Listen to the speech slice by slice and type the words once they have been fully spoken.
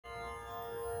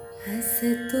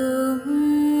हसतो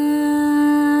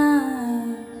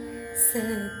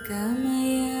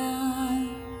सकमया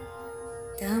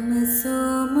तमसो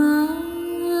मा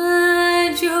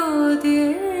ज्योतिर्गमया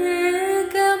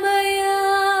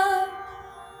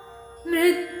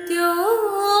मृत्योर्मृतं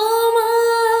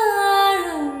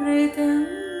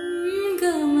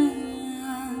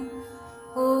गमया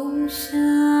ॐ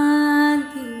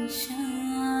शान्ति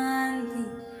शान्ति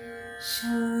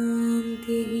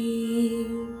शान्ति.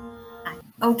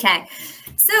 Okay,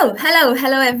 so hello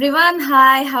everyone.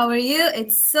 Hi, how are you?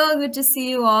 It's so good to see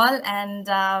you all, and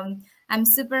I'm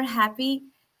super happy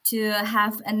to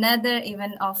have another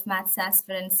event of Maths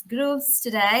Aspirants Groups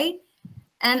today.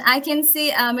 And I can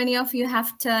see many of you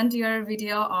have turned your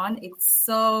video on. It's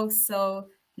so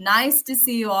nice to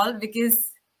see you all,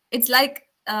 because it's like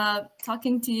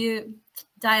talking to you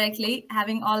directly,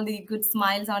 having all the good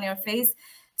smiles on your face.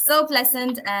 So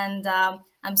pleasant, and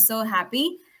I'm so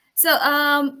happy. So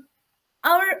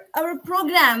our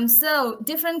programs, so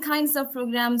different kinds of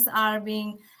programs are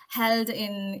being held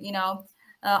in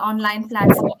online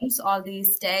platforms all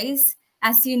these days.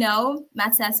 As you know,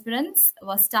 Maths Aspirants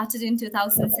was started in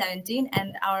 2017,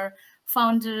 and our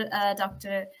founder,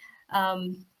 Dr.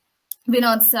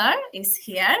 Vinod sir, is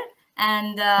here,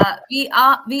 and we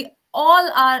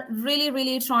all are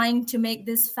really trying to make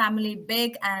this family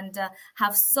big and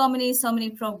have so many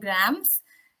programs.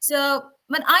 So,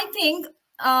 but I think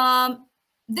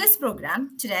this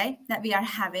program today that we are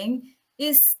having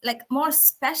is like more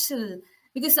special,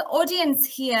 because the audience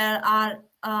here are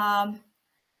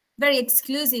very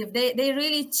exclusive. They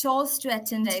really chose to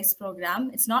attend today's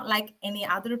program. It's not like any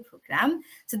other program.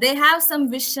 So they have some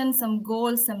vision, some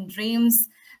goals, some dreams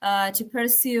to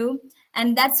pursue,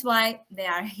 and that's why they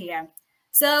are here.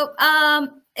 So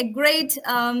a great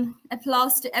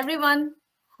applause to everyone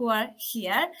who are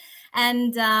here.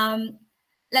 And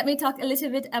let me talk a little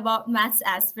bit about Maths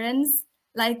Aspirants.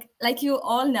 Like you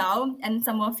all know, and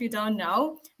some of you don't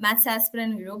know, Maths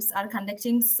Aspirant Groups are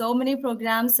conducting so many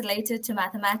programs related to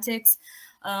mathematics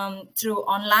through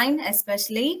online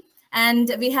especially.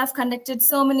 And we have conducted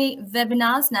so many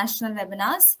webinars, national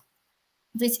webinars,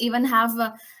 which even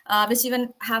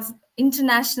have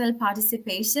international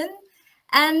participation.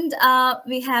 And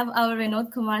we have our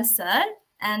Vinod Kumar sir,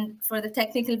 and for the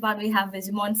technical part we have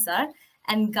Bijumon sir,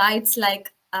 and guides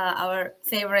like our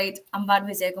favorite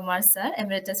𝐼𝐴𝐺𝐻𝐵𝐾𝐬𝐃 sir,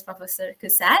 Emeritus Professor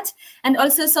𝐾𝐸𝐧, and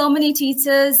also so many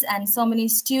teachers and so many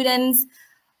students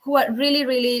who are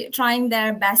really trying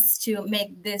their best to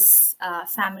make this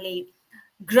family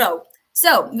grow.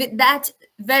 So with that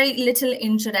very little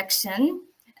introduction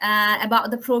about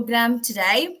the program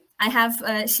today, I have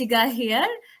Shiga here,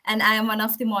 and I am one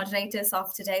of the moderators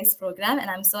of today's program, and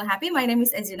I'm so happy. My name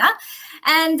is Ejina,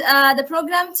 and the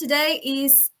program today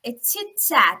is a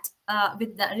chit-chat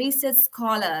with the research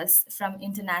scholars from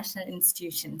international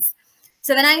institutions.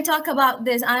 So when I talk about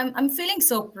this, I'm feeling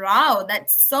so proud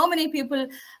that so many people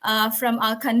from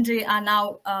our country are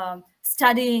now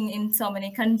studying in so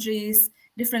many countries,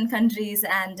 different countries,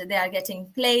 and they are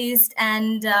getting placed.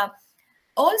 And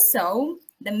also,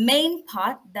 the main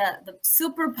part, the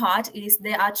super part, is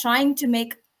they are trying to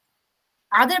make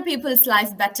other people's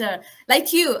life better.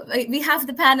 Like you, we have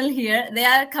the panel here. They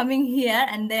are coming here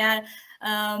and they are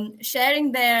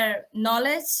sharing their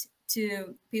knowledge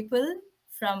to people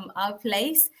from our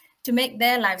place to make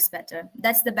their lives better.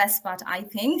 That's the best part, I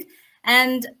think.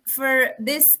 And for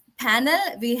this panel,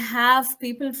 we have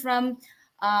people from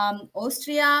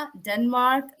Austria,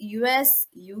 Denmark, US,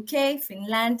 UK,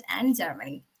 Finland, and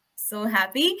Germany. So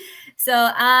happy.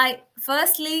 So I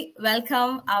firstly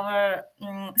welcome our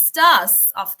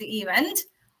stars of the event,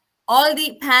 all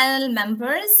the panel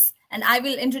members, and I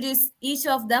will introduce each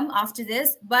of them after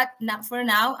this. But now, for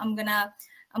now, I'm gonna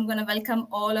welcome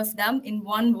all of them in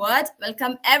one word.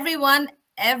 Welcome everyone,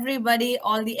 everybody,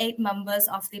 all the 8 members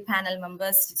of the panel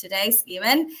members to today's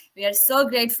event. We are so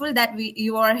grateful that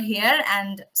you are here,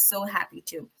 and so happy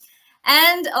too.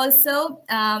 And also,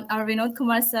 our Vinod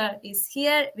Kumar sir is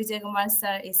here, Vijay Kumar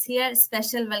sir is here.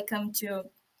 Special welcome to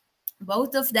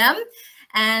both of them.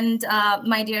 And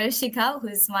my dear Shika, who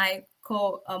is my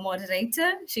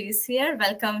co-moderator, she is here.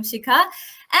 Welcome, Shika.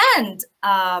 And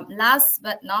last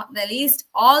but not the least,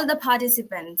 all the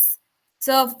participants.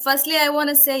 So firstly, I want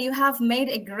to say you have made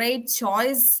a great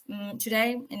choice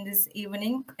today in this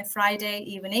evening, a Friday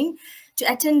evening, to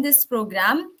attend this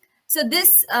program. So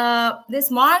this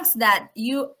marks that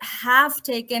you have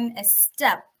taken a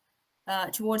step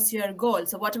towards your goal.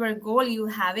 So whatever goal you're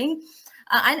having,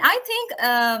 and I think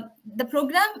the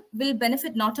program will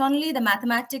benefit not only the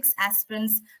mathematics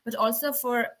aspirants, but also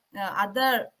for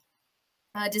other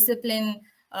discipline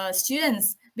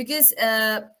students, because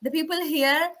the people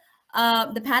here,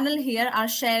 the panel here are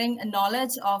sharing a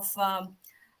knowledge of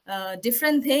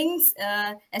different things,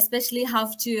 especially how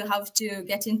to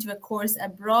get into a course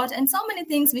abroad, and so many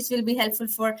things which will be helpful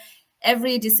for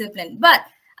every discipline. But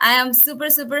I am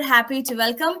super happy to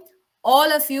welcome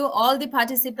all of you, all the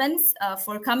participants,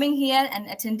 for coming here and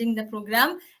attending the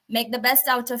program. Make the best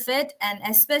out of it, and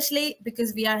especially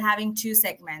because we are having 2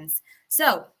 segments.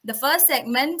 So the first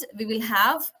segment, we will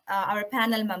have our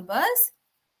panel members,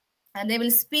 and they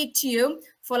will speak to you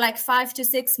for like 5 to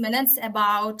 6 minutes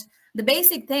about the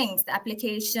basic things, the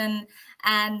application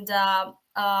and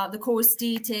the course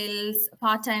details,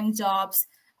 part-time jobs,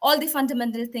 all the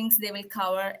fundamental things they will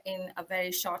cover in a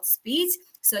very short speech.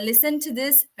 So listen to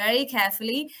this very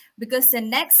carefully, because the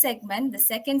next segment, the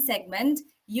second segment,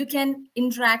 you can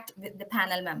interact with the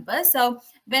panel members. So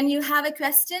when you have a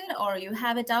question or you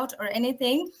have a doubt or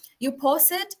anything, you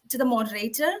pose it to the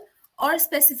moderator or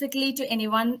specifically to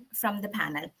anyone from the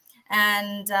panel.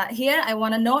 And here I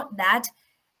want to note that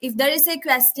if there is a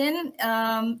question,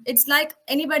 it's like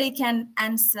anybody can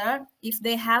answer if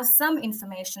they have some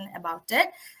information about it.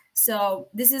 So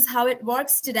this is how it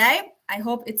works today. I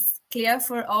hope it's clear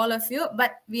for all of you,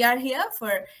 but we are here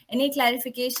for any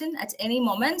clarification at any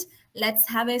moment. Let's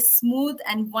have a smooth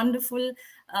and wonderful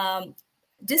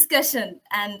discussion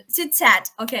and chit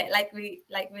chat. Okay, like we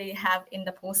have in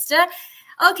the poster.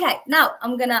 Okay, now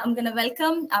I'm gonna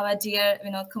welcome our dear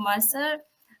Vinod Kumar sir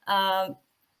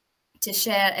to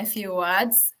share a few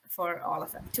words for all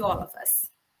of us.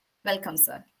 Welcome,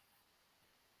 sir.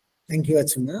 Thank you,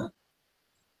 Achuna.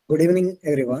 Good evening,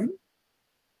 everyone.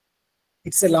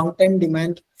 It's a long-time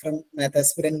demand from Maths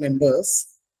Aspirant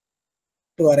members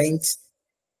to arrange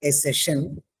a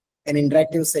session, an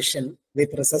interactive session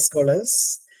with research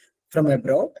scholars from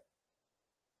abroad.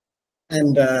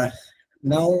 And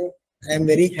now I am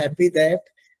very happy that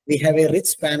we have a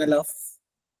rich panel of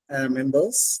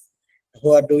members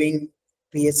who are doing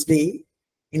PhD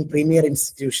in premier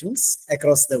institutions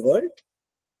across the world.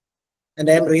 And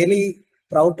I am really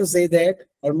proud to say that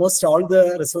almost all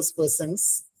the resource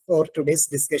persons for today's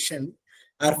discussion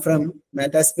are from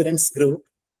Maths Aspirants Group.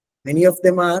 Many of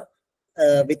them are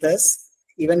with us,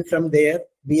 even from their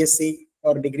BSc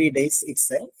or degree days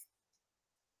itself.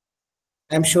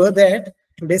 I'm sure that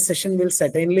today's session will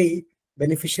certainly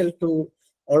beneficial to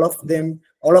all of them,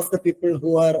 all of the people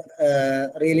who are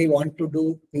really want to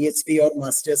do PhD or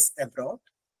masters abroad.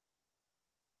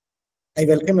 I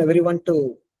welcome everyone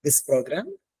to this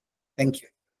program. Thank you.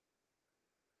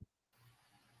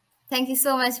 Thank you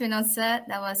so much, Vinod sir.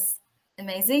 That was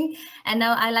amazing. And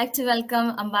now I'd like to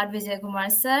welcome 𝐼𝐴 Kumar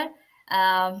sir.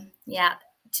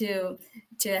 To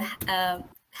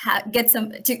get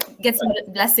some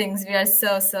blessings. We are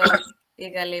so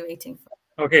eagerly waiting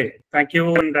for. Okay, thank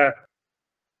you, and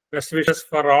best wishes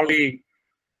for all the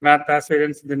math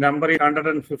aspirants. The number is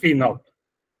 150 now,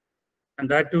 and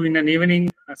that too in an evening,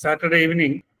 a Saturday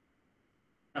evening.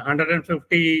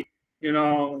 150,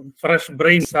 fresh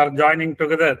brains are joining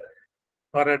together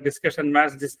for a discussion,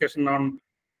 mass discussion on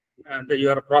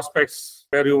your prospects,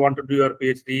 where you want to do your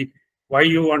PhD, why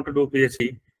you want to do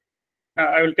PhD.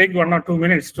 I will take 1 or 2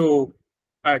 minutes to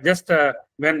just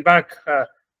went back,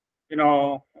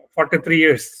 43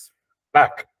 years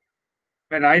back.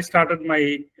 When I started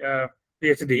my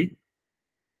PhD,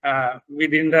 we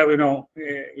didn't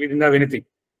have anything.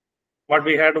 What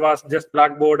we had was just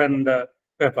blackboard and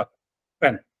paper,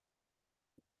 pen.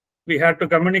 We had to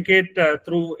communicate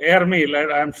through airmail.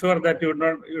 I'm sure that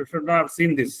you should not have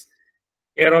seen this.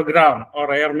 Aerogram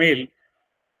or airmail.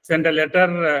 Send a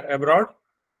letter abroad,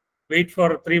 wait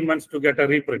for 3 months to get a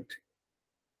reprint.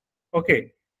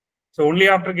 Okay. So only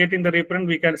after getting the reprint,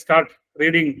 we can start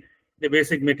reading the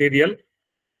basic material.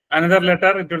 Another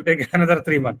letter, it will take another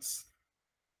 3 months.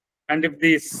 And if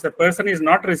this person is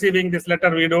not receiving this letter,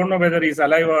 we don't know whether he's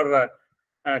alive or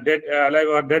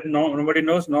dead. No, nobody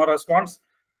knows, no response.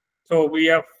 So we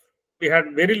had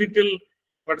very little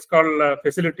what's called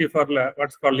facility for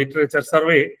what's called literature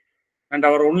survey, and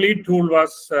our only tool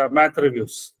was math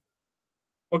reviews.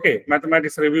 Okay,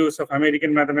 mathematics reviews of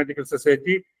American Mathematical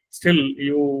Society. Still,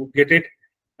 you get it,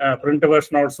 print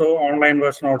version also, online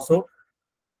version also,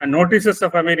 and notices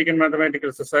of American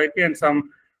Mathematical Society and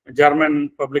some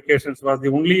German publications was the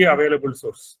only available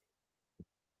source.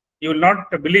 You will not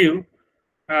believe,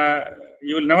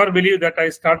 you will never believe that I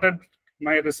started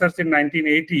my research in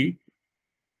 1980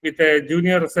 with a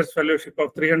junior research fellowship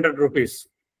of 300 rupees,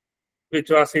 which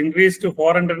was increased to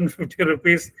 450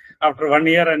 rupees after 1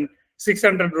 year and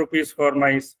 600 rupees for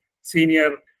my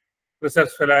senior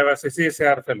research fellow. I was a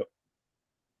CSIR fellow.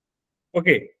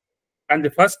 Okay. And the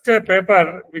first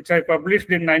paper, which I published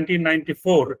in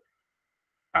 1994,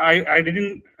 I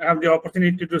didn't have the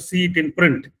opportunity to see it in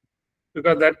print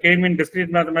because that came in Discrete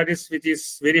Mathematics, which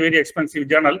is very, very expensive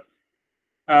journal.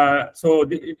 So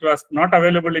it was not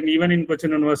available even in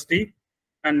Cochin University,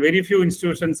 and very few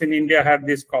institutions in India had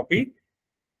this copy.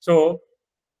 So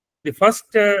the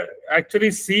first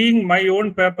actually seeing my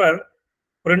own paper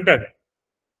printed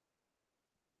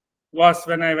was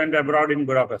when I went abroad in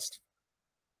Budapest.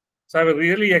 So I was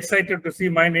really excited to see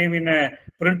my name in a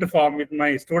print form with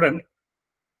my student.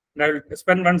 And I will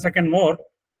spend 1 second more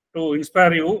to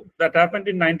inspire you. That happened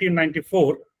in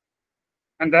 1994.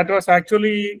 And that was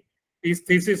actually his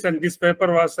thesis, and this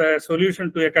paper was a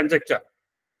solution to a conjecture.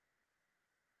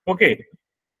 Okay.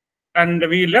 And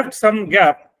we left some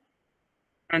gap,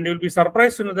 and you'll be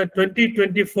surprised to know that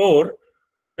 2024,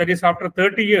 that is after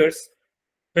 30 years,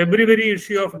 February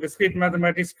issue of Discrete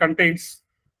Mathematics contains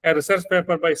a research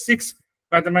paper by 6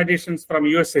 mathematicians from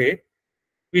USA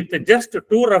with just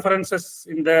 2 references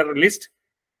in their list,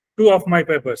 2 of my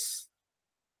papers.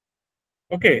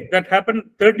 Okay, that happened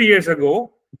 30 years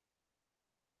ago.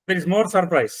 There is more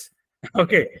surprise.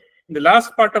 Okay, in the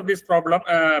last part of this problem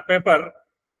paper,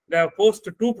 they have posed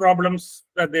 2 problems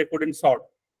that they couldn't solve.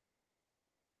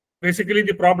 Basically,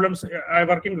 the problems, I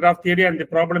work in graph theory, and the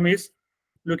problem is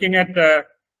looking at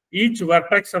each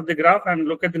vertex of the graph and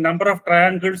look at the number of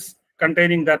triangles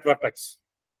containing that vertex.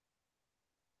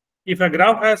 If a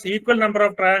graph has equal number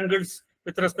of triangles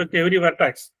with respect to every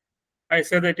vertex, I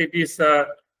say that it is a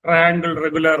triangle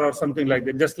regular or something like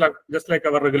that, just like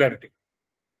our regularity.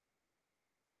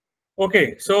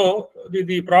 Okay, so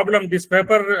the problem, this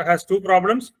paper has 2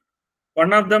 problems.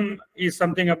 One of them is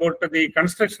something about the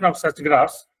construction of such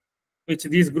graphs, which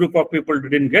this group of people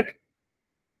didn't get.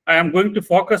 I am going to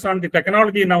focus on the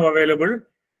technology now available.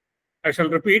 I shall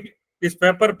repeat, this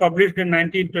paper published in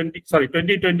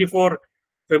 2024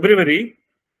 February.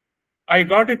 I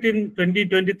got it in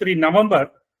 2023 November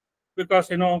because,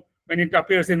 when it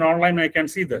appears in online, I can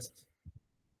see this.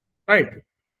 Right.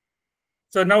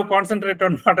 So now concentrate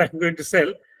on what I'm going to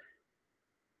sell.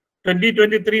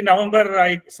 2023 November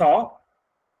I saw,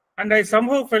 and I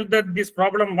somehow felt that this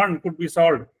problem 1 could be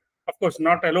solved. Of course,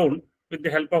 not alone, with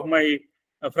the help of my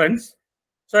friends.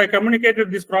 So I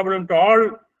communicated this problem to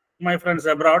all my friends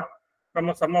abroad,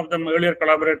 from some of them earlier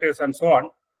collaborators and so on.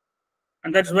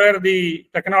 And that's where the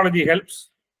technology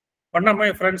helps. One of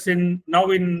my friends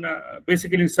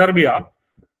basically in Serbia,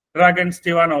 Dragan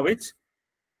Stevanovic,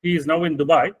 he is now in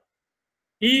Dubai.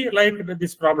 He liked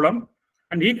this problem,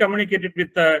 and he communicated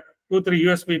with 2-3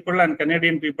 US people and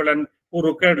Canadian people, and who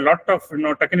required a lot of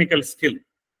technical skill.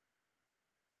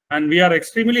 And we are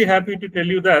extremely happy to tell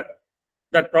you that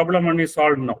that problem 1 is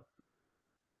solved now.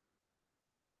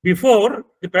 Before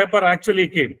the paper actually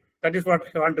came, that is what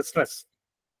I want to stress.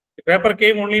 The paper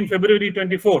came only in February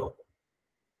 24.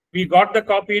 We got the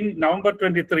copy in November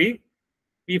 23.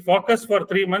 We focused for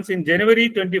 3 months. In January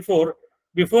 24,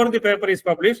 before the paper is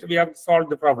published, we have solved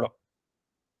the problem.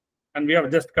 And we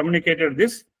have just communicated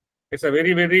this. It's a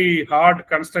very, very hard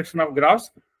construction of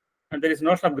graphs. And there is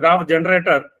no graph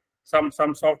generator, some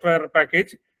software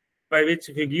package by which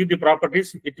if you give the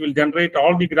properties, it will generate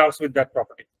all the graphs with that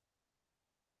property.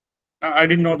 I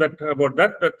didn't know about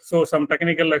that, so some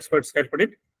technical experts helped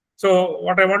it. So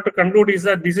what I want to conclude is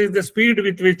that this is the speed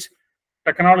with which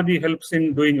technology helps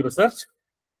in doing research.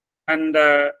 And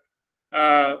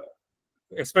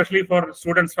especially for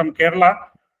students from Kerala,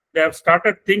 they have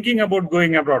started thinking about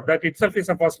going abroad. That itself is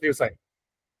a positive sign.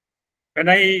 When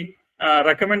I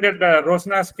recommended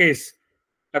Rosna's case,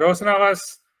 Rosna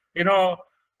was,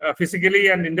 physically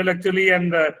and intellectually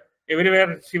and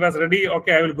everywhere she was ready.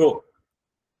 Okay, I will go.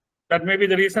 That may be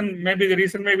the reason. Maybe the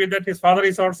reason may be that his father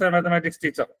is also a mathematics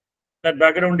teacher. That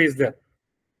background is there.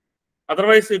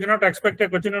 Otherwise, you cannot expect a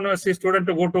Cochin University student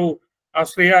to go to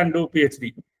Austria and do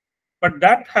PhD. But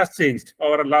that has changed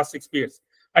over the last 6 years.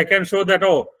 I can show that,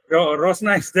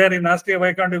 Rosna is there in Austria.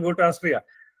 Why can't you go to Austria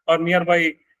or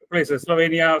nearby places,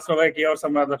 Slovenia, Slovakia, or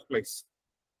some other place?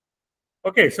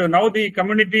 Okay, so now the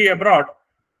community abroad,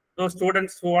 those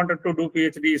students who wanted to do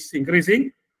PhD is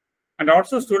increasing, and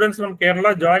also students from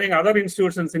Kerala joining other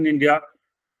institutions in India.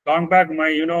 Long back, my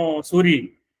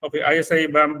Suri of ISI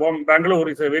Bangalore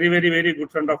is a very, very, very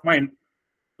good friend of mine,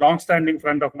 long-standing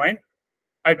friend of mine.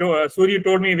 Suri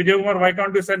told me, Vijay, why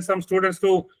can't you send some students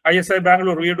to ISI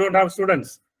Bangalore? We don't have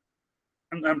students.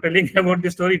 And I'm telling about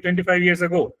this story 25 years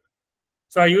ago.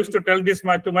 So I used to tell this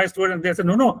to my students. They said,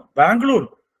 no, Bangalore.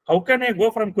 How can I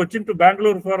go from Cochin to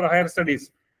Bangalore for higher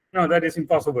studies? No, that is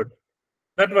impossible.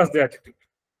 That was the attitude.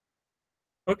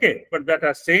 Okay, but that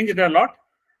has changed a lot.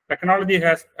 technology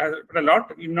has a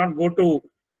lot. You not go to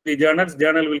the journals,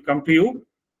 journal will come to you.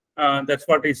 That's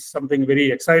what is something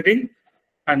very exciting.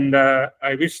 And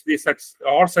I wish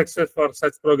all success for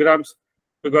such programs,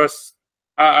 because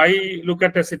I look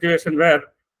at a situation where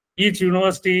each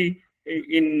university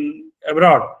in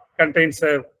abroad contains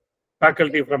a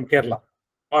faculty from Kerala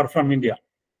or from India.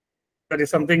 That is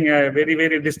something a very,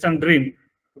 very distant dream,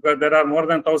 because there are more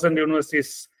than 1,000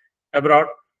 universities abroad,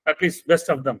 at least best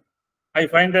of them. I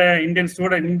find Indian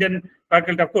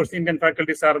faculty, of course, Indian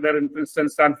faculties are there in Princeton,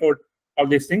 Stanford, all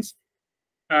these things.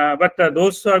 But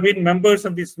those who have been members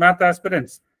of these math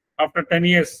aspirants after 10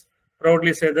 years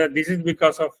proudly say that this is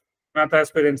because of math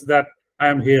aspirants that I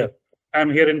am here. I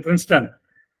am here in Princeton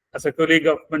as a colleague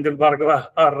of Manjul Bhargava,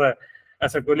 or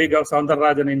as a colleague of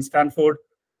Soundararajan in Stanford.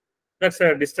 That's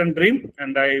a distant dream,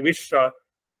 and I wish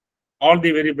all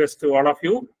the very best to all of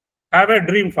you. Have a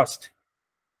dream first,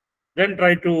 then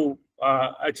try to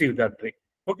achieve that dream.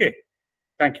 Okay.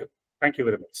 Thank you. Thank you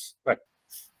very much. Bye.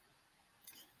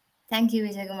 Thank you,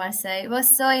 Vijay Kumar sir. It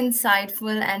was so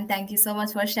insightful, and thank you so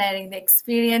much for sharing the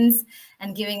experience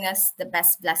and giving us the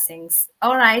best blessings.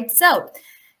 All right, so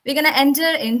we're gonna enter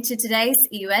into today's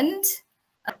event.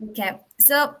 Okay,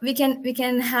 so we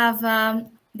can have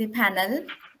the panel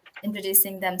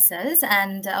introducing themselves,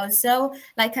 and also,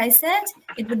 like I said,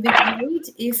 it would be great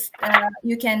if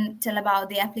you can tell about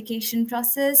the application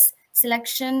process,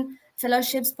 selection,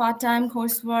 fellowships, part-time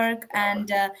coursework,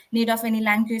 and need of any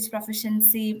language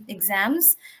proficiency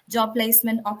exams, job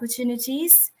placement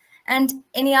opportunities, and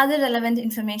any other relevant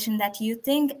information that you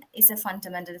think is a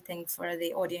fundamental thing for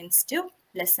the audience to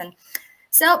listen.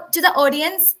 So to the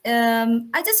audience,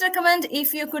 I just recommend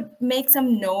if you could make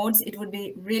some notes, it would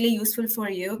be really useful for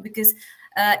you, because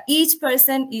each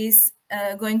person is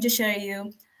going to share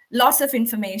you lots of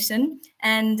information,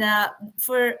 and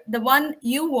for the one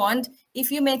you want, if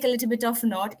you make a little bit of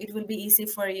note, it will be easy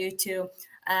for you to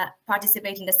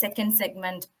participate in the second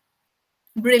segment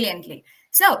brilliantly.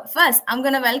 So first, I'm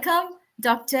going to welcome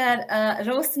Dr.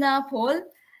 Rosna Paul,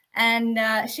 and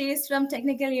she is from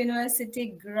Technical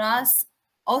University Graz,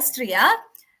 Austria.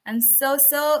 I'm so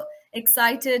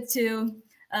excited to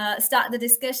start the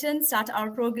discussion, start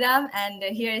our program, and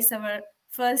here is our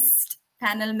first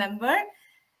panel member.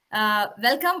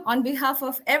 Welcome on behalf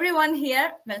of everyone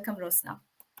here. Welcome, Rosna.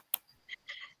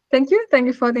 Thank you. Thank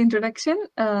you for the introduction.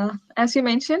 As you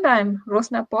mentioned, I'm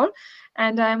Rosna Paul,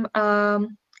 and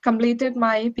I'm completed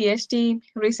my PhD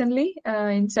recently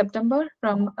in September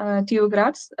from TU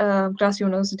Graz, Graz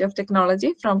University of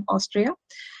Technology from Austria.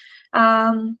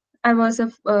 I was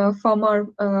a former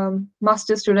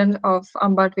master student of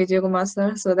Vijay Kumar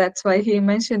sir, so that's why he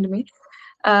mentioned me.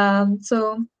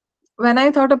 So when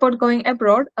I thought about going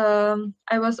abroad,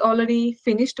 I was already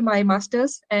finished my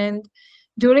master's, and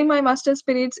during my master's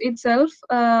periods itself,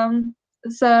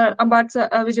 Sir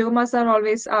Vijay Kumar sir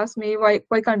always asked me,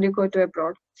 why can't you go to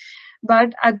abroad?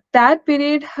 But at that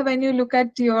period, when you look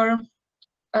at your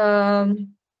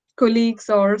colleagues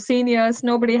or seniors,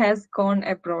 nobody has gone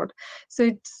abroad. So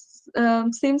it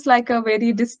seems like a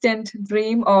very distant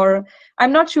dream, or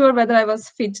I'm not sure whether I was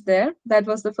fit there. That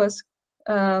was the first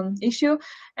issue.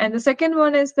 And the second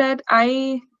one is that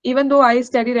even though I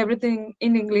studied everything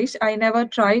in English, I never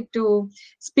tried to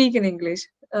speak in English.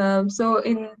 So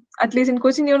at least in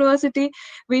Cochin University,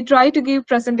 we try to give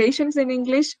presentations in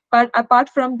English, but apart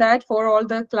from that, for all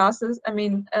the classes, I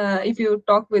mean, if you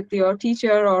talk with your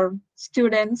teacher or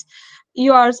students,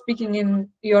 you are speaking in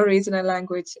your regional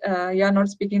language. You are not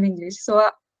speaking English. So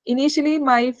initially,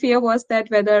 my fear was that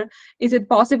whether is it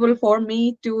possible for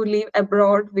me to live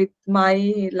abroad with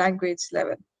my language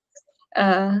level.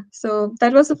 So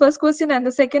that was the first question, and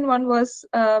the second one was,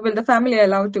 will the family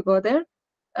allow to go there?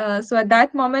 So at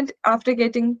that moment, after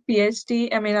getting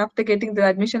PhD, after getting the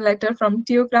admission letter from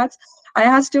TU Graz, I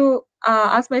asked to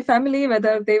ask my family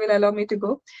whether they will allow me to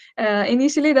go.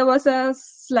 Initially, there was a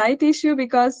slight issue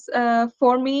because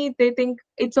for me, they think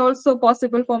it's also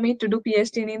possible for me to do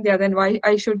PhD in India, then why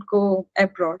I should go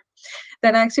abroad.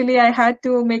 Then actually, I had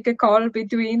to make a call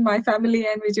between my family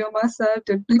and Vijay Kumar sir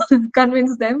to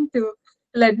convince them to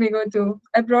let me go to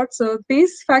abroad. So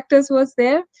these factors was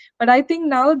there, but I think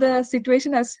now the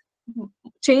situation has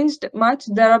changed much.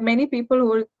 There are many people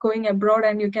who are going abroad,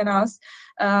 and you can ask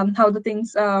how the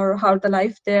things are, how the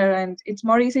life there, and it's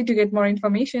more easy to get more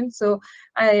information. So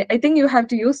I think you have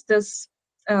to use this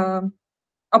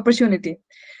opportunity.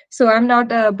 So I'm not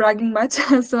bragging much,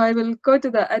 so I will go to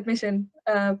the admission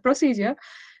procedure.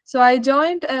 So I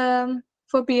joined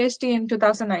for PhD in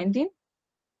 2019.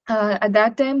 At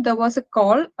that time, there was a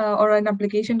call or an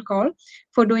application call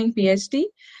for doing PhD,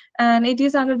 and it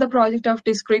is under the project of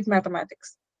discrete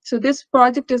mathematics. So this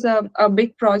project is a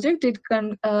big project.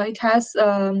 It has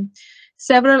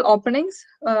several openings.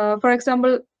 For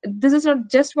example, this is not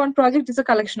just one project, it's a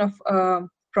collection of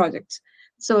projects.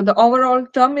 So the overall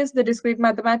term is the discrete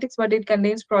mathematics, but it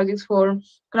contains projects for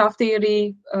graph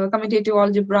theory, commutative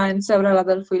algebra, and several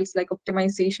other fields like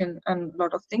optimization and a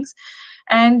lot of things.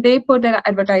 And they put an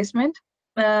advertisement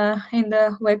in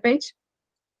the webpage.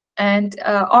 And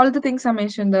all the things I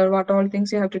mentioned there, what all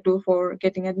things you have to do for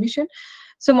getting admission.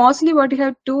 So mostly what you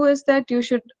have to do is that you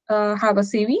should have a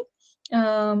CV,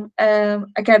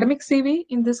 academic CV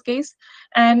in this case,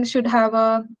 and should have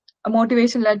a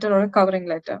motivation letter or a covering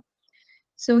letter.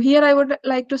 So here I would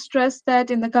like to stress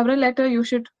that in the covering letter, you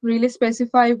should really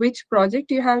specify which project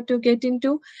you have to get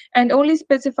into, and only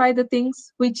specify the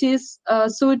things which is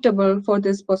suitable for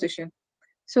this position.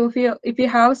 So if you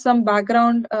have some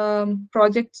background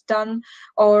projects done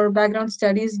or background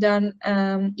studies done,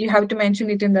 you have to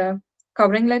mention it in the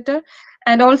covering letter,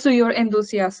 and also your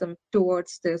enthusiasm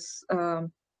towards this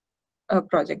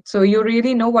project. So you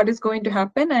really know what is going to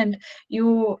happen, and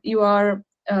you are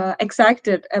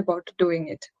excited about doing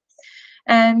it.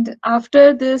 And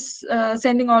after this,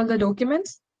 sending all the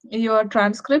documents, your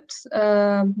transcripts,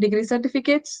 degree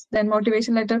certificates, then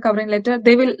motivation letter, covering letter,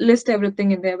 they will list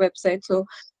everything in their website. So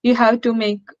you have to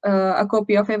make a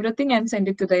copy of everything and send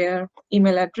it to their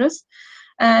email address.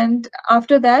 And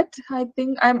after that, I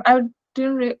think I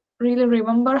didn't really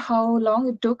remember how long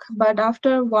it took, but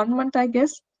after 1 month, I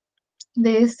guess,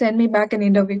 they sent me back an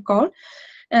interview call.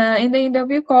 In the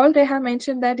interview call, they have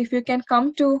mentioned that if you can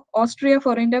come to Austria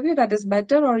for interview, that is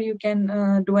better, or you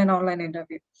can do an online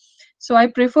interview. So I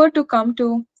prefer to come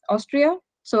to Austria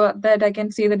so that I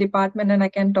can see the department and I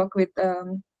can talk with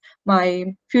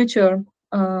my future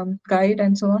guide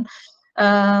and so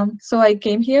on. So I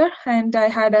came here and I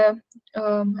had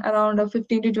around a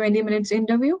 15 to 20 minutes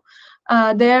interview.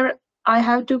 There I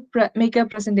have to make a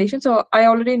presentation. So I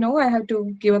already know I have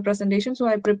to give a presentation. So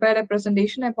I prepared a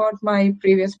presentation about my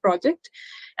previous project,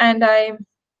 and I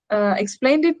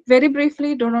explained it very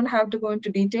briefly, do not have to go into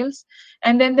details.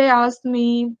 And then they asked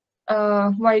me,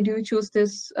 why do you choose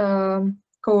this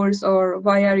course, or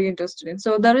why are you interested in?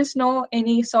 So there is no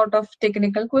any sort of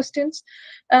technical questions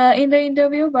in the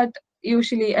interview, but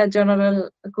usually a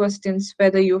general questions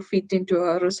whether you fit into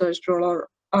a research role or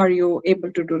are you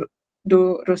able to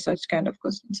do research kind of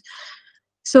questions.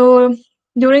 So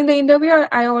during the interview,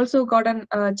 I also got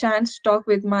a chance to talk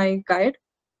with my guide.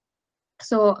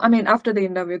 So I mean, after the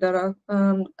interview, there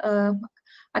are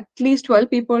at least 12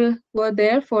 people were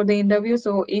there for the interview,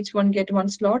 so each one get one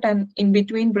slot, and in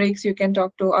between breaks you can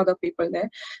talk to other people there.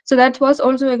 So that was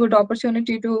also a good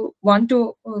opportunity to want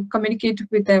to communicate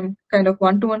with them, kind of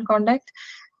one-to-one contact.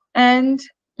 And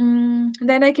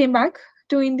then I came back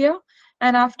to India,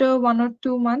 and after 1 or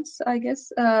 2 months, I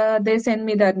guess, they sent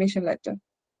me the admission letter.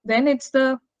 Then it's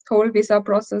the whole visa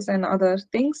process and other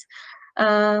things.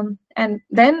 And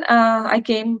then I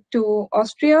came to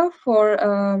Austria for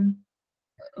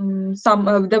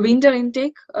the winter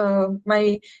intake.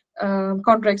 My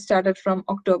contract started from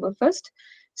October 1st.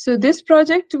 So this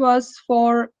project was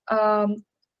for 3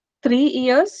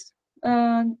 years.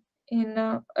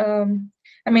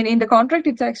 I mean, in the contract,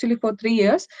 it's actually for 3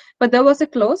 years, but there was a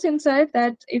clause inside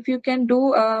that if you can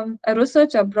do a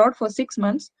research abroad for 6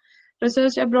 months.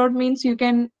 Research abroad means you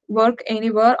can work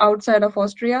anywhere outside of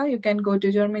Austria. You can go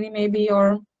to Germany maybe,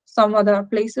 or some other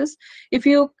places. If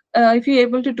you're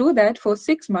able to do that for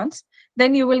 6 months,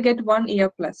 then you will get 1 year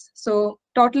plus. So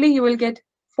totally you will get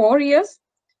 4 years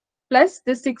plus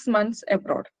the 6 months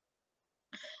abroad.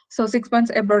 So 6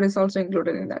 months abroad is also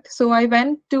included in that. So I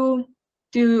went to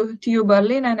TU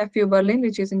Berlin and FU Berlin,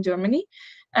 which is in Germany.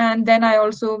 And then I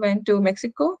also went to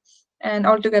Mexico. And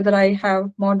altogether, I have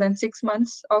more than 6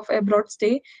 months of abroad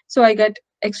stay. So I get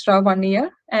extra 1 year.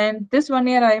 And this 1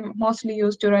 year, I mostly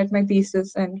used to write my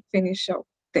thesis and finish out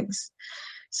things.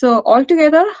 So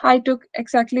altogether, I took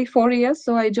exactly 4 years.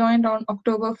 So I joined on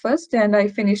October 1st and I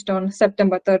finished on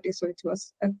September 30. So it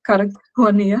was a correct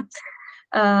 1 year.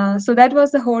 So that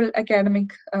was the whole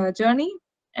academic journey.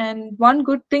 And one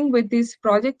good thing with these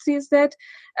projects is that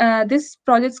this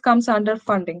project comes under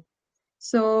funding.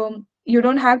 So you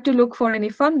don't have to look for any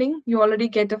funding. You already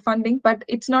get a funding, but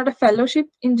it's not a fellowship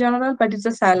in general, but it's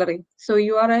a salary. So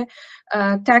you are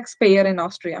a taxpayer in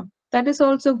Austria. That is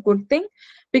also a good thing,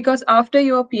 because after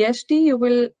your PhD,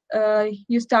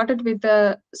 you started with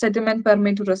the settlement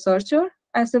permit researcher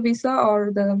as a visa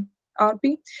or the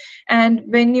RP. And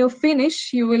when you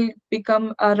finish, you will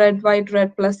become a red, white,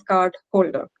 red plus card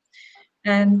holder.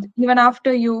 And even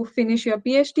after you finish your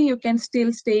PhD, you can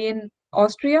still stay in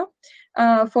Austria,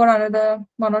 for another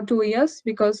 1 or 2 years,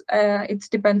 because it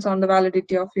depends on the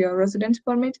validity of your residence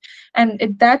permit. And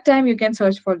at that time, you can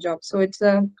search for jobs. So it's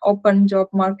an open job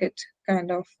market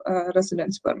kind of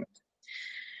residence permit.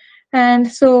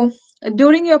 And so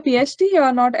during your PhD, you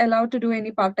are not allowed to do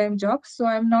any part-time jobs. So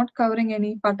I'm not covering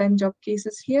any part-time job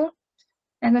cases here.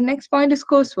 And the next point is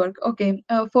coursework. Okay,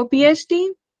 for PhD,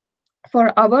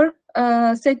 for our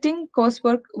setting,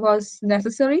 coursework was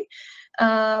necessary,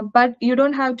 but you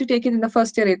don't have to take it in the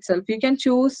first year itself. You can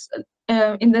choose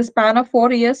in the span of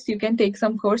 4 years, you can take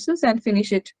some courses and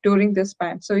finish it during this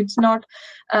span. So it's not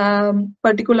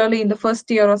particularly in the first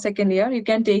year or second year. You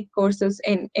can take courses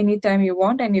in any time you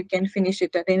want, and you can finish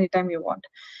it at any time you want.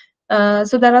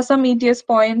 So there are some ETS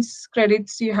points,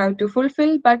 credits you have to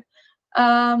fulfill, but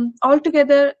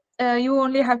altogether, you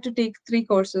only have to take 3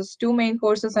 courses, 2 main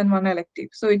courses and 1 elective.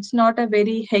 So it's not a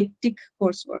very hectic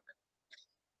coursework.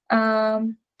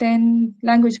 Then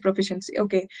language proficiency.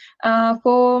 Okay,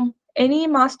 for any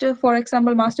master, for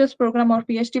example, master's program or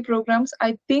PhD programs,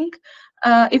 I think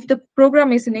if the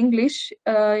program is in English,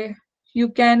 you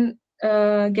can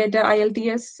get an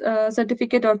IELTS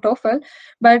certificate or TOEFL.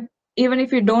 But even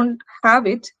if you don't have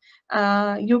it,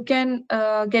 you can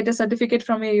get a certificate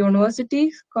from a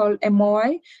university called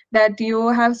MOI that you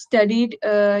have studied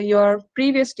your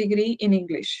previous degree in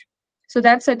English. So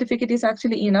that certificate is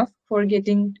actually enough for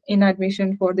getting in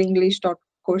admission for the English taught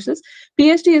courses.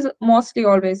 PhD is mostly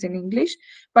always in English,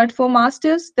 but for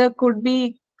masters there could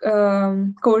be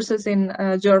courses in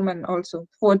German also.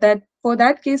 For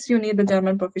that case, you need the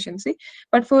German proficiency.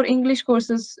 But for English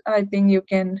courses, I think you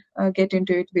can get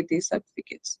into it with these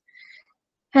certificates.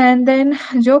 And then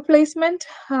job placement,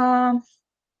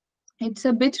 it's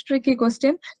a bit tricky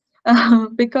question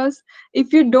because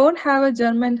if you don't have a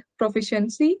German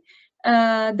proficiency,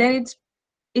 then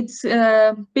it's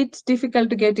a bit difficult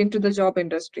to get into the job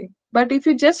industry. But if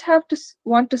you just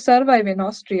want to survive in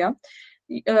Austria,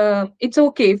 it's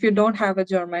okay if you don't have a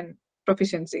German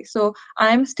proficiency. So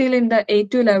I'm still in the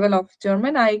A2 level of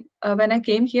German. When I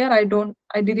came here, I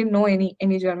didn't know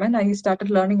any German. I started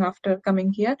learning after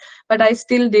coming here, but I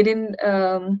still didn't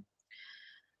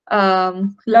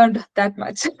learned that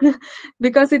much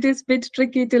because it is a bit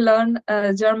tricky to learn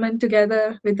German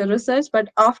together with the research. But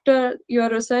after your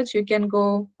research, you can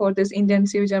go for this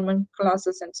intensive German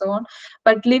classes and so on.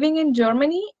 But living in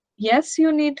Germany, yes,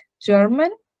 you need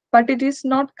German, but it is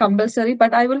not compulsory.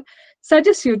 But I will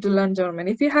suggest you to learn German.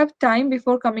 If you have time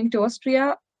before coming to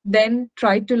Austria, then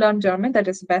try to learn German. That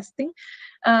is the best thing.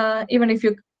 Even if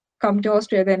you come to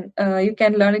Austria, then you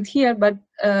can learn it here. But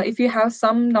if you have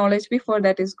some knowledge before,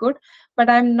 that is good. But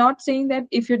I'm not saying that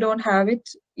if you don't have it,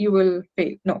 you will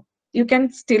fail. No, you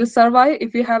can still survive.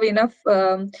 If you have enough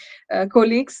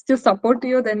colleagues to support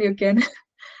you, then you can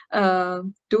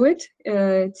do it.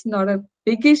 It's not a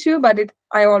big issue, but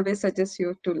I always suggest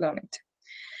you to learn it.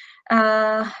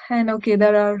 And okay,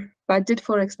 there are budget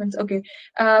for expense. Okay,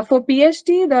 for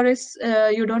PhD, there is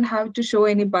you don't have to show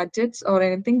any budgets or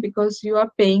anything because you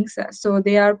are paying, so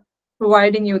they are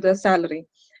providing you the salary.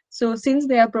 So since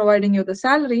they are providing you the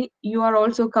salary, you are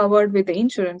also covered with the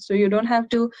insurance. So you don't have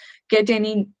to get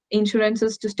any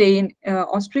insurances to stay in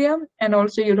Austria, and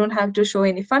also you don't have to show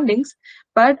any fundings.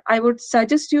 But I would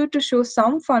suggest you to show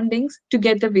some fundings to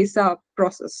get the visa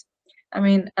process. I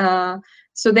mean,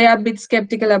 so they are a bit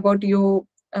skeptical about you.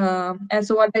 And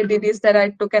so what I did is that I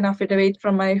took an affidavit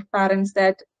from my parents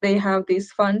that they have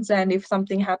these funds, and if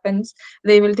something happens,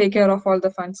 they will take care of all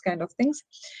the funds, kind of things.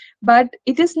 But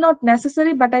it is not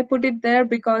necessary, but I put it there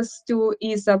because to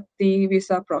ease up the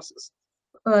visa process.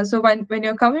 So when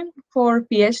you're coming for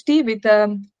PhD with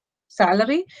a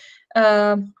salary,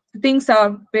 things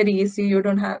are very easy. You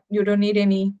don't need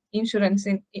any insurance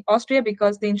in Austria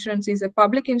because the insurance is a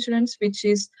public insurance, which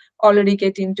is already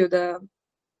get into the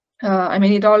I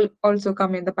mean, it also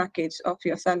come in the package of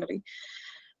your salary.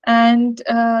 And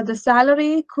the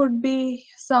salary could be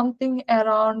something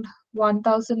around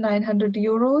 1,900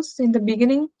 euros in the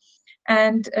beginning,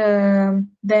 and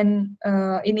then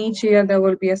in each year there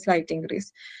will be a slight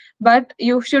increase. But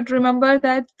you should remember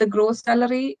that the gross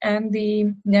salary and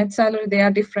the net salary, they are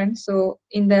different. So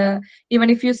even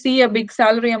if you see a big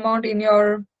salary amount in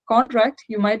your contract,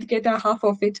 you might get a half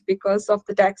of it because of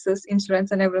the taxes,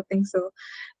 insurance, and everything. So,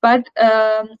 but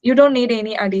you don't need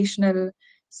any additional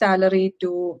salary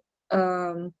to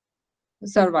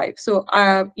survive. So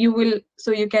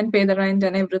you can pay the rent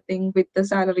and everything with the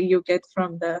salary you get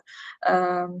from the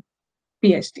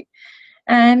PhD.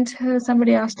 And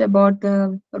somebody asked about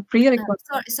the pre-recording.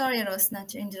 Sorry, Rosna,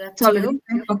 to interrupt Sorry. you.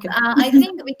 Okay. I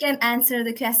think we can answer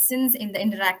the questions in the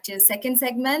interactive second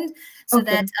segment so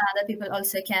that other people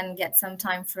also can get some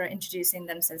time for introducing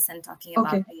themselves and talking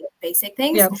about the basic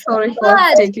things. Yeah, sorry for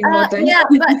taking more time. Yeah,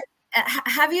 but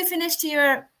have you finished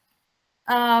your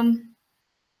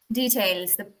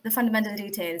details, the fundamental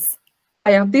details?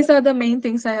 Yeah, these are the main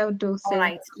things I have to say. All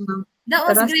right. That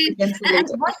was great. And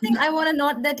one thing I want to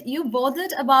note that you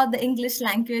bothered about the English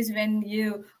language when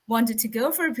you wanted to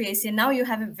go for a PhD, and now you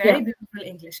have a very beautiful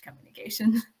English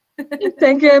communication.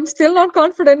 Thank you. I'm still not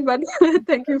confident, but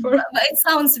thank you for. But it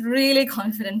sounds really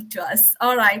confident to us.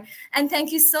 All right, and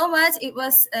thank you so much. It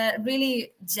was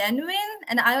really genuine,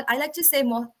 and I like to say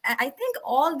more. I think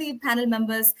all the panel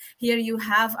members here you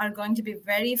have are going to be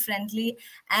very friendly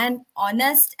and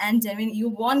honest and genuine. You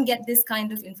won't get this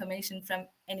kind of information from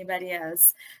anybody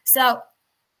else. So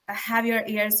have your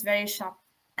ears very sharp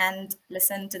and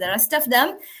listen to the rest of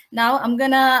them. Now I'm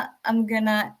gonna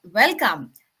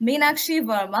welcome Meenakshi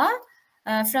Verma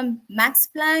from Max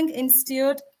Planck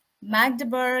Institute,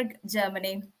 Magdeburg,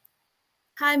 Germany.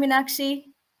 Hi,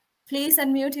 Meenakshi. Please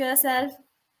unmute yourself.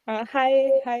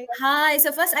 Hi. Hi.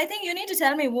 So first, I think you need to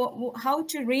tell me how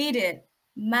to read it.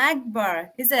 Magdeburg,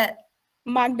 is it?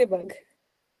 Magdeburg.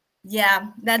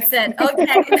 Yeah, that's it.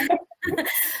 Okay.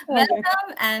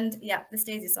 Welcome, and yeah, the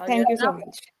stage is all yours. Thank you so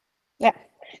much. Yeah,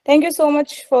 thank you so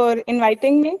much for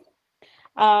inviting me.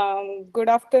 Good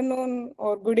afternoon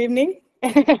or good evening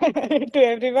to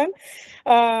everyone.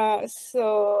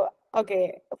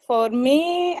 Okay, for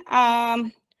me,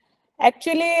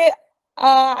 actually,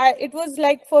 it was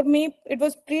like for me, it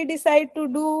was pre-decided to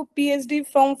do PhD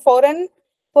from foreign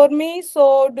for me.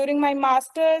 So during my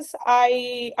master's,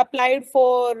 I applied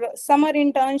for summer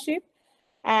internship,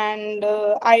 and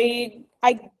I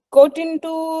got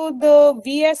into the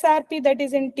VSRP, that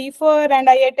is in TIFR, and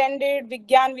I attended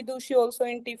𝐌𝐚𝐭𝐡 also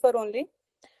in TIFR only.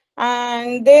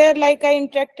 And there, like, I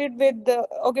interacted with the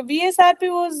VSRP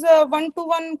was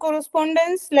one-to-one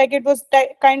correspondence, like it was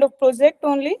kind of project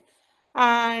only.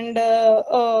 And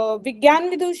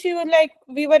𝐌𝐚𝐭𝐡 was like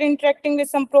we were interacting with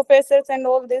some professors and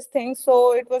all these things.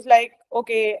 So it was like,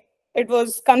 okay, it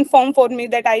was confirmed for me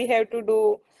that I have to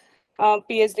do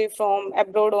PhD from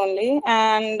abroad only.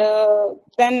 And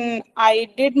then I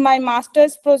did my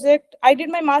master's project. I did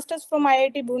my master's from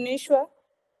IIT Bhubaneswar,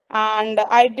 and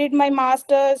I did my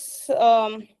master's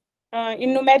in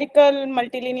numerical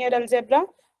multilinear algebra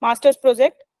master's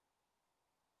project.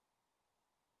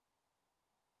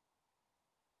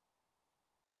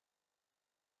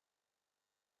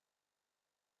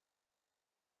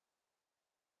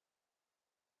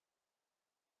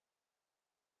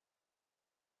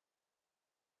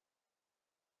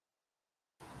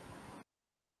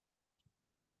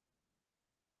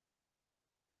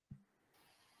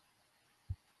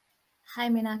 Hi,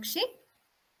 Meenakshi.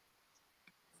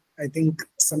 I think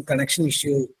some connection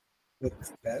issue with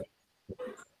that.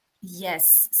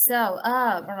 Yes. So,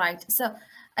 all right. So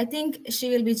I think she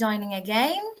will be joining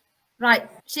again. Right.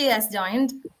 She has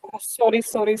joined. Sorry.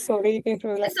 It's all right.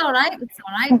 It's all right.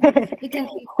 You can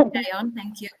carry on.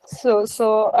 Thank you. So it was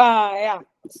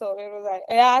like,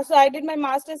 so I did my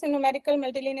master's in numerical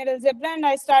multilinear algebra, and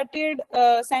I started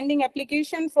sending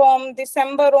application from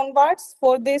December onwards.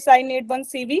 For this, I need one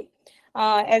CV.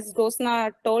 As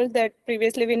Rosna told that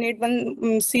previously, we need one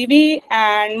CV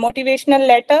and motivational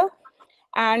letter.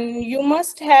 And you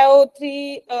must have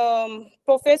 3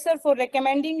 professors for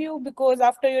recommending you, because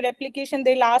after your application,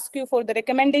 they'll ask you for the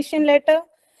recommendation letter.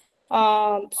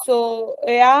 So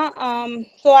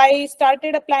I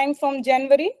started applying from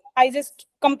January. I just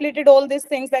completed all these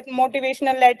things, that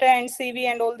motivational letter and CV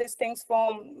and all these things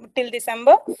from till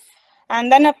December, and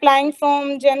then applying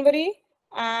from January.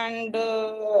 And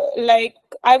like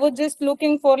I was just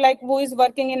looking for like who is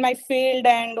working in my field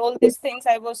and all these things.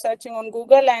 I was searching on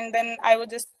Google, and then I was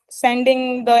just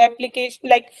sending the application,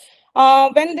 like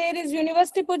when there is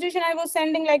university position, I was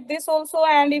sending like this also.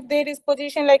 And if there is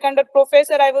position like under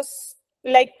professor, I was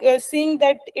like seeing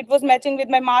that it was matching with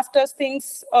my master's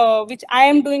things, which I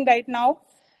am doing right now,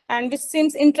 and which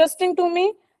seems interesting to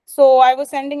me. So I was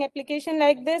sending application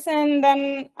like this, and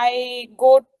then I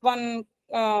got one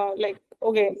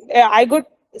I got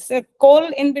a call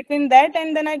in between that,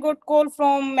 and then I got call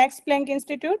from Max Planck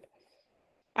Institute.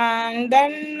 And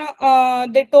then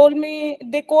they called me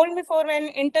for an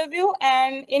interview,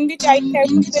 and in which I have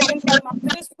to present my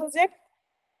master's project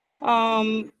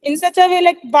in such a way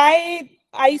like why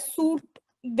I suit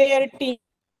their team.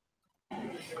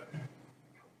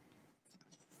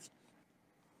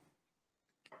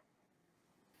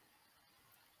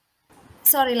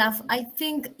 Sorry, Love. I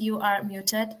think you are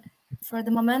muted for the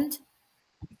moment.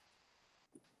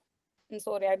 I'm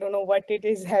sorry, I don't know what it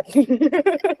is happening.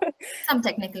 Some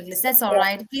technical glitch. That's all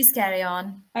right. Please carry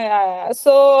on.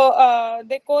 So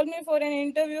they called me for an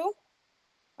interview.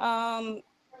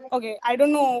 Okay, I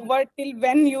don't know what till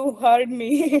when you heard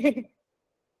me.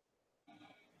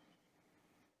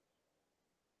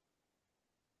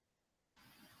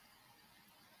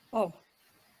 Oh.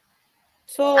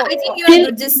 So I think you are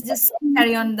good. Just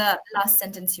carry on the last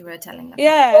sentence you were telling.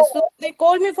 Yeah, so they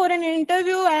called me for an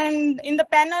interview, and in the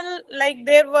panel, like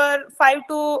there were 5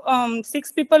 to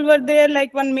 6 people were there,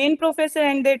 like one main professor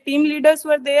and their team leaders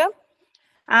were there,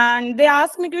 and they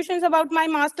asked me questions about my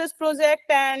master's project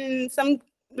and some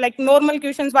like normal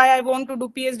questions, why I want to do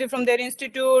PhD from their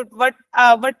institute, what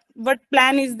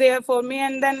plan is there for me,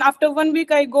 and then after 1 week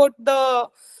I got the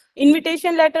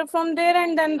invitation letter from there,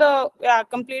 and then the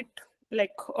complete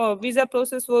like visa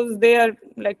process was there,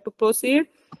 like to proceed.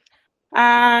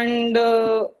 And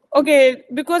okay,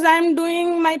 because I'm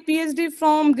doing my PhD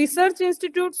from research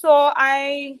institute, so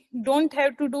I don't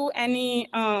have to do any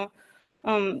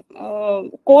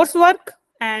coursework,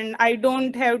 and I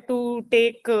don't have to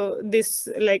take this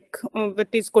like what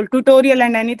is called tutorial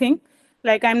and anything.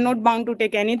 Like I'm not bound to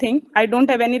take anything. I don't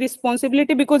have any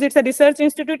responsibility because it's a research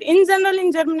institute. In general,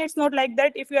 in Germany, it's not like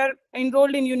that. If you are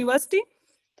enrolled in university,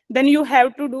 then you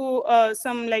have to do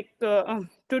some like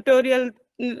tutorial.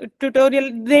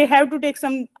 They have to take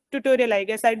some tutorial, I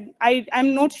guess.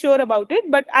 I'm not sure about it,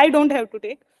 but I don't have to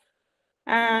take.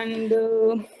 And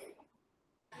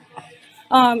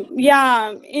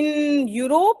yeah, in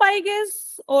Europe, I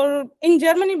guess, or in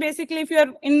Germany, basically, if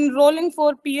you're enrolling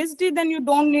for PhD, then you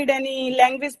don't need any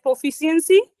language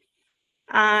proficiency.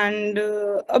 And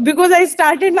because I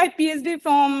started my PhD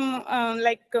from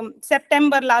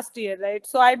September last year, right?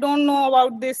 So I don't know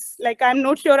about this, like I'm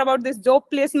not sure about this job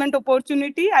placement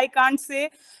opportunity, I can't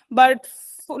say, but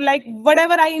like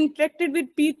whatever I interacted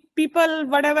with people,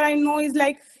 whatever I know is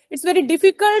like, it's very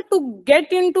difficult to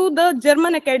get into the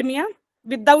German academia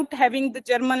without having the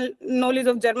German knowledge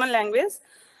of German language.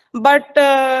 But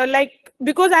like,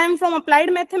 because I am from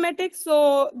applied mathematics,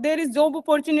 so there is job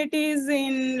opportunities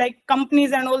in like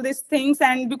companies and all these things.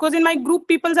 And because in my group,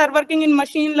 people are working in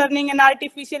machine learning and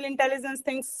artificial intelligence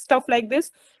things, stuff like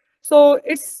this. So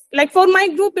it's like for my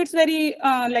group, it's very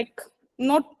like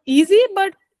not easy,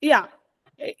 but yeah,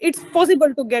 it's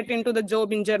possible to get into the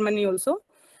job in Germany also.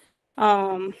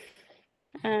 And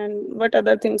what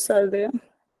other things are there?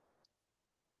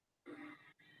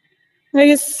 I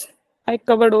guess I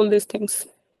covered all these things.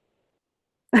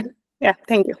 Yeah,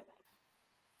 thank you.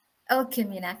 Okay,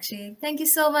 Meenakshi, thank you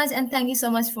so much, and thank you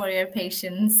so much for your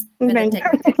patience with Thank the you.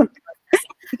 technical.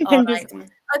 All Thank you right. so much.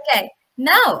 Okay,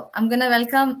 now I'm gonna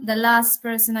welcome the last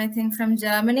person, I think, from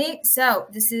Germany. So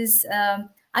this is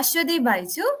Ashwati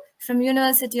Baiju from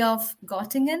University of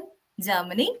Göttingen,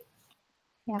 Germany.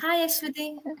 Yeah. Hi,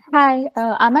 Ashwati. Hi,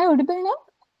 am I audible now?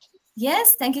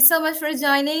 Yes, thank you so much for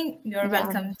joining. You're Yeah.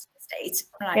 welcome to the stage.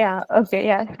 Right. Yeah, okay,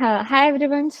 yeah. Hi,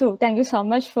 everyone. So thank you so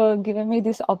much for giving me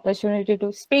this opportunity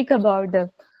to speak about the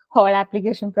whole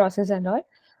application process and all.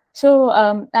 So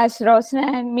as Rosna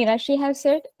and Meenakshi have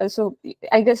said, so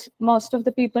I guess most of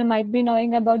the people might be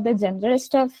knowing about the general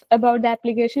stuff about the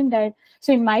application. That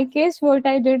so in my case, what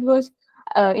I did was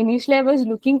initially I was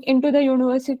looking into the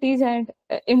universities and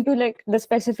into like the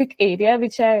specific area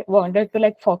which I wanted to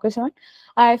like focus on.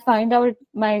 I find out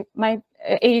my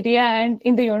area, and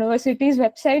in the university's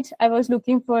websites, I was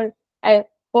looking for a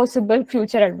possible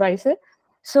future advisor.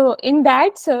 So in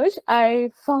that search,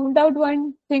 I found out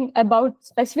one thing about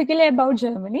specifically about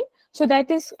Germany. So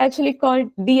that is actually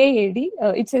called DAAD.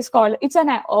 It's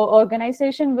an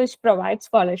organization which provides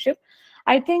scholarship.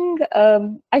 I think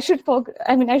I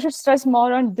should stress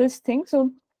more on this thing.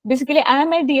 So basically, I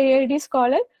am a DAAD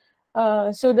scholar.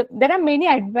 So there are many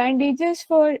advantages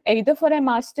for either for a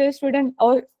master's student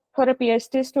or for a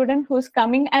PhD student who's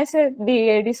coming as a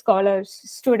DAAD scholar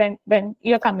student when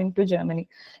you're coming to Germany.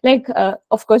 Like,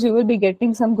 of course, you will be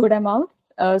getting some good amount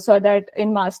so that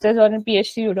in master's or in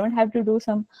PhD, you don't have to do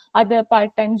some other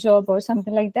part-time job or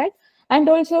something like that. And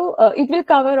also, it will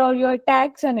cover all your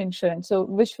tax and insurance, so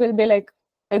which will be like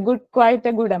quite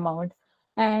a good amount.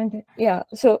 And yeah,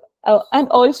 so and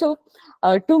also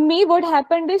to me, what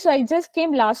happened is I just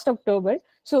came last October.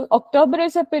 So October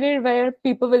is a period where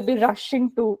people will be rushing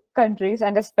to countries,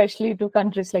 and especially to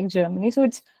countries like Germany. So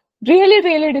it's really,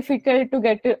 really difficult to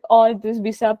get to all this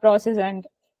visa process and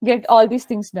get all these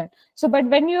things done. So, but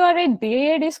when you are a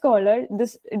DAAD scholar,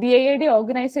 this DAAD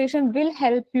organization will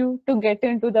help you to get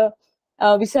into the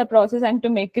visa process and to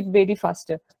make it very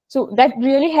faster. So that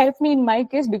really helped me in my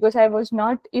case because I was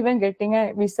not even getting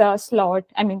a visa slot,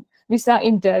 visa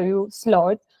interview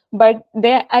slot. But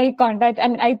there I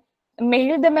I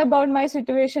mailed them about my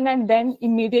situation, and then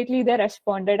immediately they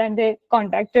responded and they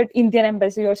contacted Indian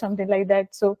embassy or something like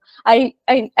that. So I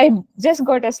just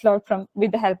got a slot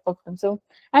with the help of them. So,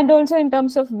 and also in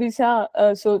terms of visa,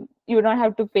 so you don't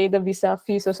have to pay the visa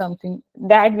fees or something.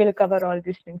 That will cover all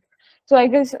these things. So I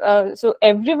guess so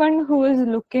everyone who is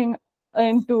looking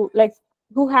into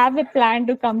who have a plan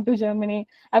to come to Germany,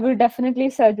 I will definitely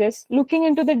suggest looking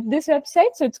into this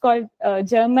website. So it's called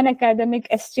German Academic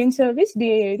Exchange Service,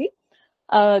 DAAD.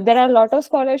 There are a lot of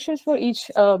scholarships for each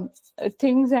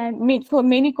things and for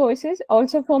many courses,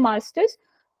 also for masters,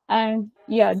 and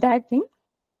yeah, that thing.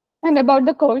 And about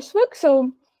the coursework,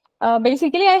 so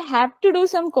basically I have to do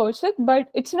some coursework, but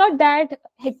it's not that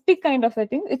hectic kind of a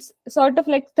thing. It's sort of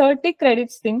like 30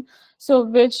 credits thing, so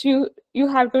which you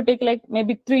have to take like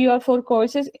maybe 3 or 4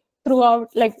 courses throughout,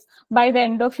 like by the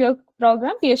end of your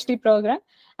program, PhD program,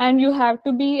 and you have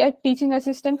to be a teaching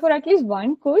assistant for at least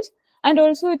 1 course. And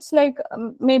also it's like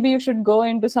maybe you should go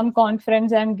into some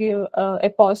conference and give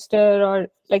a poster or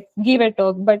like give a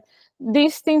talk. But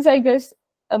these things, I guess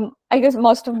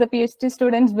most of the PhD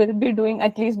students will be doing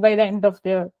at least by the end of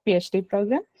their PhD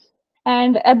program.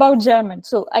 And about German,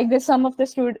 so I guess some of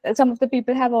the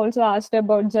people have also asked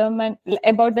about German,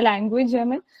 about the language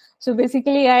German. So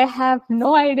basically, I have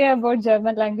no idea about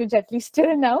German language, at least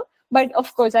till now. But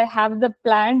of course, I have the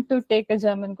plan to take a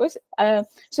German course.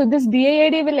 So this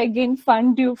DAAD will again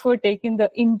fund you for taking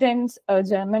the intense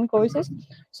German courses.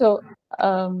 So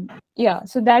yeah,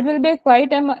 so that will be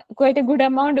quite a good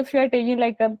amount if you are taking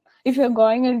if you're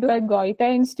going into a Goethe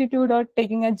Institute or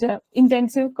taking a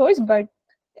intensive course. But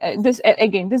this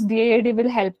DAAD will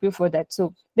help you for that.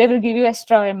 So they will give you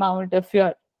extra amount if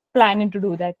you're planning to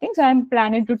do that thing. So I'm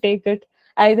planning to take it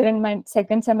either in my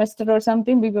second semester or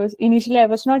something, because initially I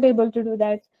was not able to do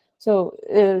that. So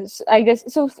I guess,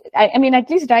 so I mean, at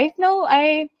least right now,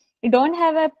 I don't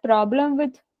have a problem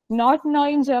with not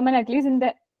knowing German, at least in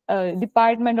the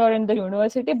department or in the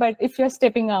university. But if you're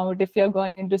stepping out, if you're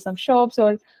going into some shops,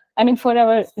 or I mean, for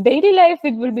our daily life,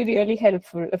 it will be really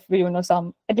helpful if we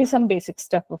know at least some basic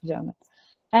stuff of German.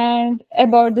 And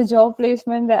about the job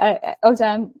placement,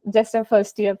 I'm just a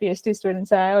first year PhD student,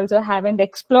 so I also haven't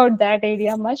explored that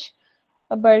area much.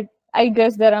 But I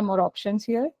guess there are more options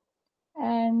here.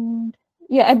 And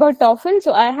yeah, about TOEFL,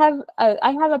 so I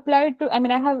have applied to,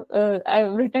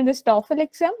 I've written this TOEFL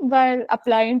exam while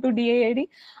applying to DAAD.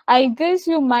 I guess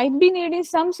you might be needing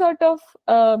some sort of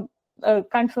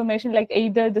confirmation, like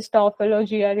either this TOEFL or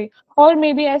GRE, or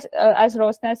maybe as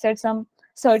Rosna said, some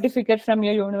certificate from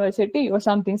your university or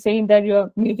something saying that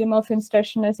your medium of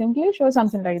instruction is English or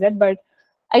something like that. But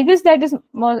I guess that is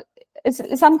more,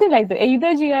 it's something like that,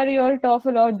 either GRE or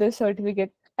TOEFL or this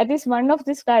certificate. At least one of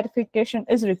this clarification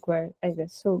is required, I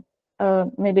guess. So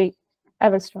maybe I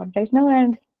will stop right now,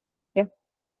 and yeah.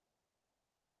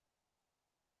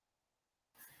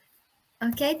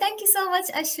 Okay, thank you so much,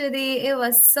 Ashwati. It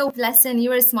was so pleasant.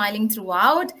 You were smiling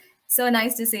throughout. So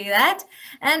nice to see that.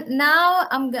 And now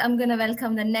I'm going to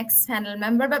welcome the next panel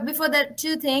member. But before that,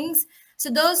 2 things. So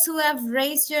those who have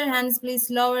raised your hands, please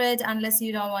lower it unless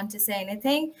you don't want to say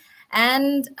anything.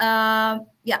 And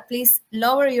yeah, please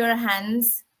lower your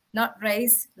hands, not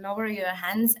raise, lower your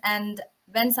hands. And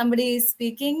when somebody is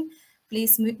speaking,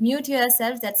 please mute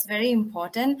yourself. That's very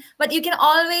important. But you can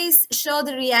always show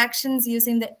the reactions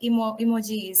using the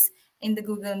emojis in the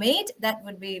Google Meet. That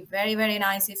would be very, very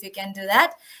nice if you can do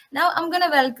that. Now I'm going to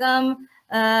welcome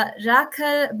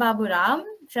𝐻𝐿 Baburam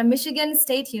from Michigan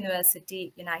State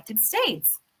University, United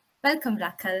States. Welcome,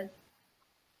 𝐻𝐿.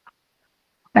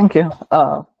 Thank you.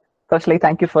 Firstly,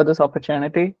 thank you for this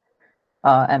opportunity.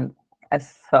 And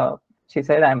as she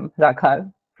said, I'm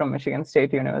𝐻𝐿 from Michigan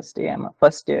State University. I'm a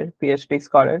first-year PhD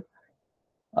scholar.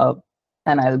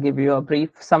 And I'll give you a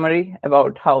brief summary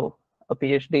about how a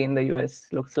PhD in the US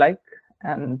looks like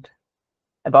and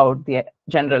about the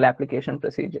general application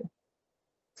procedure.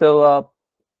 So,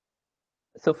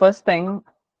 so first thing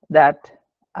that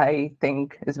I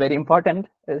think is very important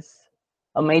is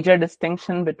a major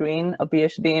distinction between a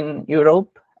PhD in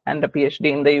Europe and a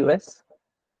PhD in the US.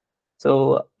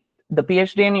 So the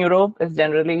PhD in Europe is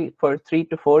generally for 3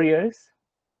 to 4 years,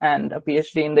 and a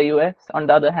PhD in the US, on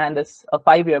the other hand, is a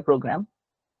 5-year program.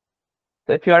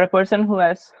 So if you are a person who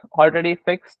has already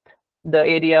fixed the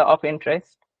area of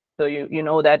interest, so you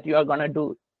know that you are going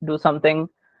to do something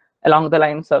along the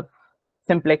lines of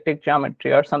symplectic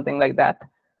geometry or something like that,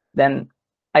 then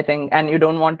I think, and you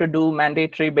don't want to do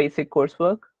mandatory basic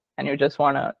coursework, and you just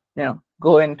want to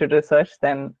go into research,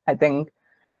 then I think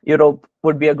Europe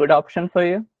would be a good option for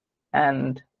you.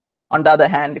 And on the other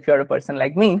hand, if you're a person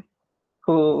like me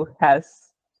who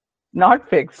has not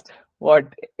fixed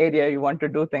what area you want to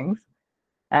do things,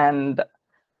 and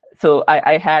so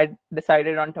I had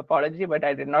decided on topology, but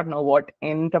I did not know what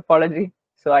in topology.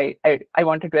 So I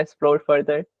wanted to explore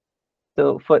further.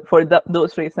 So for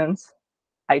those reasons,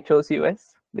 I chose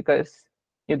US, because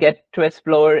you get to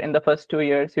explore in the first 2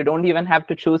 years. You don't even have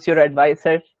to choose your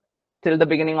advisor till the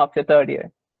beginning of your 3rd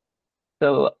year.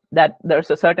 So that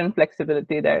there's a certain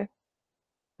flexibility there.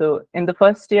 So in the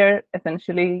first year,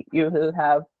 essentially, you will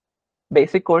have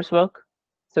basic coursework.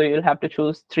 So you'll have to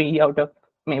choose 3 out of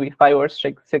maybe 5 or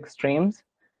 6 streams.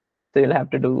 So you'll have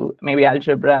to do maybe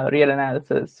algebra, real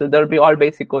analysis. So there'll be all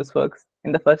basic courseworks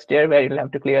in the first year where you'll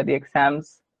have to clear the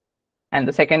exams. And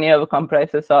the second year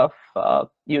comprises of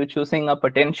you choosing a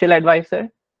potential advisor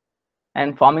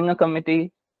and forming a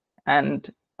committee.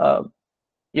 And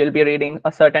you'll be reading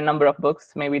a certain number of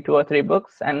books, maybe 2 or 3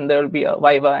 books, and there'll be a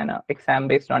viva and an exam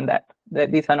based on that.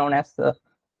 These are known as the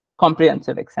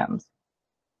comprehensive exams.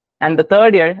 And the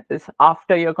 3rd year is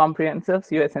after your comprehensives,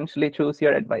 you essentially choose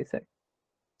your advisor.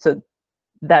 So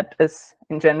that is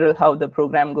in general how the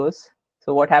program goes.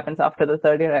 So what happens after the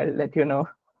 3rd year, I'll let you know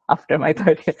after my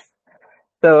 3rd year.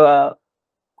 So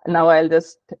now I'll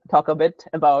just talk a bit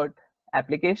about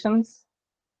applications.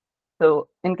 So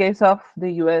in case of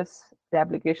the US, the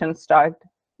applications start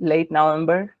late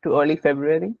November to early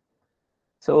February.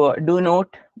 So do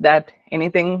note that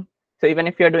anything, so even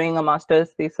if you're doing a master's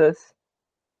thesis,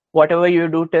 whatever you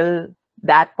do till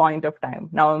that point of time,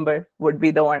 November would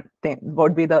be the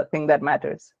thing that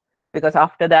matters, because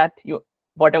after that,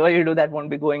 whatever you do, that won't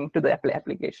be going to the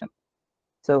application.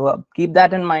 So keep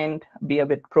that in mind, be a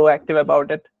bit proactive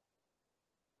about it.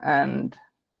 And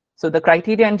so the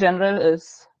criteria in general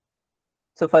is,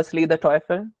 so firstly, the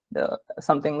TOEFL,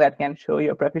 something that can show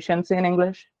your proficiency in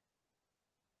English.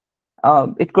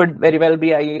 It could very well be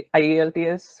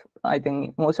IELTS. I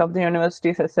think most of the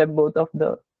universities accept both of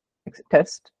the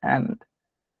tests. And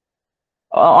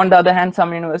on the other hand,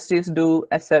 some universities do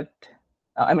accept,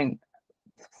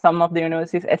 some of the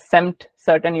universities exempt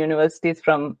certain universities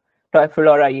from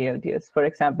TOEFL or IELTS. For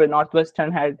example,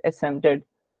 Northwestern had exempted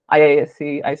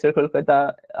IISc, IISER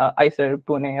Kolkata, IISER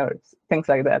Pune, or things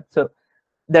like that. So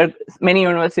many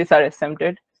universities are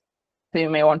exempted. So you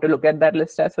may want to look at that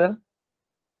list as well.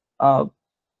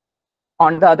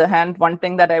 On the other hand, one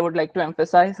thing that I would like to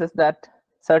emphasize is that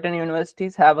certain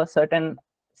universities have a certain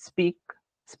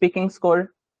speaking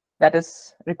score that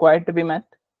is required to be met.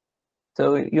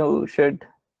 So you should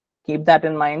keep that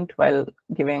in mind while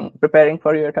preparing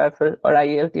for your TOEFL or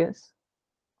IELTS.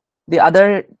 The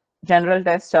other general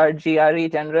tests are GRE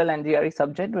General and GRE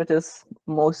Subject, which is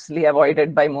mostly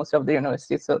avoided by most of the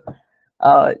universities. So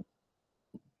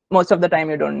most of the time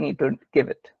you don't need to give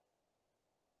it.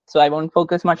 So I won't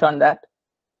focus much on that.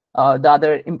 The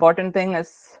other important thing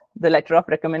is the letter of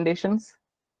recommendations.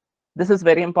 This is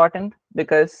very important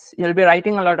because you'll be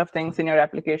writing a lot of things in your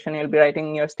application. You'll be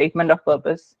writing your statement of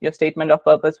purpose. Your statement of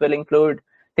purpose will include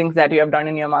things that you have done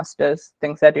in your master's,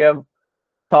 things that you have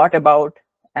thought about,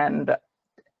 and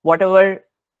whatever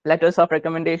letters of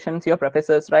recommendations your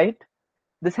professors write,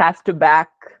 this has to back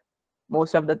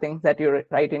most of the things that you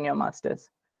write in your master's,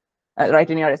 write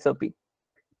in your SOP.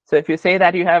 So if you say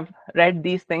that you have read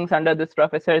these things under this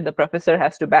professor, the professor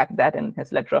has to back that in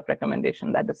his letter of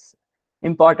recommendation. That is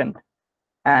important.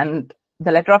 And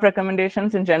the letter of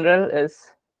recommendations in general is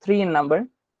 3 in number.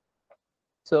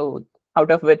 So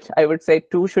out of which I would say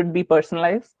 2 should be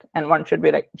personalized and 1 should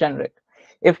be like generic.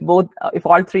 If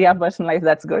all 3 are personalized,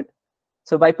 that's good.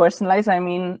 So by personalized, I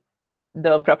mean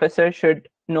the professor should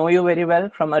know you very well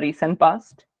from a recent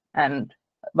past. And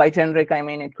by generic, I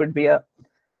mean it could be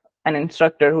an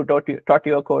instructor who taught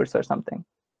you a course or something.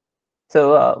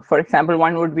 So for example,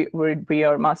 one would be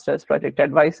your master's project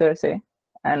advisor, say,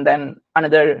 and then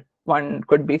another one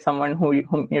could be someone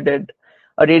whom you did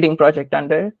a reading project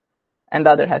under, and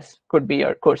the other could be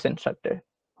your course instructor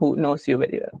who knows you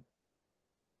very well.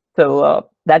 So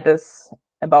that is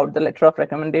about the letter of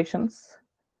recommendations.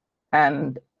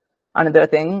 And another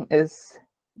thing is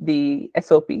the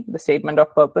SOP, the statement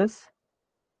of purpose.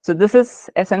 So this is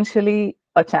essentially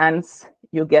a chance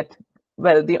you get,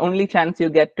 well, the only chance you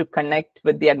get to connect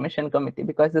with the admission committee,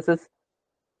 because this is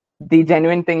the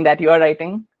genuine thing that you are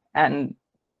writing and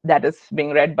that is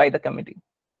being read by the committee.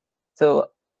 So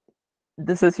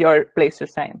this is your place to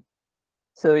sign.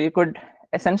 So you could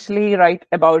essentially write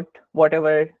about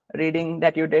whatever reading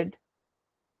that you did.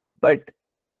 But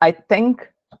I think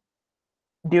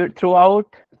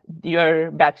throughout your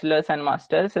bachelor's and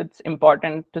master's, it's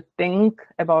important to think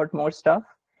about more stuff.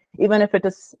 even if it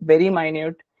is very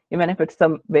minute, even if it's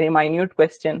a very minute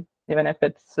question, even if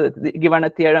it's given a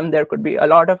theorem, there could be a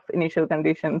lot of initial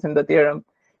conditions in the theorem.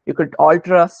 You could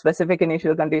alter a specific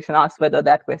initial condition, ask whether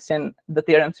that question, the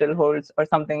theorem still holds or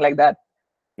something like that.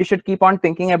 You should keep on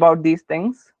thinking about these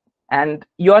things, and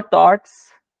your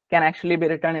thoughts can actually be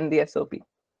written in the SOP.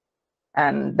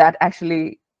 And that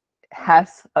actually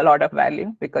has a lot of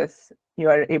value because you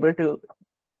are able to,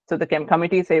 so the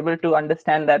committee is able to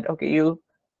understand that, okay, you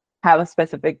have a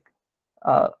specific,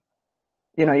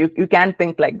 you can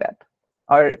think like that,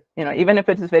 or, even if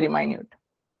it is very minute.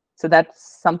 So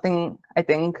that's something I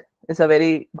think is a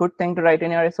very good thing to write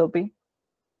in your SOP.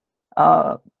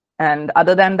 And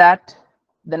other than that,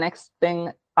 the next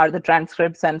thing are the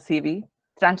transcripts and CV.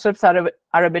 Transcripts are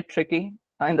a bit tricky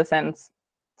in the sense,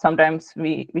 sometimes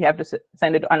we have to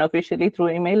send it unofficially through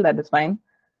email, that is fine.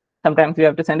 Sometimes we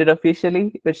have to send it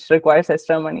officially, which requires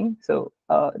extra money. So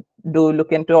do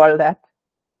look into all that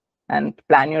and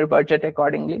plan your budget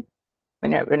accordingly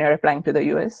when you're applying to the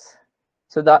US.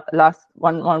 So the last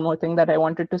one more thing that I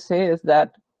wanted to say is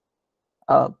that,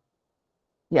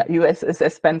 yeah, US is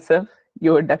expensive.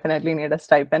 You would definitely need a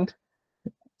stipend.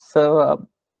 So,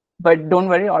 but don't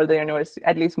worry, all the universities,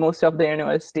 at least most of the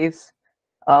universities,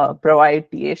 provide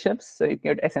TA-ships, so you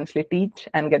could essentially teach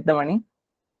and get the money.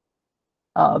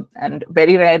 And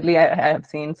very rarely I have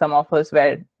seen some offers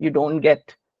where you don't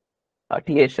get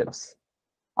TA-ships.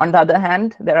 On the other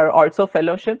hand, there are also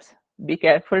fellowships. Be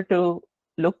careful to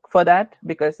look for that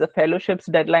because the fellowships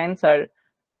deadlines are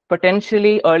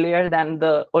potentially earlier than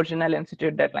the original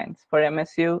institute deadlines. For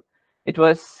MSU, it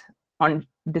was on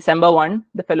December 1,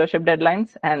 the fellowship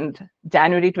deadlines, and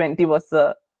January 20 was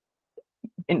the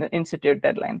institute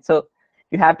deadline. So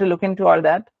you have to look into all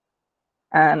that.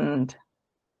 And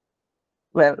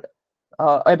well,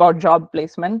 about job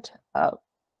placement,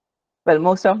 well,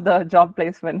 most of the job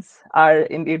placements are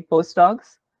indeed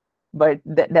postdocs, but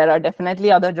there are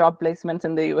definitely other job placements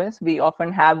in the US. We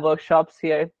often have workshops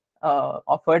here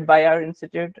offered by our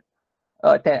institute,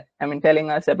 telling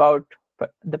us about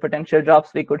the potential jobs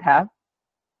we could have.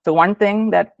 So one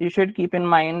thing that you should keep in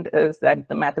mind is that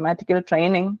the mathematical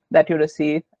training that you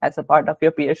receive as a part of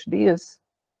your PhD is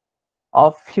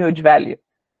of huge value.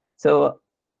 So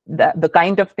the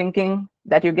kind of thinking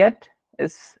that you get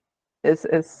is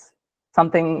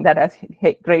something that has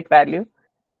great value.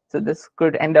 So this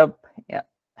could end up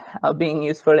being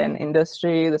useful in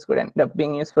industry. This could end up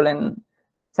being useful in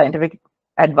scientific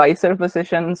advisor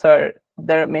positions, or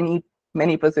there are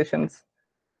many positions.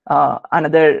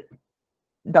 Another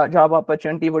job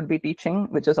opportunity would be teaching,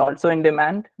 which is also in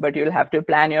demand, but you'll have to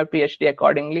plan your PhD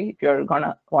accordingly. If you're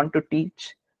gonna want to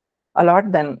teach a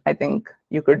lot, then I think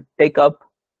you could take up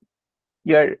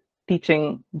your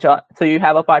teaching job. So you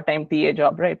have a part-time TA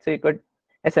job, right? So you could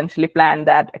essentially plan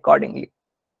that accordingly.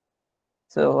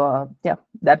 So yeah,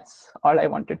 that's all I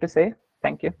wanted to say.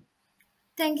 Thank you.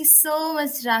 Thank you so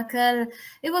much, Rakal.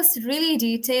 It was really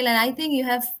detailed, and I think you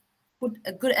have put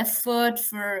a good effort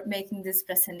for making this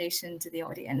presentation to the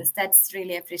audience. That's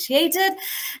really appreciated.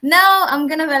 Now I'm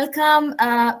gonna welcome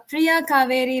Priya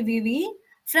Kaveri Vivi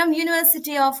from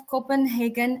University of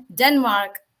Copenhagen,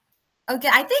 Denmark. Okay,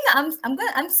 I think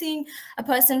I'm seeing a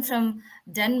person from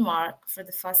Denmark for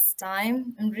the first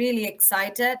time. I'm really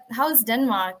excited. How's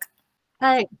Denmark?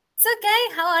 Hi. It's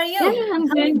okay. How are you? Yeah, I'm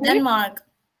doing good. Denmark.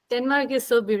 Denmark is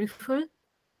so beautiful.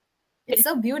 It's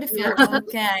so beautiful. Yeah.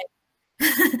 Okay.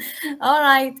 All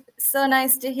right. So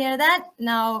nice to hear that.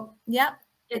 Now, yeah,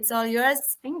 it's all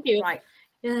yours. Thank you. Right.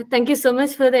 Yeah, thank you so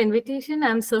much for the invitation.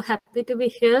 I'm so happy to be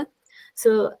here.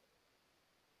 So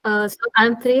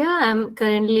I'm Priya. I'm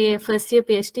currently a first-year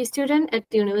PhD student at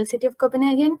the University of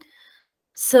Copenhagen.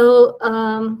 So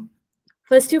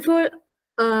first of all,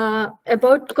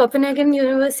 about Copenhagen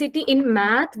University in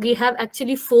math, we have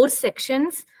actually 4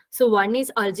 sections. So one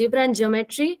is algebra and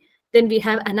geometry. Then we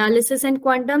have analysis and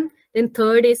quantum. Then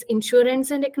third is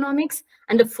insurance and economics.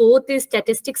 And the fourth is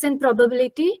statistics and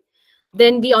probability.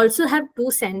 Then we also have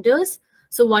 2 centers.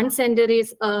 So one center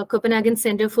is Copenhagen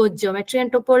Center for Geometry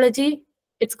and Topology.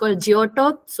 It's called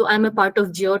GeoTop. So I'm a part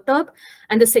of GeoTop.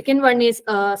 And the second one is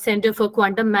Center for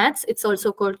Quantum Maths. It's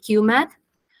also called QMath.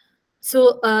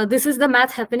 So this is the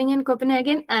math happening in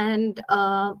Copenhagen. And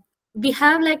we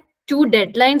have like 2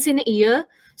 deadlines in a year.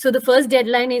 So the first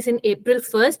deadline is in April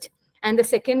 1st. And the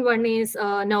second one is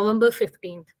November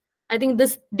 15th. I think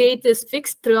this date is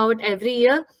fixed throughout every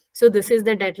year. So this is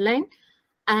the deadline.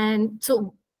 And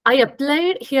so I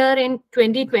applied here in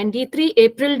 2023,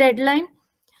 April deadline.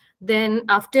 Then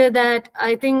after that,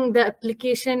 I think the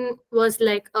application was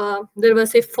like, there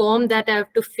was a form that I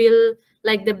have to fill,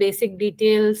 like the basic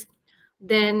details,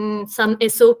 then some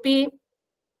SOP.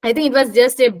 I think it was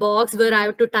just a box where I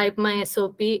have to type my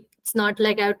SOP. It's not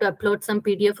like I have to upload some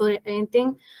PDF or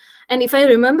anything. And if I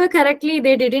remember correctly,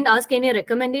 they didn't ask any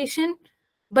recommendation.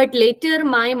 But later,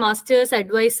 my master's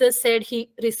advisor said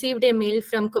he received a mail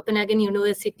from Copenhagen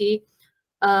University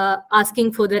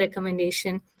asking for the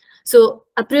recommendation. So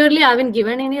apparently, I haven't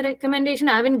given any recommendation.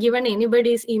 I haven't given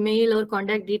anybody's email or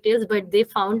contact details, but they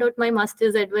found out my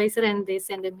master's advisor and they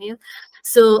sent a mail.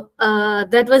 So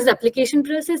that was the application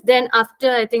process. Then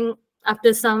after, I think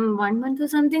after some 1 month or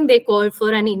something, they called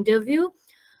for an interview.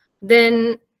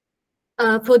 Then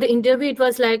for the interview, it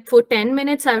was like for 10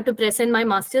 minutes, I have to present my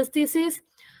master's thesis.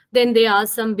 Then they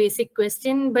asked some basic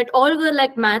question, but all were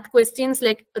like math questions,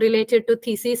 like related to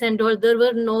thesis and all. There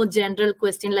were no general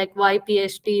question like why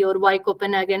PhD or why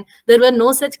Copenhagen. There were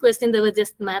no such questions. There were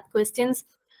just math questions.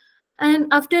 And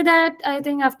after that, I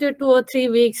think after 2 or 3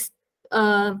 weeks,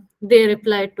 they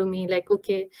replied to me like,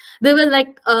 okay, there were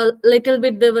like a little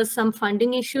bit, there was some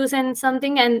funding issues and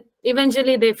something, and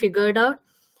eventually they figured out.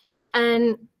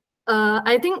 And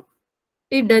I think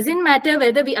it doesn't matter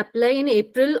whether we apply in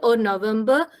April or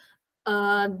November.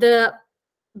 The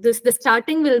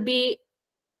starting will be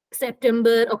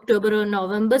September, October, or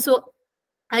November. So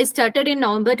I started in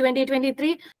November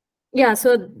 2023. Yeah,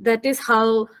 so that is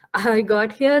how I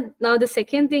got here. Now the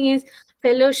second thing is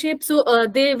fellowship. So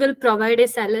they will provide a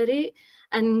salary,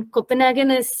 and Copenhagen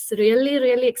is really,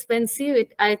 really expensive.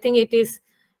 I think it is.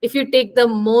 If you take the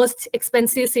most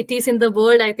expensive cities in the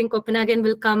world, I think Copenhagen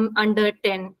will come under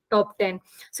top 10.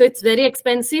 So it's very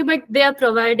expensive, but they are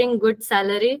providing good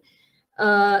salary.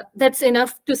 That's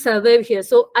enough to survive here.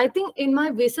 So I think in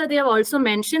my visa, they have also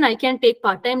mentioned I can take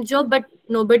part-time job, but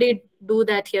nobody do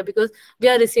that here because we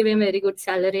are receiving very good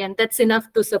salary, and that's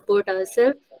enough to support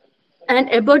ourselves. And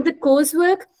about the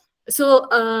coursework,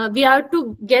 so we have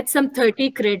to get some 30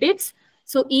 credits.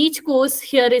 So each course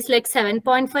here is like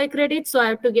 7.5 credits. So I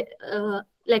have to get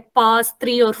like pass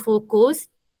 3 or 4 courses.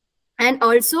 And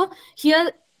also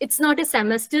here, it's not a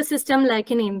semester system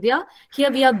like in India. Here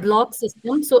we have block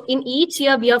system. So in each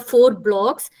year, we have 4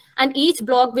 blocks, and each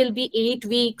block will be 8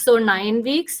 weeks or 9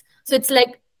 weeks. So it's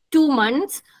like 2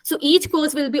 months. So each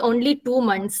course will be only 2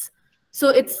 months. So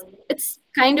it's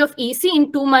kind of easy.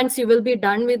 In 2 months, you will be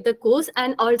done with the course.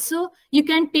 And also you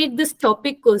can take this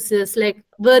topic courses, like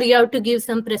where you have to give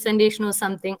some presentation or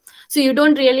something. So you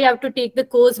don't really have to take the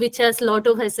course which has a lot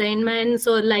of assignments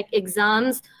or like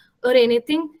exams or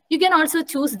anything. You can also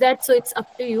choose that. So it's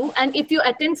up to you. And if you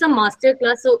attend some master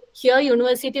class, so here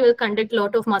university will conduct a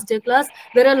lot of master class.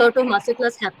 There are a lot of master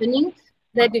class happening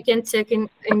that you can check in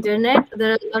internet.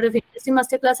 There are a lot of interesting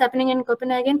masterclass happening in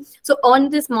Copenhagen. So on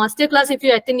this masterclass, if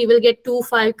you attend, you will get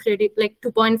 2.5 credit, like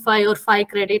 2.5 or 5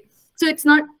 credit. So it's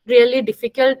not really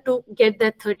difficult to get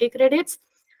that 30 credits.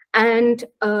 And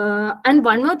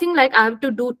one more thing, like I have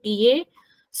to do TA.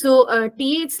 So TA,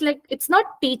 it's like, it's not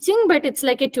teaching, but it's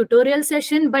like a tutorial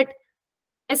session. But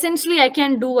essentially, I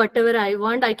can do whatever I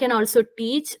want. I can also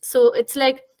teach. So it's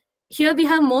like, here we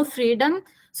have more freedom.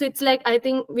 So it's like, I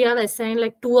think we have assigned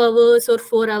like 2 hours or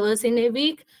 4 hours in a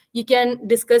week. You can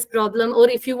discuss problem, or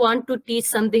if you want to teach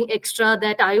something extra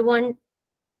that I want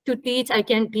to teach, I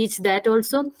can teach that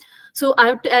also. So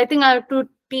I think I have to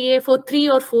TA for 3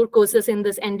 or 4 courses in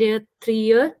this entire 3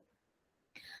 year.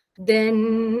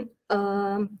 Then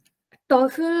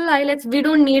TOEFL, IELTS, we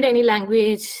don't need any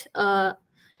language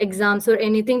exams or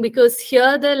anything because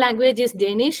here the language is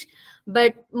Danish.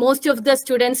 But most of the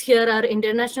students here are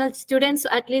international students. So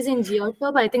at least in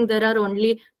Geotop, I think there are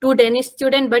only 2 Danish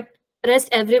students, but rest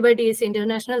everybody is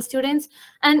international students,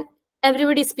 and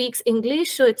everybody speaks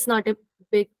English. So it's not a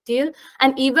big deal.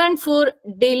 And even for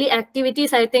daily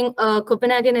activities, I think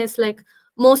Copenhagen is like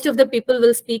most of the people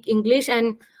will speak English.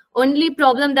 And only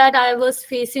problem that I was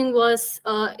facing was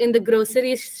in the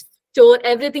grocery store,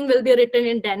 everything will be written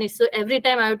in Danish. So every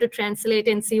time I have to translate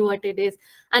and see what it is.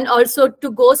 And also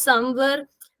to go somewhere,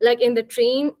 like in the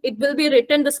train, it will be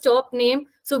written the stop name.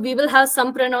 So we will have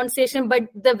some pronunciation, but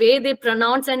the way they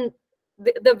pronounce and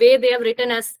the way they have written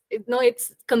as,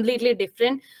 it's completely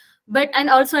different. And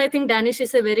also I think Danish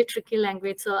is a very tricky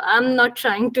language. So I'm not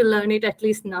trying to learn it, at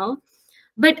least now.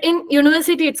 But in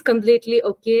university, it's completely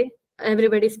okay.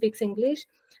 Everybody speaks English.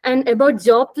 And about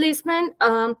job placement,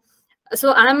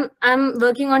 so I'm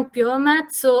working on pure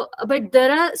math. So, but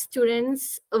there are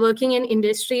students working in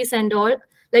industries and all.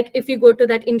 Like if you go to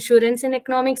that insurance and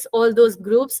economics, all those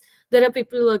groups, there are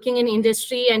people working in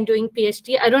industry and doing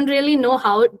PhD. I don't really know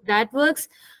how that works,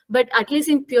 but at least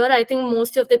in pure, I think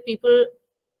most of the people,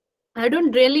 I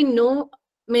don't really know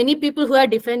many people who have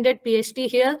defended PhD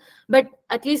here, but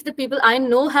at least the people I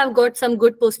know have got some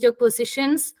good postdoc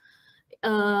positions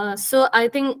So I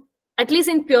think at least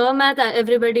in pure math,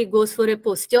 everybody goes for a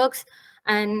postdocs,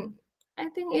 and I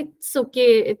think it's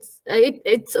okay.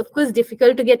 It's of course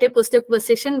difficult to get a postdoc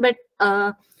position, but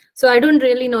so I don't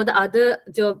really know the other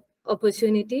job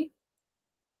opportunity.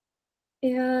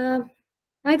 Yeah,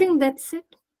 I think that's it.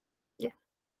 Yeah.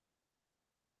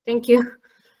 Thank you.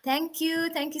 Thank you.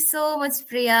 Thank you so much,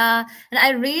 Priya. And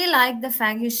I really like the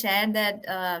fact you shared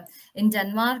that in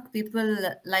Denmark, people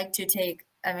like to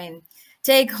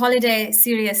take holiday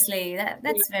seriously.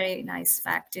 That's very nice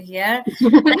fact to hear.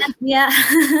 And, yeah.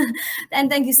 And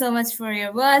thank you so much for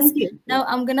your words. Thank you. Now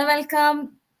I'm going to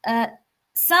welcome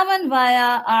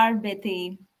Samanvaya R.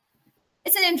 Bethy.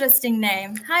 It's an interesting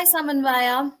name. Hi,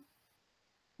 Samanvaya.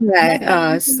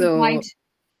 Right.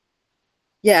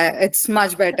 Yeah, it's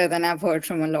much better than I've heard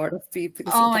from a lot of people.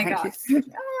 Oh my God.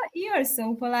 Oh, you are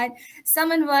so polite.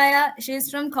 Samanvaya, she's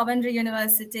from Coventry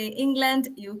University, England,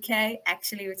 UK,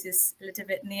 actually, which is a little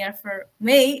bit near for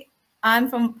me. I'm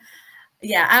from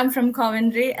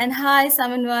Coventry. And hi,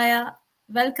 Samanvaya.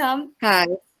 Welcome. Hi.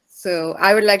 So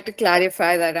I would like to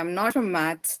clarify that I'm not from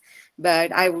maths,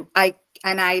 but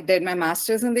I did my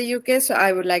master's in the UK. So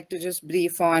I would like to just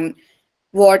brief on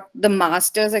what the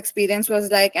master's experience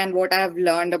was like and what I've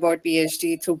learned about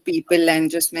PhD through people and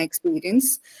just my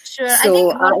experience. Sure.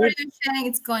 So I think whatever you're sharing,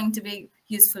 it's going to be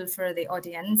useful for the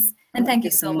audience. And thank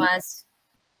you so much.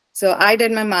 So I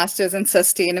did my master's in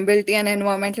sustainability and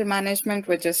environmental management,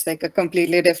 which is like a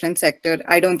completely different sector.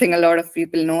 I don't think a lot of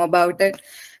people know about it.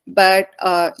 But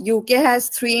UK has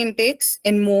 3 intakes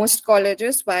in most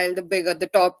colleges, while the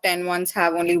top 10 ones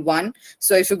have only 1.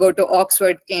 So if you go to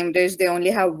Oxford, Cambridge, they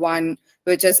only have 1,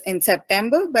 which is in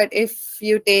September. But if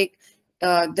you take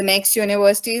the next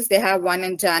universities, they have 1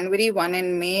 in January, 1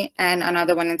 in May, and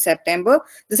another 1 in September.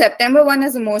 The September one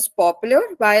is the most popular,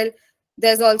 while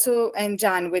there's also in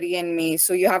January and May.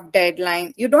 So you have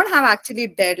deadline. You don't have actually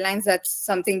deadlines. That's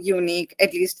something unique,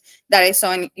 at least that I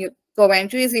saw in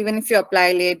Coventry's. Even if you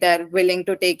apply late, they're willing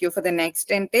to take you for the next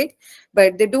intake.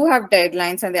 But they do have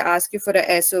deadlines, and they ask you for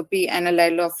a SOP and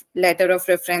a letter of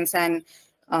reference and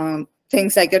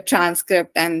things like a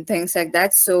transcript and things like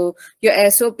that. So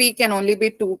your SOP can only be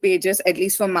 2 pages, at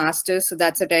least for masters. So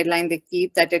that's a deadline they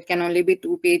keep, that it can only be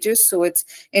 2 pages. So it's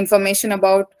information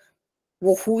about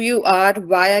who you are,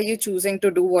 why are you choosing to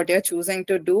do what you're choosing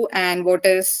to do, and what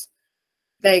is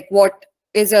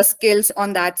your skills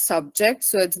on that subject.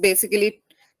 So it's basically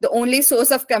the only source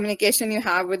of communication you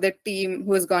have with the team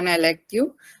who's going to elect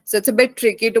you. So it's a bit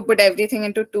tricky to put everything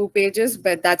into 2 pages,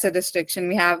 but that's a restriction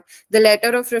we have. The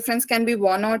letter of reference can be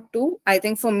 1 or 2. I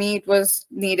think for me, it was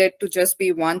needed to just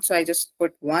be 1. So I just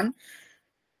put 1.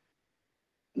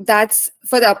 That's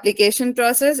for the application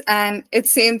process. And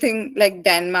it's same thing like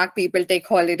Denmark, people take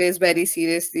holidays very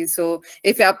seriously. So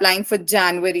if you're applying for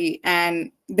January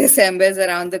and December is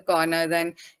around the corner,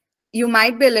 then you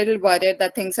might be a little worried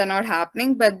that things are not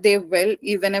happening, but they will.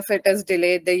 Even if it is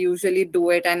delayed, they usually do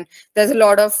it. And there's a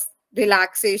lot of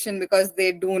relaxation because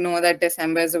they do know that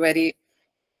December is a very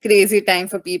crazy time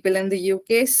for people in the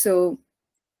UK. So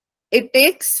it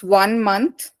takes 1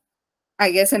 month, I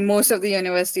guess, in most of the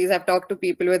universities. I've talked to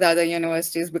people with other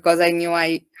universities because I knew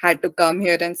I had to come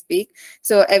here and speak.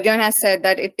 So everyone has said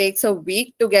that it takes a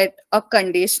week to get a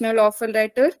conditional offer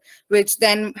letter, which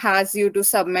then has you to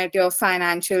submit your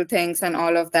financial things and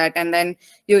all of that. And then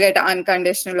you get an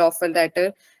unconditional offer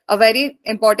letter. A very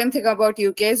important thing about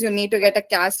UK is you need to get a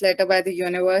CAS letter by the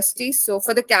university. So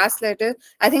for the CAS letter,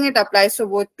 I think it applies for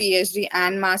both PhD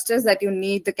and masters, that you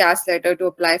need the CAS letter to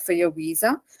apply for your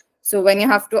visa. So when you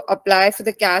have to apply for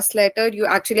the CAS letter, you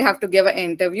actually have to give an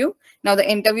interview. Now, the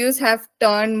interviews have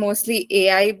turned mostly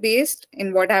AI-based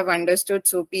in what I've understood.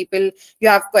 So you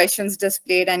have questions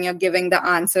displayed and you're giving the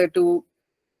answer to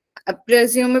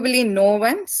presumably no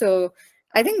one. So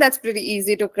I think that's pretty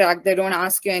easy to crack. They don't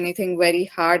ask you anything very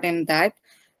hard in that.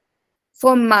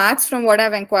 For maths, from what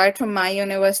I've inquired from my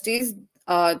universities,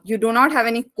 you do not have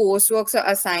any coursework or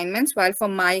assignments, while for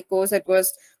my course, it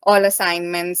was all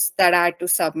assignments that I had to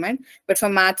submit. But for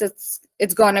maths,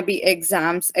 it's going to be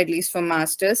exams, at least for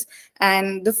masters.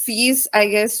 And the fees, I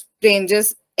guess,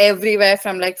 ranges everywhere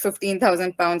from like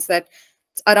 £15,000, that's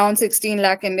around 16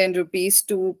 lakh Indian rupees,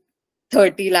 to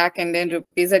 30 lakh Indian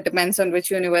rupees. It depends on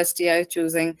which university are you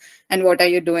choosing and what are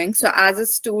you doing. So as a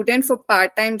student, for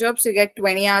part-time jobs, you get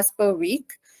 20 hours per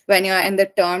week when you're in the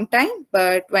term time.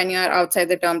 But when you're outside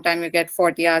the term time, you get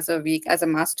 40 hours a week as a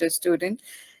master's student.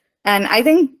 And I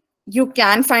think you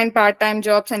can find part-time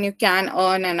jobs and you can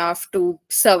earn enough to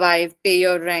survive, pay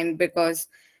your rent, because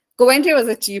Coventry was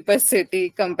a cheaper city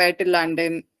compared to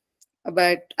London.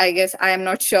 but I guess I am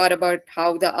not sure about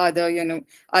how the other,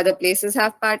 other places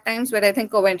have part-times, but I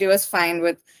think Coventry was fine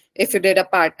with if you did a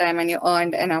part-time and you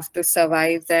earned enough to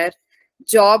survive there.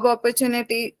 Job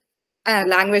opportunity,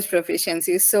 language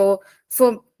proficiency. So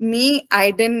for me,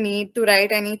 I didn't need to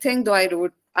write anything, though I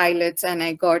wrote IELTS and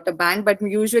I got a band, but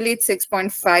usually it's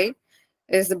 6.5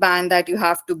 is the band that you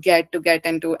have to get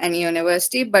into any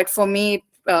university. But for me,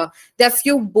 there are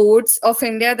few boards of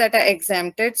India that are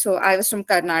exempted. So I was from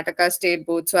Karnataka State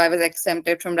Board, so I was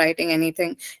exempted from writing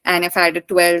anything. And if I had a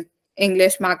 12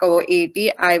 English mark over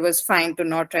 80, I was fine to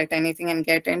not write anything and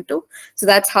get into. So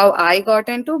that's how I got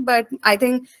into. But I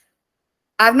think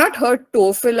I've not heard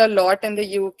TOEFL a lot in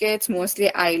the UK. It's mostly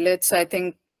IELTS. So I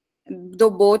think though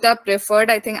both are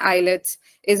preferred, I think IELTS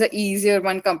is an easier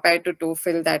one compared to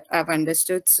TOEFL that I've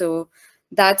understood. So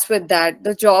that's with that.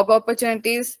 The job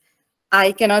opportunities,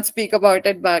 I cannot speak about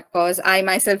it because I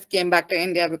myself came back to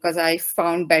India because I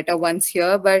found better ones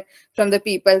here. But from the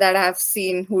people that I have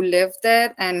seen who live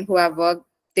there and who have worked,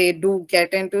 they do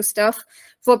get into stuff.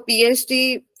 For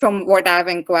PhD, from what I've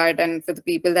inquired and for the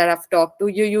people that I've talked to,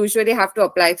 you usually have to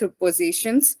apply through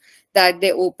positions that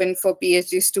they open for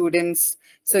PhD students.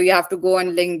 So you have to go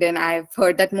on LinkedIn. I've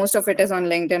heard that most of it is on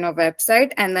LinkedIn or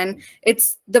website. And then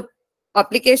it's the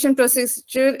application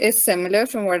procedure is similar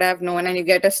from what I've known, and you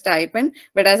get a stipend.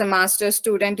 But as a master's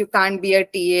student, you can't be a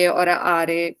TA or a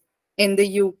RA in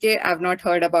the UK. I've not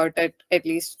heard about it, at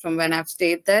least from when I've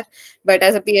stayed there. But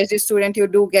as a PhD student, you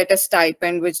do get a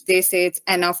stipend, which they say it's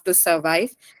enough to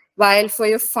survive. While for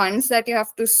your funds that you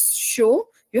have to show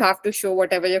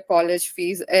whatever your college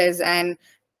fees is, and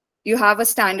you have a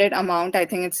standard amount. I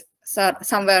think it's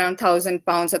somewhere around £1,000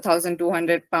 or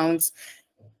 £1,200.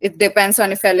 It depends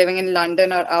on if you're living in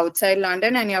London or outside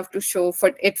London, and you have to show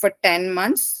for 10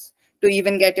 months to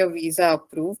even get your visa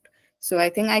approved. So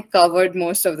I think I covered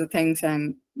most of the things,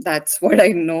 and that's what I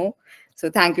know.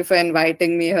 So thank you for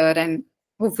inviting me here, and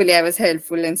hopefully I was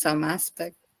helpful in some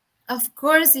aspect. Of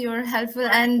course, you were helpful,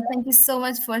 and thank you so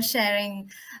much for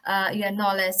sharing your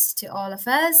knowledge to all of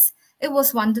us. It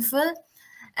was wonderful.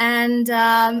 And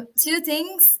two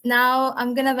things. Now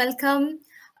I'm going to welcome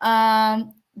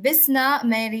Bisna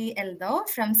Mary Eldo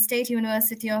from State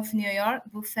University of New York,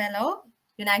 Buffalo,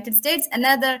 United States,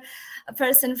 another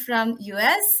person from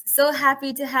US. So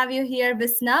happy to have you here,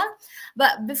 Bisna.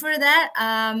 But before that,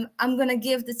 I'm going to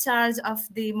give the charge of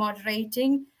the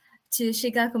moderating to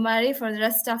Shika Kumari for the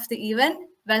rest of the event.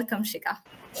 Welcome, Shika.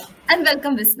 And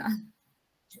welcome, Bisna.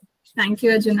 Thank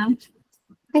you, Arjuna.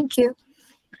 Thank you.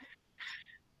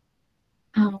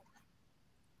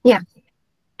 Yeah,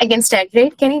 I can start,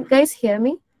 right? Can you guys hear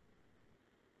me?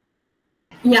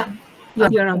 Yeah,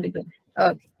 you're on the go.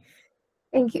 Okay,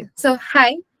 thank you. So,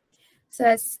 hi. So,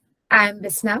 as I'm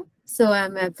Bisna. So,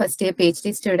 I'm a first-year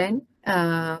PhD student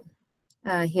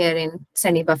here in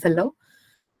sunny Buffalo.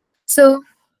 So,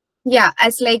 yeah,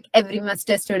 as like every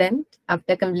master student,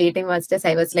 after completing masters,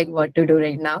 I was like, what to do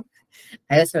right now?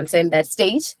 I was also in that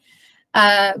stage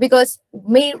because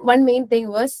one main thing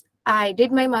was I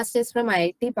did my master's from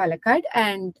IIT Palakkad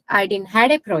and I didn't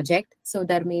had a project. So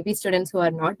there may be students who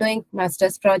are not doing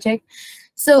master's project.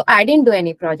 So I didn't do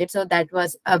any project. So that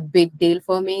was a big deal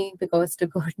for me because to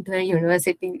go to a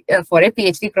university for a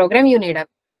PhD program, you need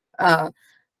a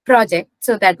project.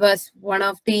 So that was one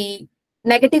of the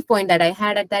negative point that I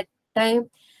had at that time.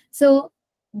 So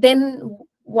then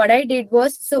what I did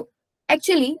was, so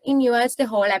actually in US, the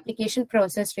whole application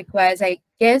process requires, I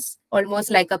guess, almost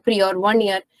like a prior 1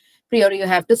 year. Prior, you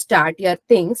have to start your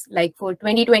things like for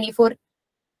 2024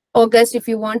 August, if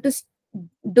you want to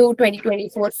do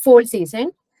 2024 fall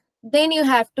season, then you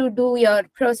have to do your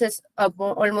process of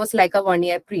almost like a 1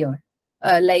 year prior,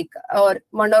 or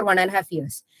 1.5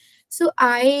 years. So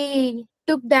I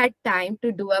took that time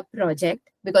to do a project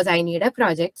because I need a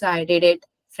project. So I did it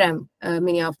from,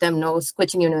 many of them know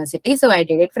Cochin University. So I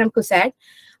did it from CUSAT,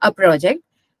 a project.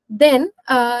 Then,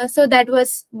 so that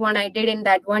was one I did in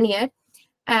that 1 year.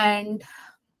 And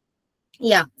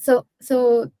yeah, so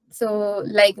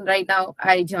like right now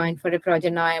I joined for a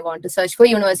project. Now I want to search for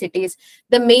universities.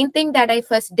 The main thing that I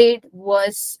first did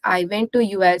was I went to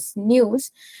US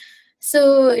news.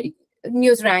 So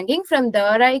news ranking, from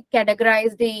there I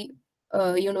categorized the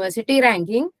university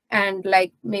ranking and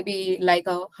like maybe like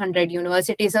 100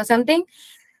 universities or something.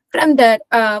 From there,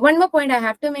 one more point I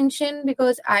have to mention,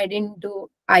 because I didn't do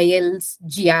IELTS,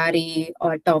 GRE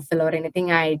or TOEFL or anything.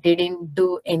 I didn't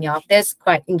do any of this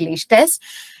English test.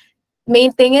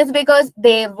 Main thing is because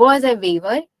there was a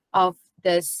waiver of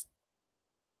this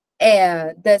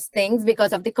things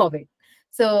because of the COVID.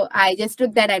 So I just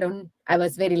took that. I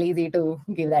was very lazy to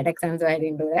give that exam, so I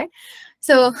didn't do that.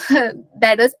 So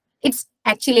that was it's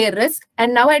actually a risk.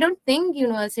 And now I don't think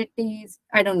universities,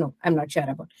 I don't know, I'm not sure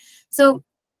about. So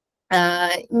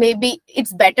maybe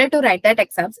it's better to write that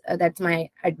exams. That's my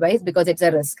advice, because it's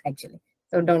a risk actually.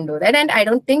 So don't do that. And I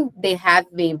don't think they have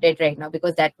waived it right now,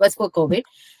 because that was for COVID.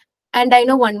 And I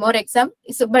know one more exam.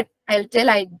 So, but I'll tell,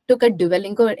 I took a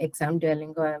Duolingo exam.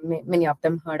 Duolingo, many of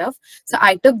them heard of. So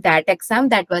I took that exam.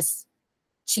 That was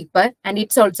cheaper, and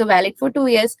it's also valid for 2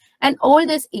 years. And all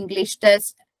this English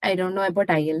test, I don't know about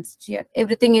IELTS,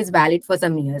 everything is valid for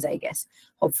some years, I guess,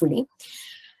 hopefully.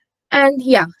 And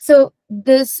yeah, so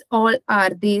this all are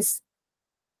these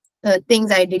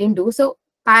things I didn't do. So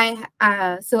I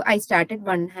started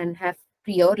 1.5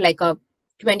 prior, like a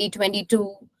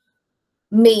 2022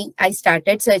 May, I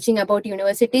started searching about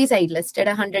universities. I listed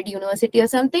 100 university or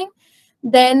something.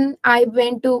 Then I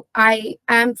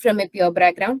am from a pure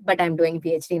background, but I'm doing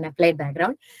PhD in applied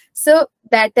background. So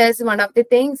that is one of the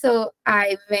things. So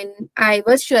when I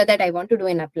was sure that I want to do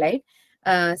an applied.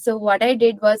 So what I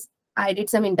did was I did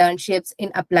some internships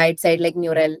in applied side, like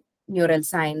neural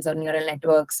science or neural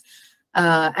networks,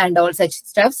 and all such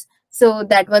stuffs. So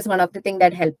that was one of the things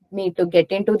that helped me to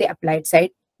get into the applied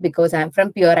side, because I'm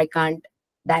from pure. I can't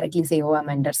directly say, oh, I'm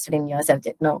interested in your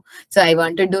subject. No. So I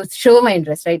wanted to show my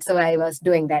interest, right? So I was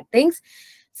doing that things.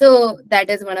 So that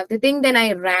is one of the things. Then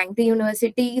I ranked the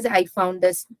universities. I found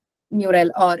this neural,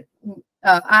 or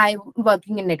I'm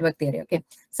working in network theory. Okay.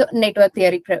 So network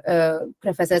theory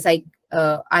professors, I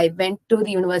went to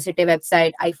the university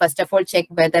website. I first of all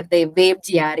checked whether they waived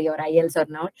GRE or IELTS or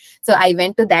not. So I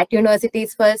went to that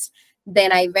universities first.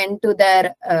 Then I went to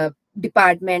their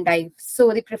department. I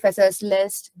saw the professors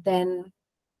list. Then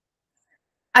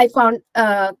I found,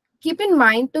 keep in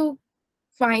mind to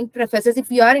find professors. If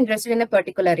you are interested in a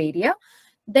particular area,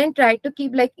 then try to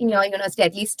keep, like, in your university,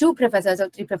 at least 2 professors or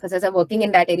 3 professors are working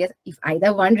in that area. If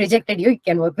either one rejected you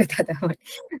can work with other one.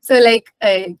 So like,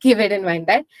 keep it in mind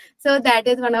that. So that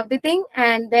is one of the thing.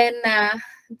 And then,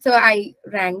 so I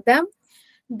ranked them.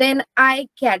 Then I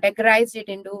categorized it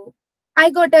into,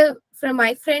 from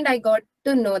my friend, I got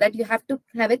to know that you have to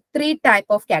have a 3 type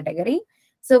of category.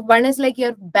 So one is like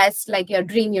your best, like your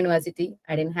dream university.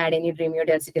 I didn't had any dream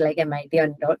university like MIT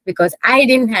or not, because I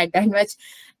didn't had that much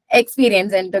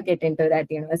experience and to get into that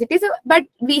university. So, but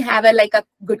we have a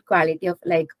good quality of,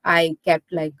 like, I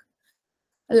kept like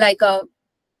a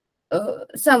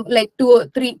some like two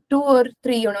or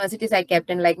three universities I kept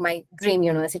in like my dream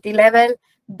university level.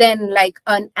 Then like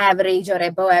an average or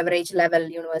above average level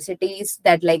universities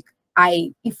that, like,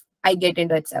 if I get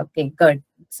into it, okay, good.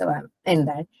 So I'm in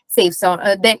that safe zone.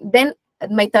 Then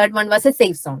my third one was a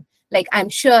safe zone. Like, I'm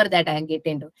sure that I get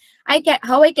into.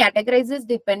 How I categorize this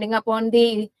depending upon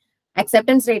the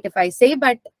acceptance rate, if I say,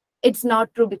 but it's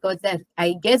not true, because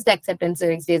I guess the acceptance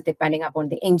rate is depending upon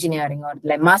the engineering or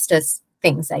like master's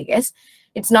things, I guess.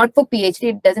 It's not for PhD,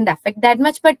 it doesn't affect that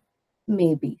much, but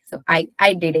maybe. So I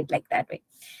did it like that way.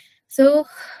 So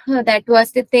that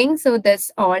was the thing. So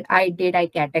that's all I did. I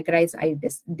categorized, I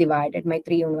just divided my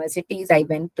 3 universities. I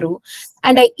went through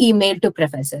and I emailed to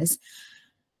professors.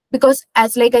 Because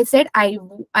as like I said, I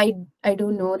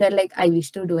don't know that like I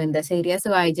wish to do in this area.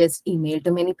 So I just emailed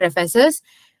to many professors.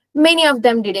 Many of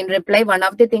them didn't reply. One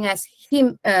of the thing, as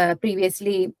him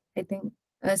previously, I think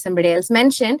somebody else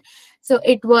mentioned. So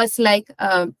it was like,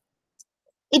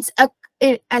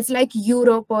 as like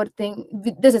Europe or thing,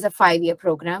 this is a 5-year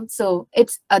program. So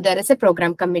it's there is a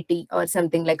program committee or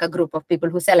something, like a group of people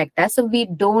who select us. So we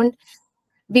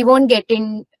won't get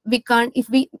in, we can't, if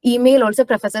we email also,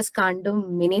 professors can't do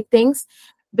many things,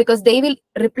 because they will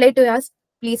reply to us,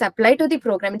 please apply to the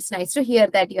program. It's nice to hear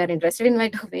that you are interested in my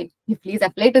topic. Please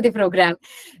apply to the program.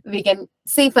 We can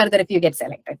see further if you get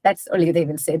selected. That's only they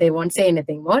will say. They won't say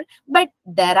anything more. But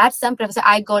there are some professors,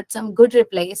 I got some good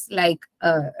replies, like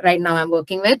right now I'm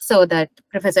working with. So that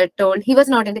professor told, he was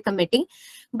not in the committee,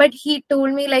 but he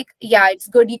told me like, yeah, it's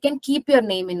good. You can keep your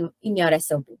name in your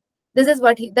SOP. This is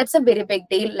what that's a very big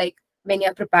deal. Like, when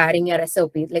you're preparing your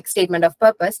SOP, like statement of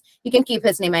purpose, you can keep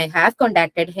his name. I have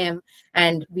contacted him,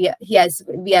 and we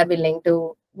are willing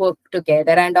to work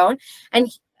together and all. And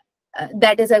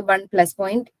that is a one plus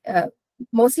point.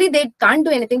 Mostly they can't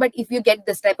do anything, but if you get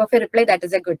this type of a reply, that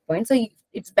is a good point. So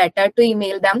it's better to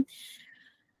email them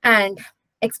and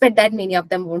expect that many of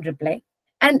them won't reply.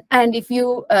 And if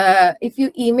you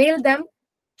email them,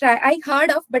 I heard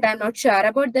of, but I'm not sure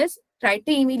about this. Try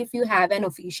to email if you have an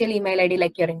official email ID,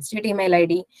 like your institute email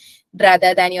ID,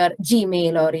 rather than your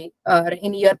Gmail or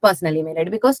in your personal email ID,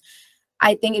 because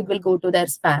I think it will go to their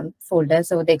spam folder,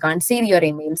 so they can't see your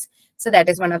emails. So that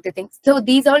is one of the things. So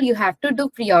these all you have to do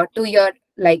prior to your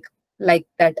like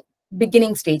that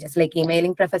beginning stages, like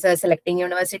emailing professors, selecting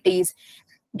universities,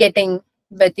 getting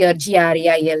with your GRE,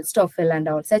 IELTS, TOEFL, and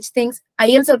all such things.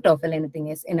 IELTS or TOEFL, anything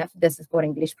is enough. This is for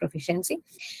English proficiency.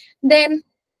 Then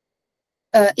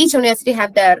each university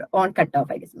have their own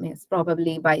cutoff, I guess, means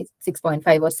probably by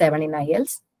 6.5 or 7 in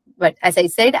IELTS. But as I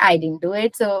said, I didn't do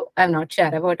it, so I'm not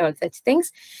sure about all such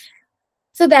things.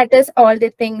 So that is all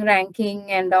the thing,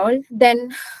 ranking and all.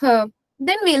 Then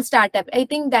we'll start up. I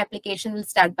think the application will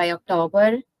start by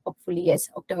October. Hopefully, yes,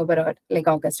 October or like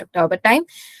August, October time.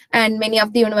 And many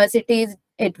of the universities,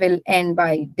 it will end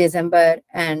by December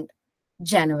and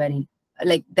January,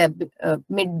 like the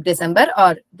mid-December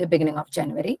or the beginning of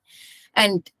January.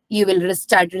 And you will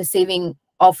start receiving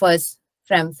offers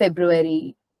from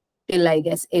February till, I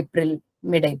guess, April,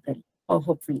 mid-April, or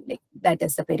hopefully like that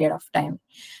is the period of time.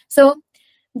 So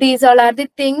these all are the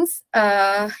things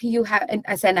you have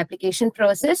as an application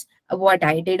process, what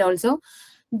I did also.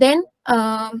 Then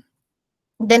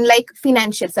like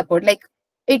financial support, like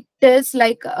it is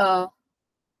like I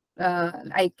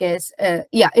guess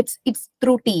yeah, it's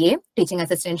through TA, teaching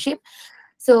assistantship.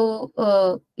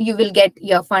 So you will get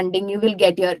your funding, you will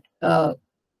get your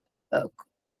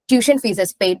tuition fees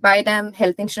is paid by them,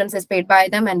 health insurance is paid by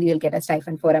them, and you'll get a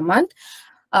stipend for a month,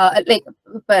 like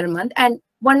per month. And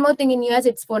one more thing in US,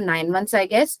 it's for 9 months, I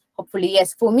guess. Hopefully,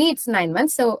 yes. For me, it's 9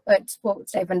 months. So it's for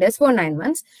stipend is for 9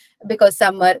 months, because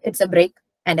summer it's a break,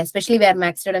 and especially we are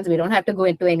math students, we don't have to go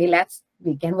into any labs.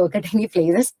 We can work at any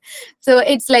places. So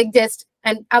it's like just,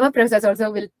 and our professors also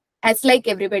will, as like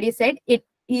everybody said, it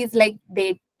is like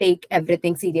they take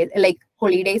everything serious. Like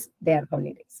holidays, they are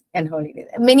holidays and holidays.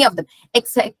 Many of them,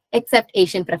 except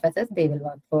Asian professors, they will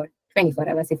work for 24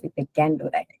 hours if they can do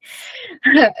that.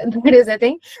 That is the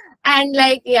thing. And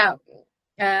like, yeah,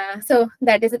 so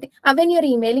that is the thing. When you're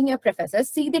emailing your professors,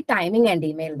 see the timing and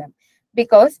email them,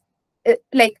 because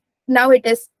like now it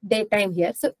is daytime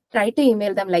here. So try to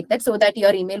email them like that, so that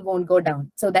your email won't go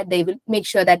down, so that they will make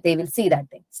sure that they will see that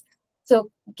things. So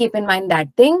keep in mind that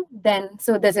thing. Then,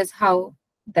 so this is how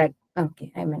that,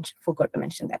 okay, I forgot to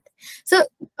mention that. So,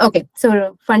 okay,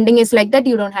 so funding is like that.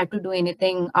 You don't have to do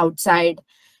anything outside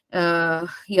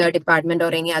your department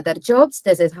or any other jobs.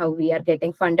 This is how we are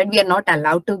getting funded. We are not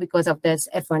allowed to, because of this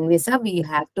F1 visa. We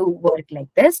have to work like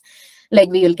this, like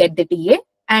we will get the TA.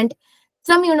 And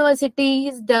some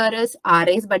universities, there is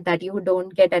RAs, but that you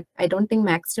don't get at, I don't think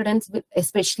max students will,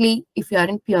 especially if you are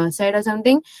in pure side or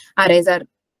something, RAs are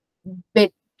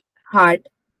bit hard.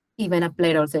 Even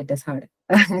applied also, it is hard.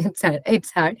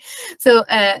 It's hard. So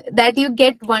that you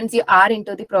get once you are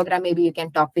into the program, maybe you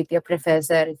can talk with your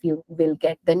professor if you will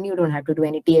get, then you don't have to do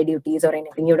any TA duties or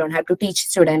anything. You don't have to teach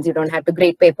students. You don't have to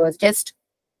grade papers. Just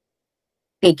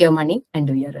take your money and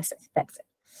do your research. That's it.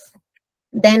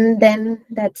 Then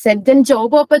that's it. Then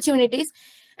job opportunities.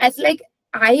 As like,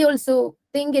 I also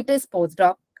think it is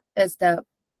postdoc is the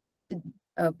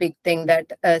big thing that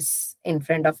is in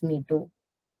front of me too.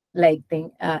 Like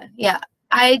thing, yeah.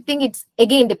 I think it's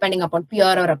again depending upon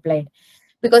pure or applied,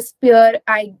 because pure,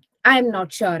 I'm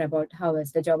not sure about how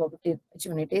is the job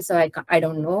opportunity, so I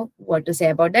don't know what to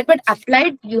say about that. But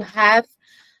applied, you have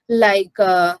like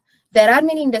there are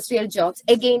many industrial jobs.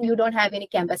 Again, you don't have any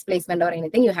campus placement or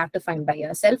anything. You have to find by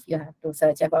yourself. You have to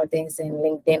search about things in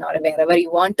LinkedIn or wherever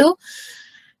you want to.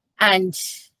 And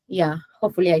yeah,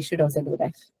 hopefully I should also do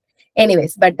that.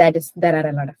 Anyways, but there is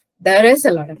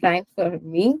a lot of time for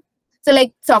me. So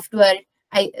like software,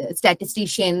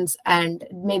 statisticians, and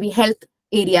maybe health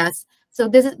areas. So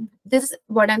this is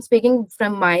what I'm speaking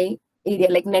from my area,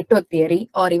 like network theory,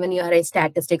 or even you are a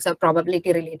statistics or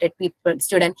probability related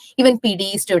student. Even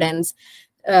PD students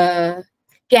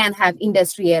can have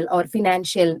industrial or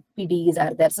financial PDs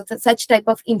are there. So such type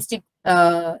of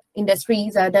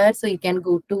industries are there. So you can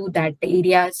go to that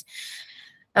areas.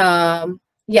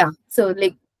 Yeah. So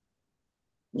like,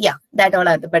 yeah, that all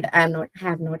are the, but I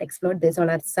have not explored this. All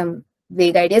are some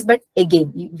vague ideas, but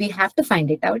again, we have to find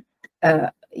it out.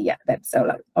 Yeah, that's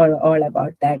all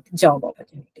about that job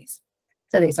opportunities.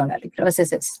 So these all are the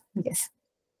processes. Yes,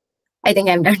 I think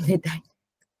I'm done with that.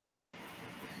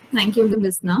 Thank you,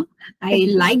 Visna. I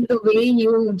like the way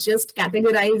you just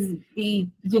categorize the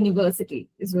university.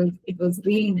 It was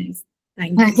really nice.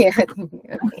 Thank you.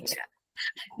 Yeah.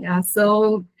 Yeah,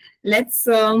 so let's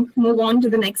move on to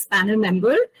the next panel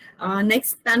member.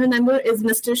 Next panel member is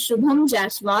Mr. Shubham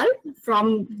Jaiswal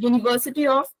from University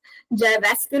of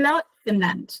Jyväskylä,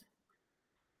 Finland.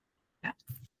 Yeah.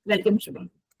 Welcome, Shubham.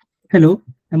 Hello,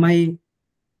 am I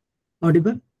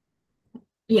audible?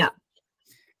 Yeah.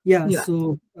 Yeah,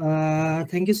 so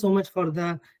thank you so much for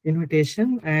the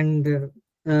invitation, and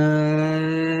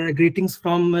greetings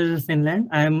from Finland.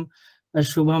 I am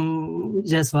Shubham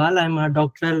Jaiswal. I'm a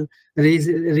doctoral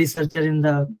researcher in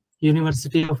the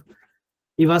University of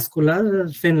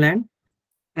Jyväskylä, Finland.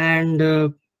 And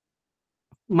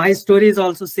my story is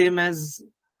also same as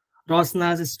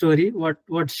Rosna's story.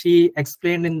 What she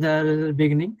explained in the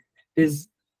beginning is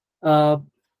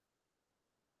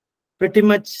pretty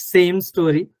much same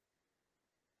story.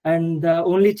 And the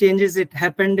only change is it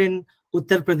happened in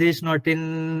Uttar Pradesh, not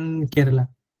in Kerala.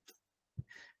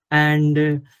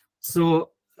 And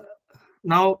so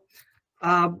now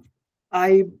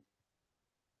I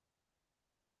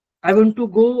want to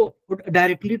go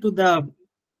directly to the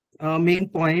main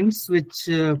points which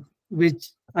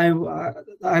I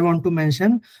want to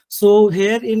mention. So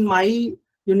here in my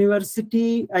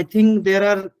university, I think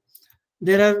there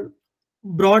are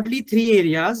broadly 3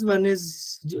 areas. One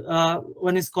is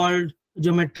called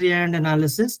geometry and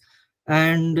analysis,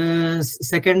 and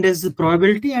second is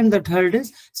probability, and the third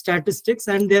is statistics.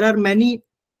 And there are many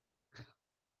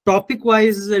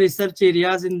topic-wise research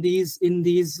areas in these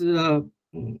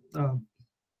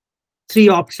 3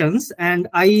 options, and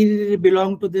I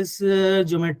belong to this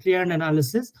geometry and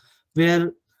analysis,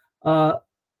 where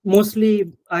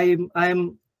mostly I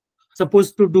am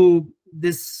supposed to do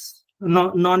this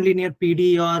non-linear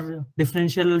PD or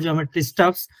differential geometry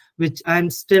stuffs, which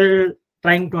I'm still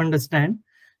trying to understand.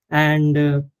 And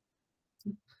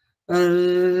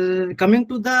coming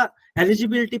to the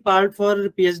eligibility part for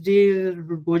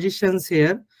PhD positions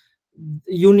here,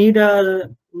 you need a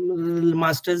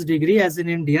master's degree as in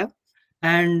India,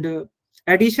 and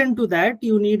addition to that,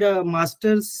 you need a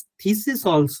master's thesis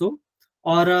also,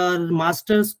 or a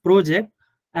master's project,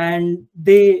 and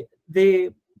they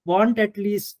want at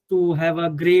least to have a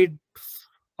grade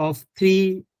of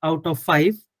 3 out of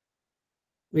 5,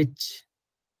 which,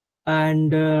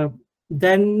 and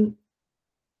then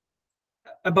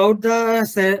about the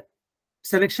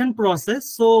selection process.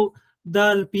 So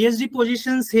the PhD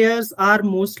positions here are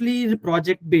mostly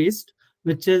project based,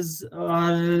 which is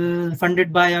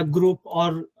funded by a group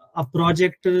or a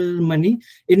project money,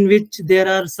 in which there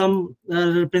are some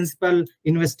principal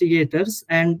investigators,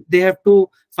 and they have to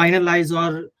finalize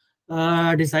or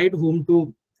decide whom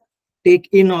to take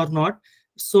in or not.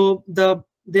 So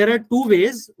there are 2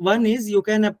 ways. One is you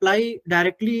can apply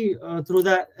directly through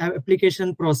the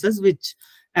application process,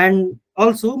 and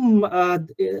also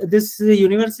this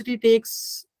university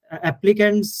takes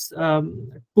applicants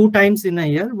 2 times in a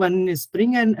year. One is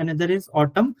spring and another is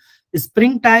autumn.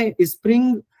 Spring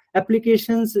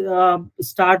applications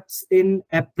starts in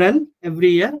April every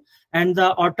year, and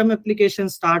the autumn application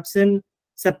starts in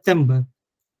September.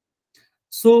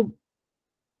 So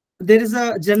there is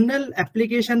a general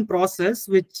application process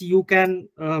which you can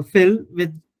fill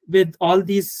with all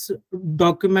these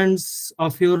documents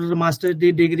of your master's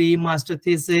degree, master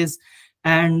thesis,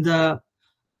 and the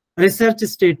research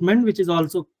statement, which is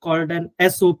also called an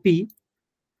SOP.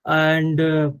 And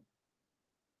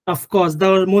of course,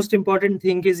 the most important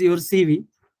thing is your CV,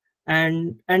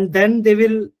 and then they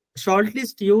will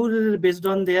shortlist you based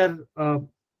on their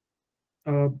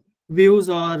views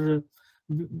or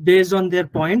based on their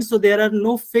points. So there are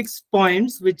no fixed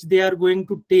points which they are going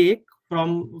to take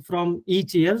from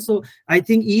each year. So I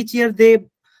think each year they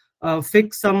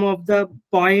fix some of the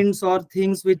points or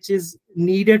things which is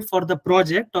needed for the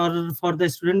project or for the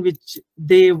student, which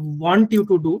they want you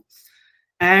to do.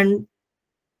 And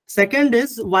second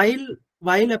is while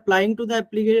applying to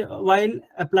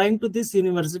this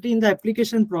university, in the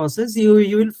application process, you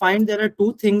will find there are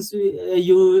 2 things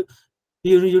you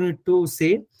need to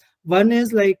say. One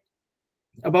is like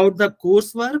about the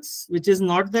courseworks, which is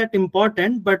not that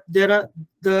important, but the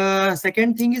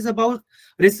second thing is about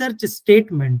research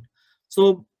statement.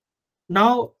 So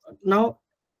now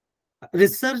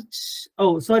research,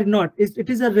 it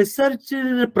is a research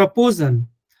proposal,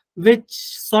 which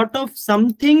sort of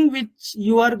something which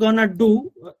you are gonna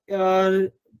do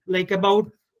like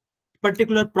about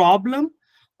particular problem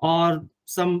or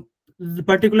some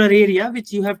particular area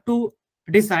which you have to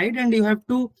decide, and you have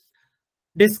to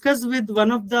discuss with one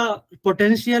of the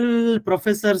potential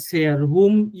professors here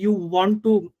whom you want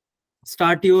to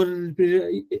start your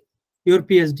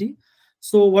PhD.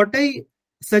 So what I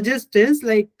suggest is,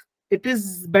 like, it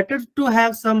is better to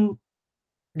have some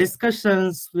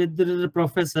discussions with the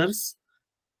professors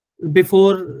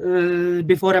before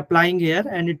applying here,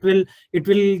 and it will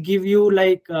give you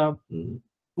like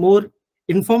more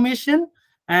information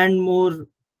and more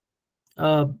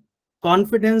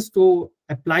confidence to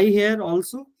apply here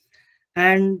also.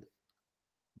 And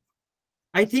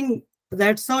I think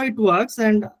that's how it works,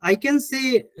 and I can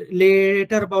say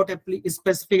later about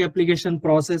specific application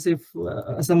process if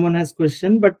someone has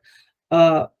question. But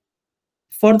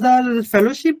for the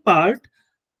fellowship part,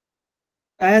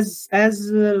 as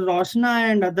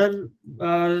Roshna and other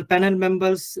panel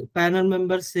members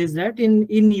says that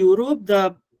in Europe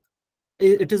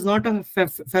it is not a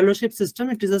fellowship system,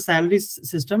 it is a salary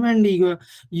system, and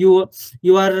you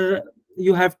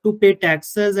have to pay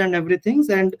taxes and everything,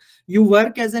 and you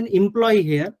work as an employee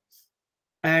here.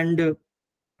 And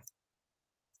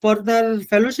for the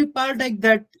fellowship part, like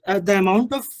that, the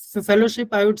amount of fellowship,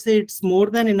 I would say it's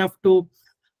more than enough to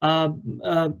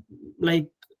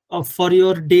for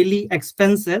your daily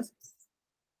expenses.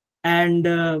 And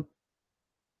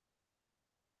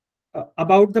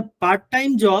about the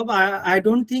part-time job, I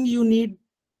don't think you need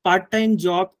part-time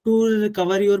job to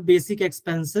cover your basic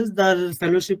expenses. The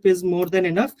fellowship is more than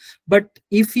enough. But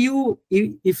if you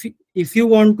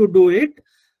want to do it,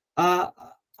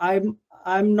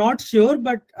 I'm not sure,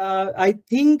 but I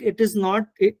think it is not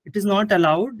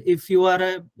allowed if you are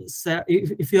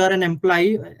an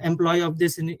employee of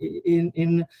this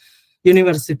in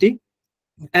university.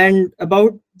 And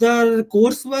about the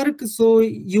coursework, so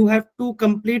you have to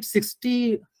complete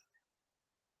 60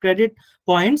 credit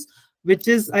points, which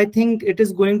is, I think it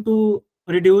is going to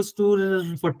reduce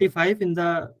to 45 in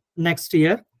the next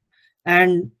year.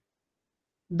 And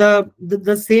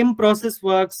the same process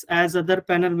works as other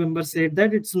panel members said,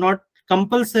 that it's not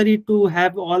compulsory to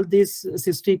have all these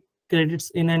 60 credits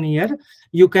in a year.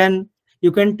 You can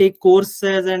take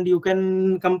courses and you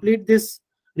can complete these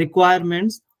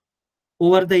requirements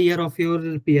over the year of your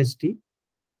PhD.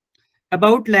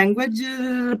 About language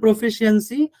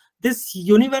proficiency, this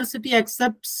university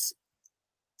accepts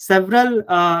several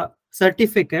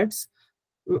certificates.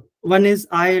 One is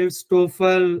IELTS,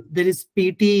 TOEFL, there is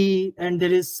PT, and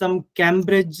there is some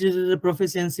Cambridge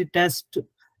proficiency test,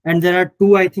 and there are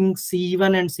two, I think,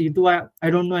 C1 and C2. I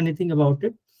don't know anything about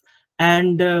it.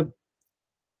 And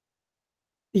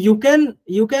you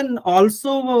can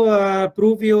also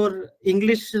prove your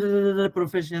English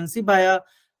proficiency by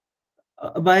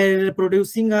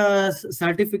producing a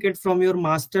certificate from your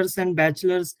master's and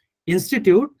bachelor's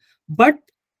institute, but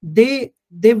they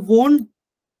won't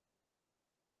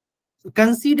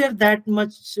consider that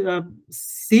much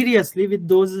seriously with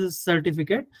those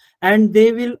certificates, and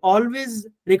they will always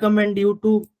recommend you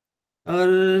to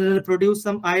produce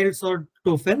some IELTS or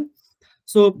TOEFL.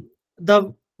 So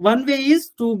the one way is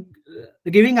to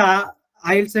giving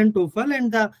IELTS and TOEFL,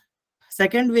 and the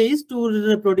second way is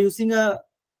to producing a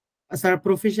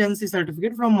proficiency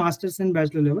certificate from master's and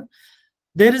bachelor level.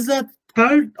 There is a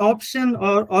third option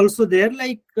also there,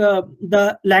 like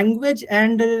the language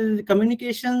and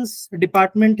communications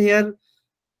department here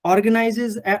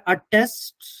organizes a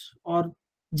test, or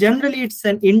generally it's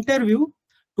an interview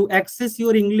to access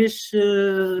your English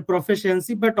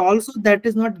proficiency, but also that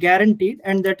is not guaranteed,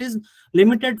 and that is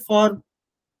limited for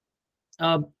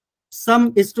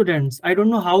some students. I don't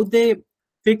know how they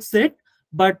fix it,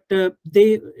 but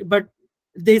they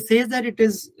say that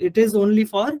it is only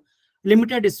for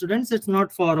limited students, it's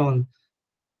not for all.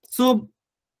 So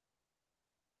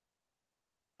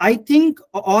I think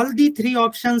all the three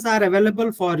options are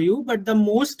available for you, but the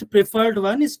most preferred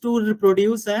one is to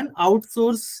produce an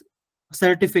outsource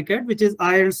certificate, which is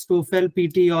IELTS, TOEFL,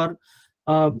 PT, or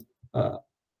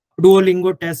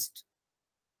Duolingo test,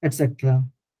 etc.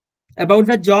 About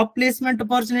the job placement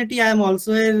opportunity, I am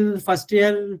also a first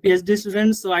year PhD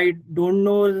student, so I don't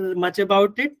know much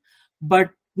about it,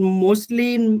 but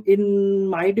mostly in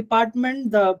my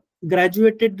department, the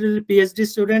graduated PhD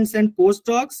students and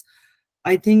postdocs,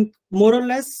 I think more or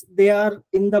less they are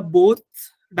in the both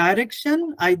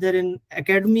direction, either in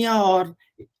academia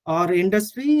or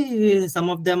industry. Some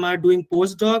of them are doing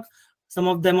postdoc, some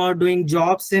of them are doing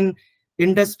jobs in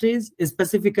industries,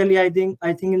 specifically I think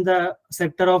in the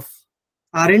sector of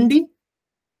R&D.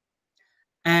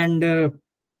 And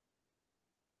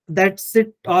that's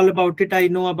it, all about it I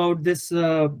know about this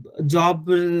job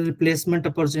placement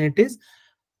opportunities.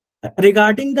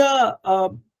 Regarding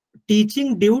the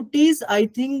teaching duties, I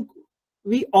think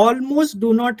we almost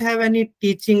do not have any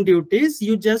teaching duties.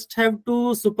 You just have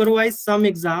to supervise some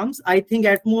exams. I think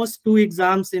at most 2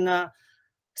 exams in a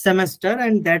semester,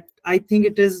 and that I think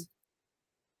it is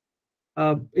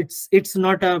it's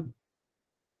not a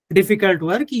difficult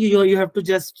work. You have to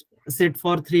just sit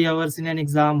for 3 hours in an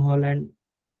exam hall and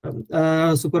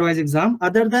supervise exam.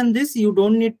 Other than this, you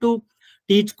don't need to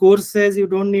teach courses, you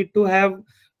don't need to have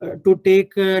to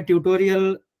take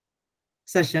tutorial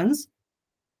sessions.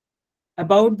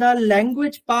 About the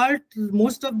language part,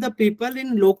 most of the people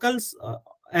in locals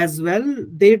as well,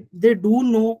 they do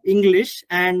know English,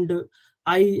 and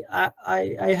I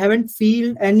haven't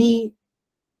feel any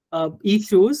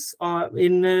issues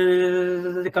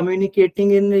in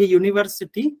communicating in a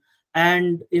university.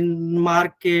 and in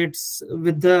markets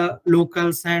with the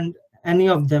locals and any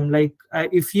of them. Like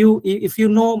if you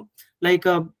know like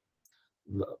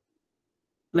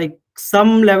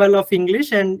some level of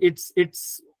English, and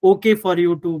it's okay for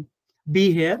you to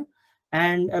be here.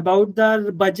 And about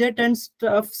the budget and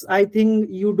stuffs, I think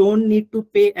you don't need to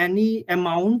pay any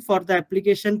amount for the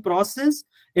application process.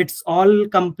 It's all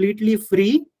completely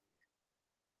free.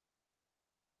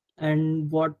 And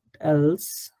what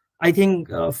else? I think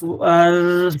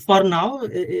for now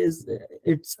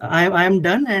I am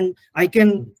done, and I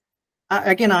can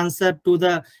answer to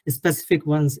the specific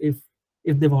ones if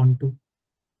they want to.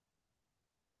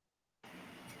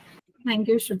 Thank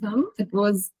you, Shubham. It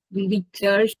was really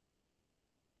clear.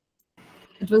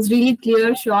 It was really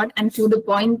clear, short, and to the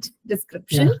point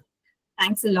description. Yeah.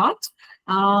 Thanks a lot.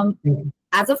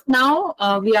 As of now,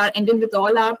 we are ending with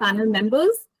all our panel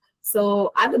members.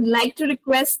 So I would like to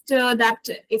request that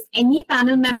if any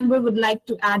panel member would like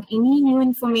to add any new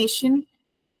information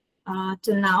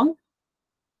till now,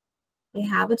 they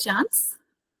have a chance.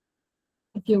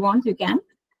 If you want, you can.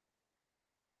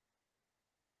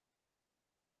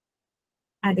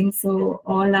 I think so.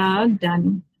 All are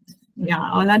done.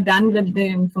 Yeah, all are done with the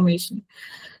information.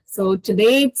 So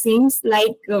today it seems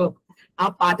like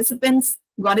our participants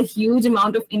got a huge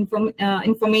amount of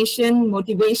information,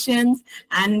 motivations,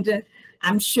 and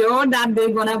I'm sure that they're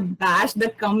gonna bash the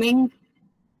coming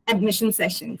admission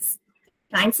sessions.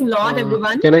 Thanks a lot,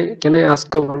 everyone. Can I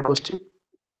ask one question?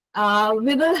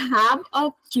 We will have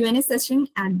a Q&A session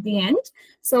at the end.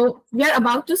 So we are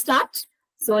about to start.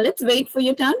 So let's wait for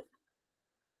your turn.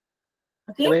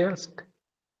 Okay. Can I ask?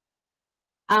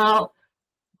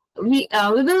 We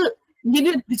will give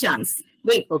you the chance.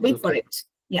 Wait for it.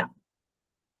 Yeah.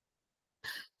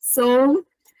 So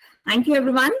thank you,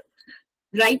 everyone.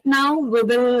 Right now, we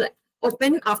will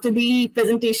open, after the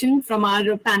presentation from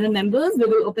our panel members, we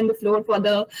will open the floor for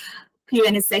the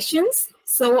Q&A sessions.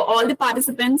 So all the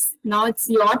participants, now it's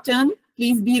your turn.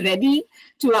 Please be ready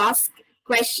to ask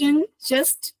questions.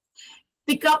 Just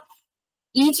pick up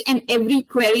each and every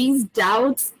queries,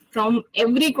 doubts from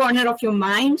every corner of your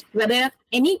mind, whether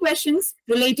any questions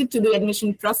related to the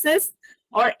admission process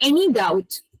or any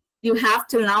doubt you have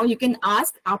till now, you can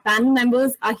ask. Our panel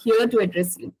members are here to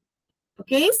address you.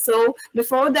 Okay, so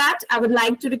before that, I would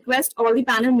like to request all the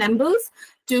panel members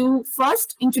to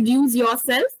first introduce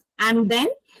yourself, and then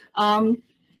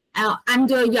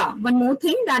yeah, one more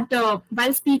thing, that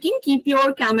while speaking, keep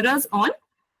your cameras on.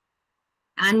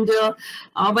 And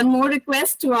one more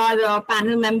request to our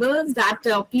panel members, that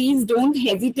please don't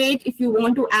hesitate if you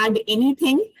want to add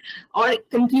anything or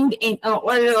conclude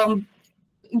or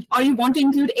you want to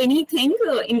include anything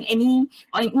in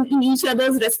each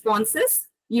other's responses.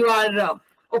 You are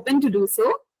open to do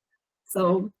so.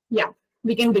 So yeah,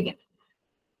 we can begin.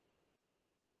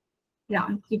 Yeah,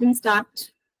 you can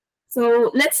start.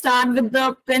 So let's start with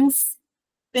the Princey.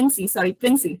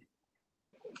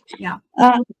 Yeah.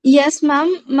 Yes,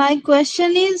 ma'am. My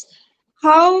question is,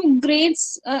 how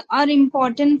grades are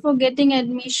important for getting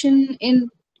admission in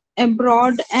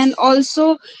abroad, and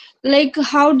also like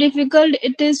how difficult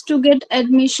it is to get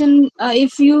admission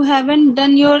if you haven't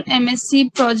done your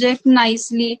MSc project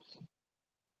nicely.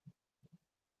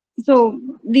 So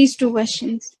these two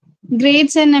questions,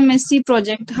 grades and MSc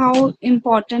project, how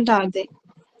important are they?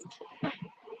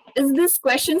 Is this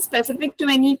question specific to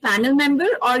any panel member,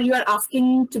 or you are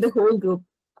asking to the whole group?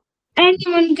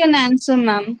 Anyone can answer,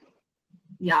 ma'am.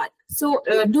 Yeah. So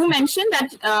do mention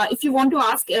that if you want to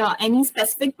ask any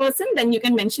specific person, then you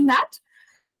can mention that.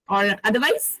 Or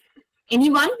otherwise,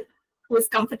 anyone who is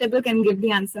comfortable can give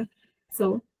the answer.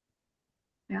 So,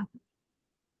 yeah.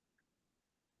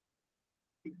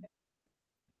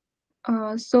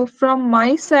 So from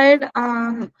my side,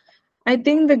 I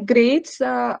think the grades,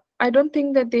 I don't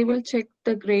think that they will check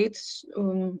the grades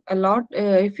a lot.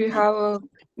 If you have a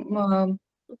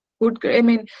good grade, I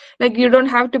mean, like you don't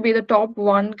have to be the top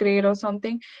one grade or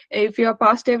something. If you are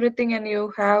past everything and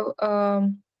you have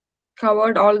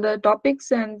covered all the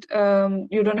topics and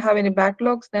you don't have any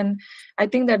backlogs, then I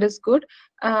think that is good.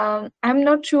 I'm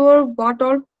not sure what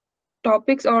all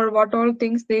topics or what all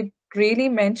things they really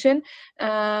mention,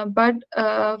 but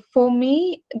for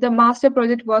me the master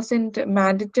project wasn't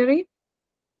mandatory,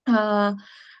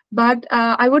 but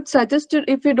I would suggest to,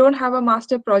 if you don't have a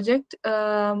master project,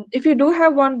 if you do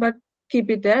have one, but keep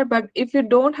it there. But if you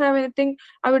don't have anything,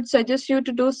 I would suggest you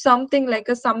to do something like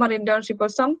a summer internship or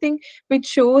something which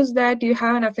shows that you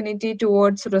have an affinity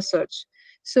towards research.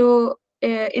 So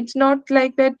it's not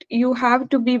like that you have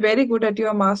to be very good at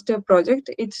your master project.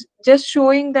 It's just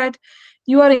showing that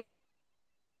you are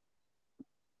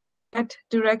that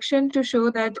direction to show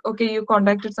that, okay, you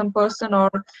contacted some person or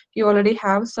you already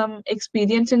have some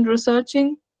experience in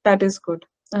researching, that is good.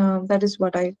 That is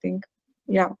what I think.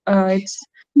 Yeah,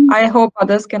 I hope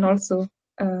others can also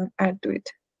add to it.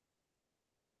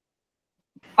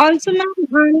 Also, ma'am,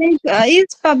 is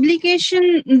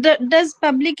publication, does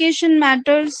publication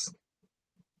matters?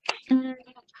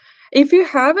 If you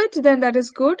have it, then that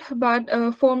is good. But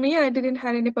for me, I didn't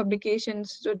have any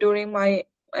publications during my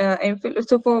MPhil.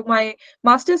 So for my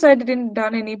master's, I didn't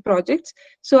done any projects.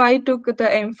 So I took the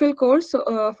MPhil course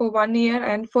for 1 year,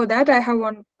 and for that I have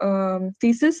one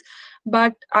thesis,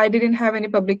 but I didn't have any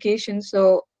publications.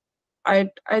 So I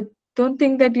don't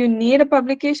think that you need a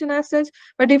publication as such.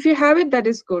 But if you have it, that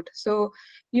is good. So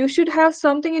you should have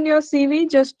something in your CV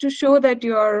just to show that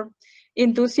you are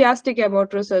enthusiastic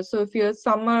about research. So if your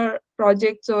summer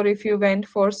projects, or if you went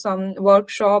for some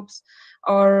workshops,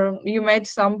 or you met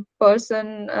some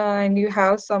person and you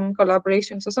have some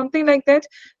collaborations or something like that,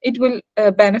 it will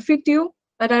benefit you.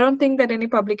 But I don't think that any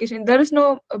publication, there is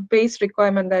no base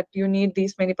requirement that you need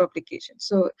these many publications.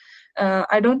 So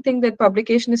I don't think that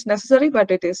publication is necessary,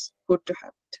 but it is good to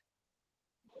have it.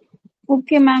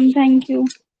 Okay, ma'am, thank you.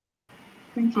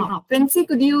 Thank you. Princey,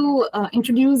 could you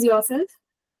introduce yourself?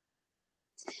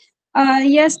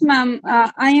 Yes, ma'am.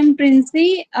 I am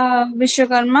Princey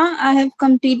Vishwakarma. I have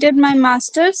completed my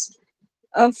master's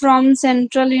from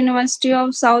Central University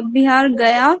of South Bihar,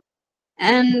 Gaya.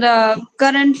 And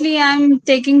currently I'm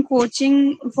taking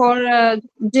coaching for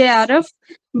JRF,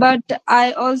 but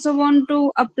I also want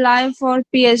to apply for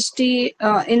PhD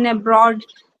in abroad.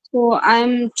 So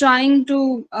I'm trying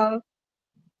to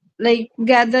like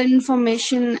gather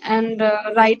information and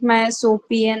write my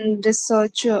SOP and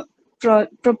research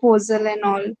proposal and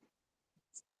all.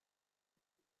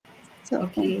 So,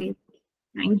 okay,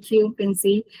 thank you,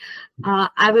 Princey.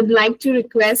 I would like to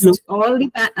request all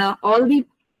the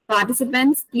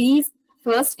participants, please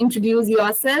first introduce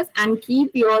yourself and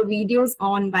keep your videos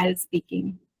on while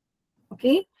speaking.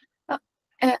 Okay.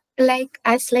 Like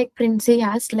Princey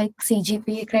asked, like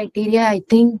CGPA criteria, I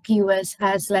think US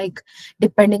has like,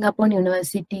 depending upon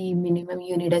university, minimum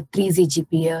you need a 3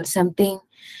 CGPA or something,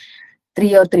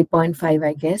 3 or 3.5,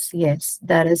 I guess. Yes,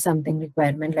 there is something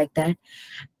requirement like that.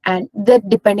 And that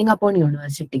depending upon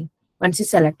university. Once you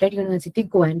selected university,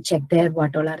 go and check there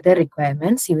what all are the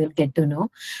requirements, you will get to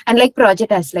know. And like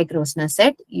project, as like Rosna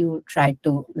said, you try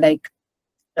to like,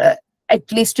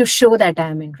 at least to show that I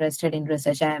am interested in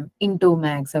research, I am into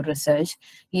maths or research,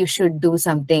 you should do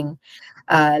something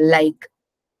like,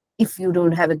 if you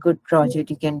don't have a good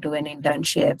project, you can do an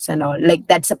internships and all, like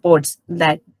that supports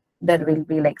that, there will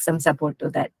be like some support to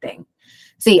that thing.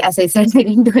 See, as I said, I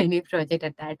didn't do any project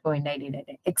at that point, I did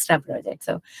an extra project.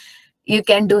 So you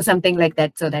can do something like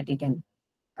that so that you can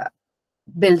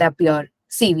build up your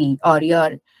CV or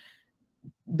your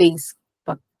base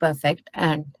perfect.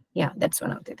 And yeah, that's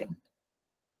one of the things.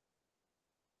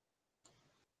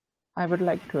 I would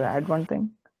like to add one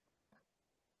thing.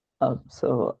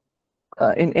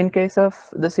 In case of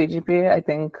the CGPA, I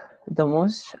think the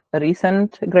most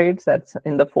recent grades, that's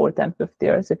in the 4th and 5th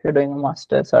years, if you're doing a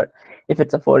master's, or if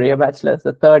it's a 4-year bachelor's,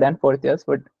 the 3rd and 4th years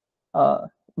would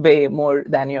weigh more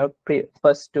than your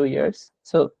first 2 years.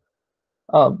 So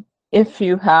if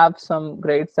you have some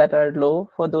grades that are low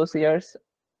for those years,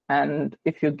 and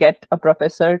if you get a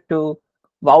professor to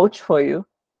vouch for you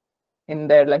in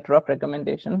their letter of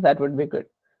recommendation, that would be good.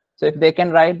 So if they can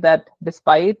write that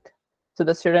despite, so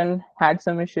the student had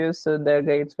some issues, so their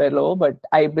grades were low, but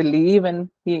I believe in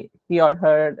he or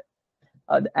her,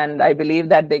 and I believe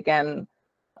that they can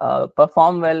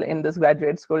perform well in this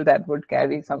graduate school, that would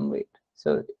carry some weight.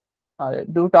 So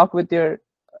do talk with your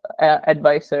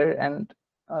advisor and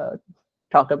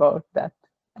talk about that.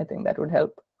 I think that would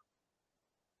help.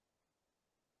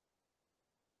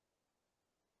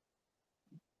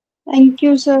 thank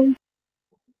you, sir.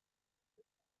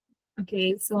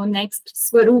 Okay, so next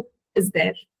Swaroop is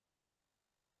there.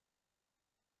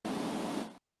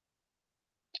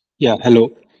 Yeah,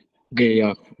 hello. Okay,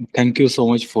 yeah, thank you so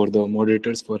much for the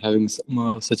moderators for having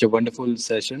such a wonderful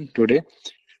session today.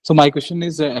 So my question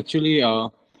is actually,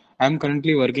 I'm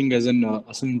currently working as an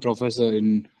assistant professor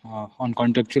in on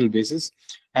contractual basis,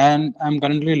 and I'm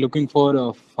currently looking for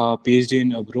a PhD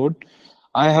in abroad.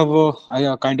 I have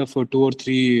a kind of 2 or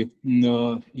 3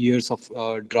 years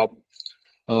of drop.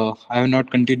 I have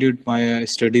not continued my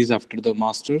studies after the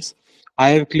masters. I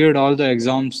have cleared all the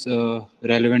exams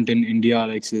relevant in India,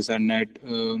 like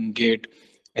CSNET, GATE,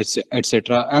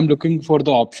 etc. I'm looking for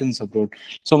the options abroad.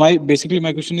 So basically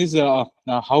my question is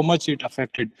how much it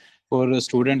affected for a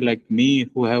student like me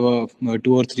who have a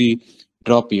 2 or 3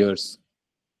 drop years.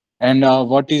 And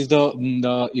what is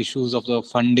the issues of the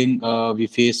funding we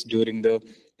face during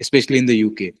especially in the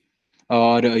UK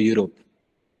or Europe?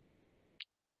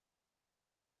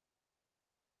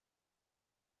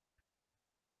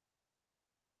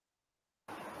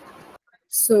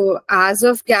 So as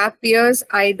of gap years,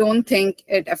 I don't think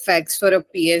it affects for a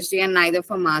PhD and neither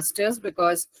for masters,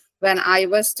 because when I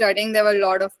was studying, there were a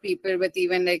lot of people with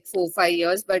even like 4-5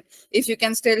 years. But if you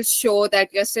can still show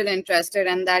that you're still interested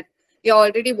and that you're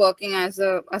already working as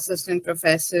a assistant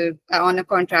professor on a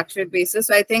contractual basis,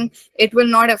 so I think it will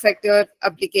not affect your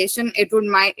application. It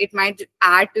might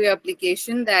add to your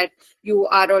application that you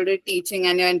are already teaching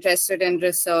and you're interested in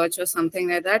research or something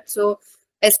like that. So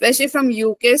especially from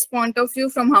UK's point of view,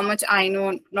 from how much I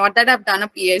know, not that I've done a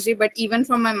PhD, but even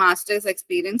from my master's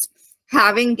experience,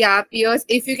 having gap years,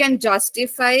 if you can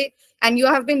justify and you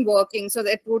have been working, so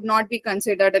that would not be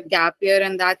considered a gap year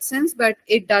in that sense, but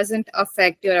it doesn't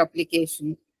affect your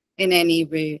application in any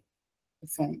way.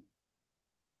 So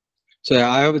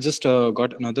I have just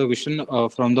got another question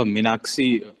from the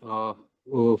Meenakshi,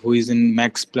 who is in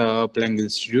Max Planck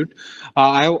Institute.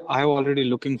 I have already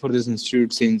looking for this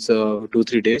institute since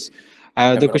 2-3 days.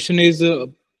 The question is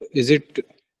it?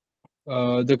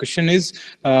 The question is,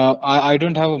 I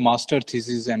don't have a master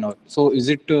thesis and all. So is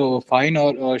it fine,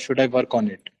 or should I work on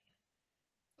it?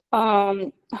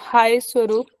 Hi,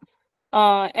 Swaroop.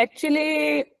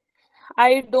 Actually,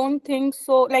 I don't think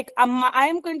so. Like, I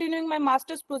am continuing my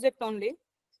master's project only.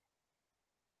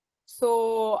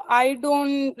 So I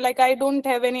don't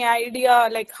have any idea,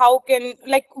 like,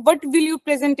 what will you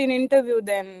present in interview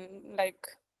then? Like,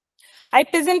 I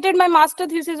presented my master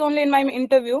thesis only in my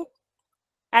interview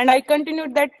and I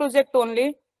continued that project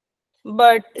only.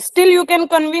 But still you can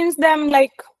convince them,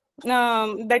 like,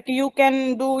 that you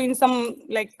can do in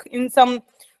some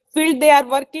field they are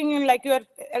working in, like you are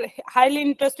highly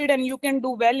interested and you can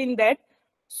do well in that.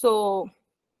 So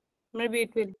maybe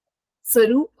it will.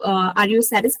 Swaroop, are you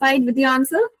satisfied with the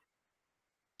answer?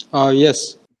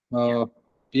 Yes.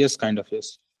 Yes, kind of,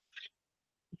 yes.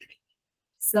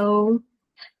 So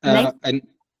next, and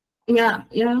yeah.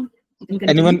 You can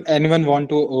continue. anyone want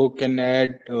to can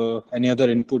add any other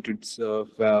input? It's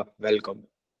welcome.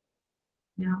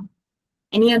 Yeah.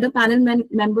 Any other panel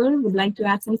member would like to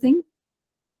add something?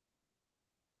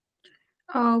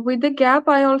 With the gap,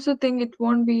 I also think it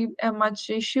won't be a much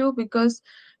issue, because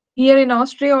here in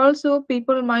Austria also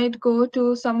people might go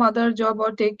to some other job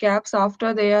or take gaps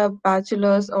after their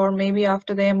bachelor's or maybe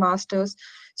after their master's.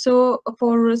 So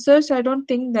for research, I don't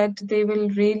think that they will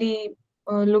really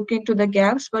look into the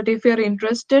gaps, but if you're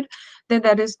interested, then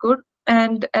that is good.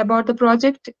 And about the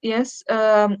project, yes,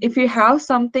 if you have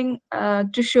something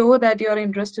to show that you're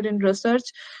interested in research,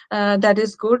 that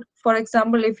is good. For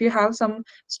example, if you have some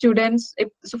students,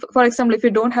 for example, if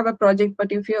you don't have a project,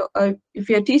 but if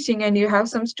you're teaching and you have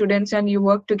some students and you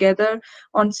work together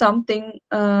on something,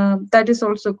 that is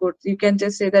also good. You can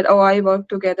just say that, oh, I work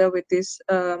together with these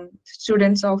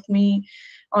students of me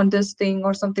on this thing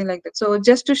or something like that. So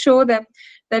just to show them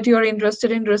that you're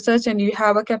interested in research and you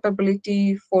have a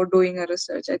capability for doing a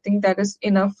research, I think that is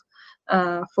enough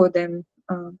for them.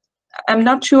 I'm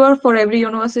not sure for every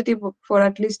university, but for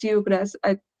at least UGRAS,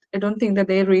 I don't think that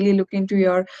they really look into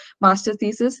your master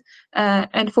thesis.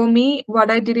 And for me,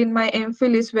 what I did in my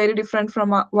MPhil is very different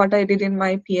from what I did in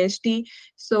my PhD.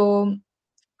 So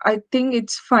I think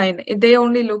it's fine. They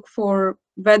only look for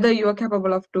whether you are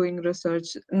capable of doing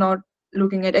research, not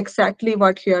looking at exactly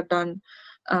what you have done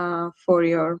for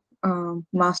your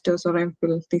master's or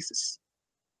MPhil thesis.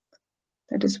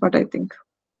 That is what I think.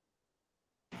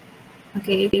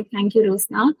 Okay, thank you,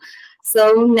 Rosna.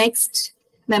 So next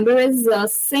member is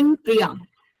Singh Priya.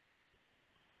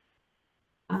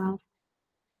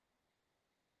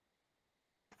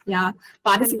 Yeah,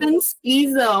 participants,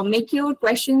 please make your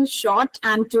questions short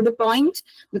and to the point,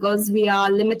 because we are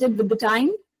limited with the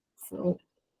time. So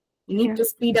you need to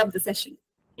speed up the session.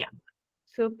 Yeah.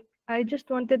 So I just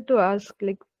wanted to ask,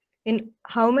 like, in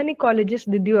how many colleges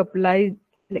did you apply?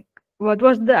 Like, what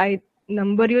was the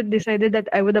number you decided that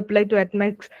I would apply to at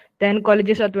max 10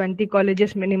 colleges or 20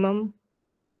 colleges minimum?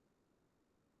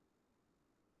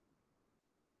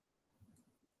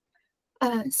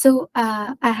 I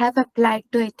have applied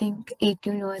to, I think, 8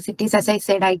 universities. As I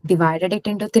said, I divided it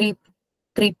into three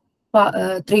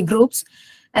groups,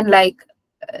 and like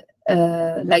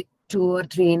 2 or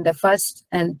 3 in the first,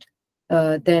 and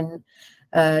then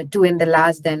 2 in the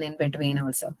last, then in between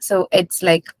also. So it's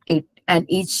like 8, and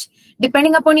each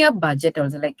depending upon your budget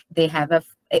also. Like they have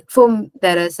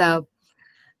there is a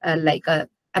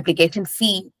application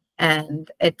fee, and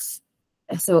it's,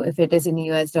 so if it is in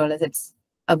US dollars, it's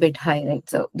a bit high, right?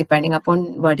 So depending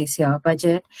upon what is your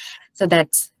budget, so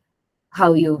that's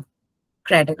how you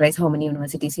categorize how many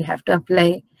universities you have to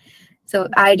apply. So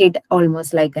I did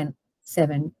almost like an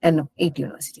 7 and no, 8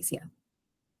 universities. Yeah.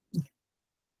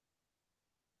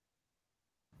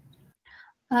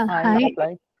 I Hi,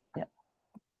 applied. Yeah.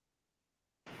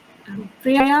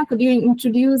 Priya, could you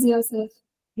introduce yourself?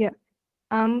 Yeah,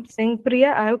 I'm Singh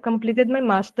Priya. I have completed my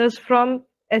master's from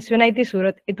SVNIT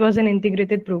Surat. It was an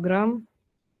integrated program.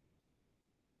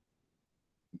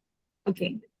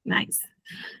 Okay, nice.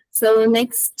 So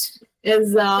next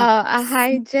is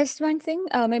Hi, just one thing.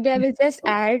 Maybe I will just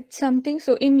add something.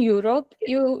 So in Europe,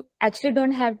 you actually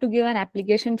don't have to give an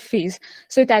application fees.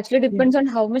 So it actually depends on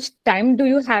how much time do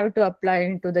you have to apply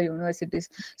into the universities.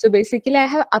 So basically, I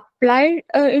have applied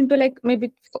into like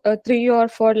maybe 3 or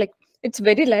 4, like it's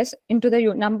very less into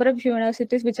the number of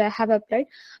universities which I have applied.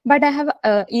 But I have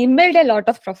emailed a lot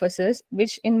of professors,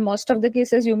 which in most of the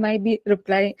cases you might be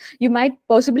reply. You might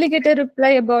possibly get a reply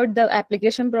about the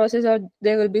application process, or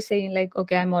they will be saying like,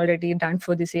 okay, I'm already done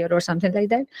for this year or something like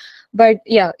that. But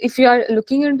yeah, if you are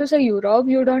looking into say Europe,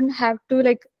 you don't have to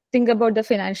like think about the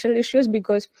financial issues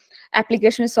because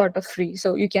application is sort of free.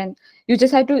 So you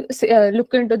just have to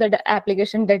look into the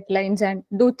application deadlines and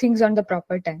do things on the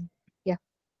proper time. Yeah.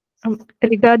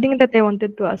 Regarding that, I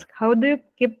wanted to ask, how do you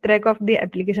keep track of the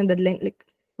application deadline? Like,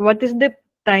 what is the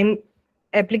time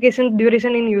application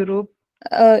duration in Europe?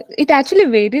 It actually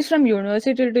varies from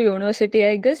university to university,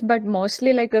 I guess, but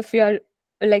mostly like if you are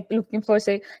like looking for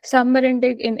say summer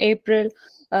intake in April,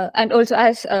 and also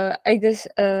as I guess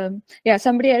yeah,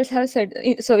 somebody else has said,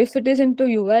 so if it is into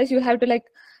US, you have to like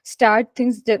start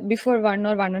things before 1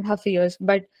 or 1.5 years,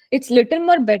 but it's little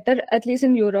more better at least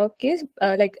in Europe case.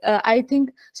 I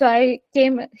think so. I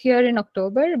came here in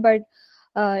October, but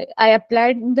I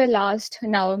applied in the last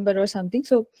November or something.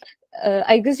 So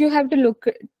I guess you have to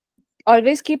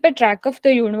always keep a track of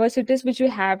the universities which you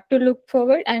have to look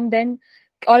forward, and then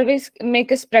always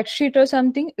make a spreadsheet or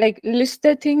something, like list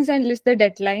the things and list the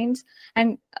deadlines.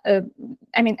 And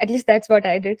I mean, at least that's what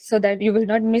I did, so that you will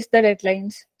not miss the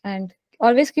deadlines, and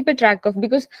always keep a track of,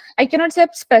 because I cannot say a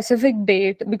specific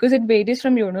date because it varies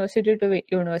from university to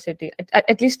university,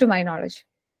 at least to my knowledge.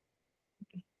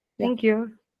 Thank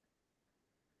you.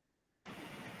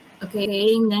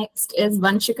 okay. Next is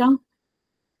Vanshika.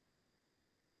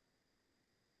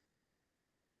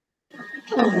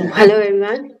 Hello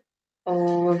everyone.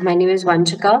 My name is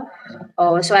Vanchika.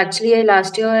 So actually,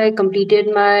 last year I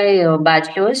completed my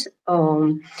bachelor's.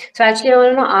 So actually, I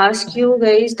want to ask you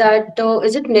guys that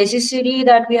is it necessary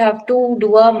that we have to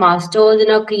do a master's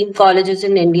in our cream colleges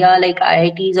in India, like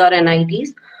IITs or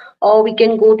NITs, or we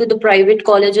can go to the private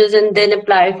colleges and then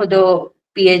apply for the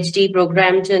PhD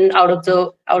programs and out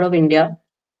of India?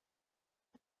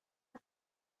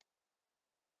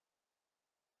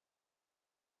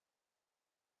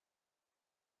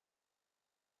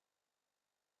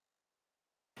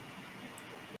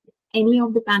 Any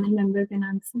of the panel member can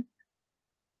answer.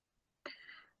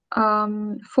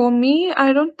 For me,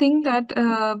 I don't think that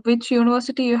which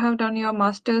university you have done your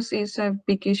master's is a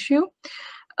big issue.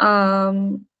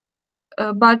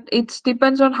 But it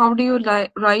depends on how do you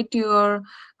write your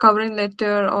covering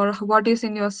letter or what is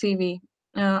in your CV.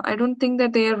 I don't think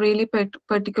that they are really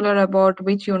particular about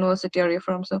which university are you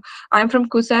from. So I'm from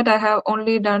Kusat. I have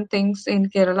only done things in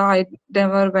Kerala. I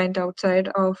never went outside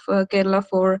of Kerala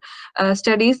for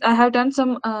studies. I have done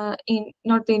some not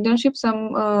the internship,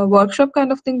 some workshop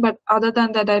kind of thing, but other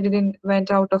than that, I didn't went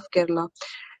out of Kerala.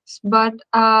 But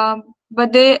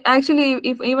they actually,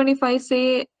 even if I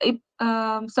say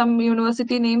some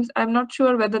university names, I'm not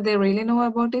sure whether they really know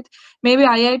about it. Maybe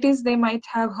IITs, they might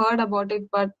have heard about it,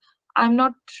 but I'm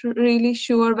not really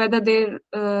sure whether they're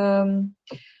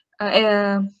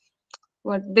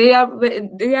they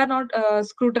are not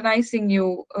scrutinizing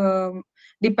you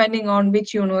depending on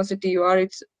which university you are.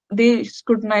 They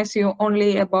scrutinize you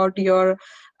only about your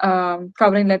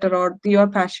covering letter or your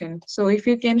passion. So if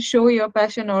you can show your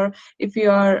passion, or if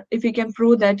you can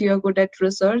prove that you are good at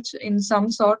research in some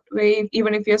sort way,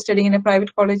 even if you're studying in a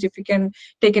private college, if you can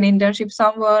take an internship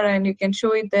somewhere and you can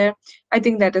show it there, I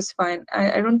think that is fine.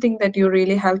 I don't think that you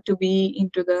really have to be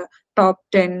into the top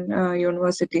 10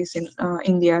 universities in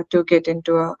India to get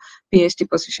into a PhD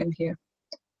position here.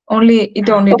 It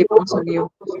only depends on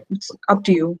you. It's up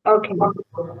to you. Okay.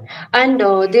 And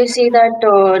they say that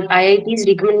IIT's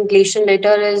recommendation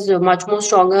letter is much more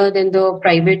stronger than the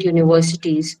private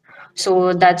universities.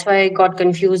 So that's why I got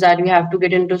confused that we have to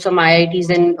get into some IITs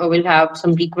and we'll have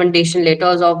some recommendation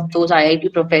letters of those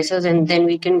IIT professors, and then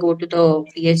we can go to the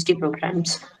PhD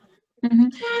programs.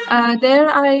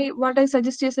 What I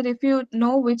suggest is that if you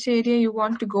know which area you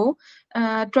want to go,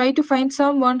 try to find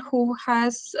someone who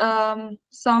has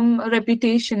some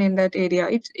reputation in that area.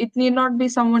 It need not be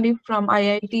somebody from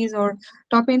IITs or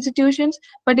top institutions,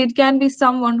 but it can be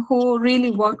someone who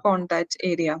really work on that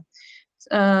area.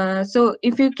 So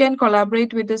if you can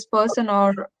collaborate with this person,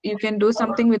 or you can do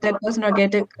something with that person, or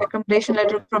get a recommendation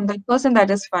letter from that person, that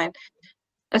is fine.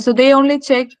 So they only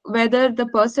check whether the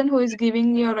person who is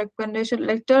giving your recommendation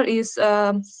letter is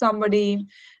somebody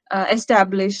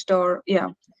established, or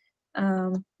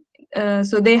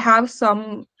so they have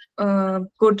some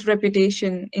good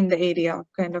reputation in the area,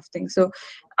 kind of thing. So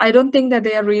I don't think that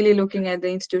they are really looking at the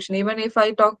institution. Even if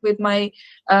I talk with my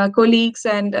colleagues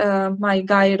and my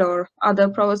guide or other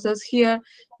professors here,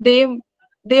 they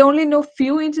only know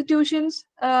few institutions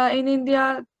in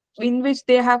India in which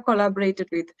they have collaborated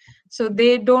with. So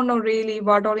they don't know really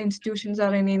what all institutions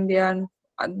are in India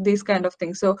and these kind of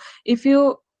things. So if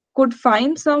you could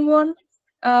find someone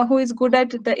who is good at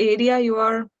the area you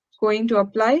are going to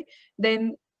apply,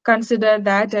 then consider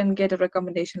that and get a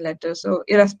recommendation letter. So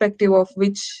irrespective of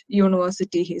which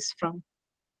university he's from.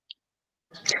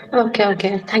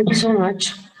 Okay. Thank you so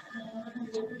much.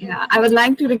 Yeah, I would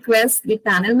like to request the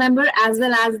panel member as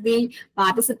well as the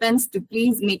participants to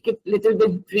please make it a little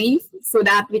bit brief so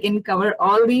that we can cover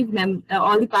all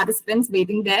the participants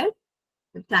waiting there.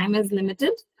 The time is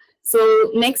limited.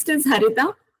 So next is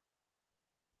Harita.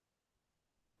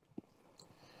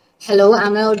 Hello,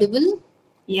 am I audible?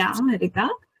 Yeah, Harita.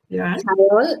 Hi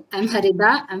all, I'm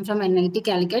Harita. I'm from NIT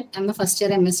Calicut. I'm a first year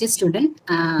MSc student.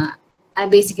 I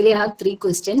basically have 3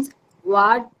 questions.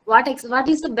 What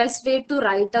is the best way to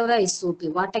write our SOP?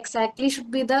 What exactly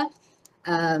should be the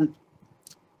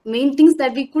main things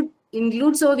that we could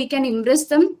include so we can impress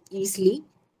them easily?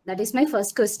 That is my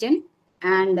first question.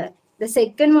 And the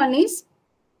second one is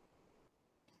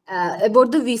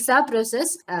about the visa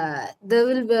process.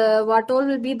 What all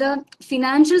will be the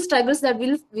financial struggles that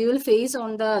we will face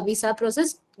on the visa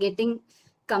process getting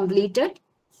completed?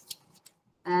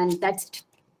 And that's it.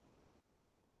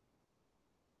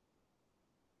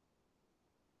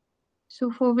 So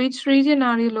for which region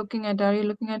are you looking at? Are you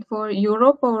looking at for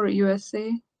Europe or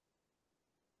USA?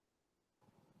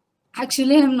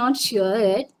 Actually, I'm not sure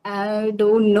yet. I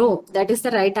don't know. That is the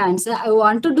right answer. I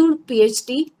want to do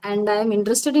PhD and I'm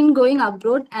interested in going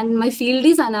abroad, and my field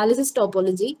is analysis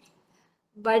topology.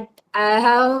 But I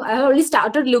have already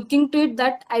started looking to it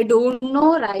that I don't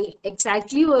know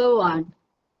exactly what I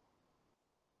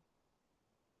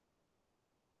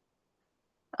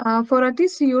want. For at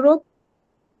least Europe,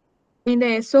 in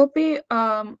the SOP,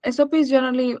 SOP is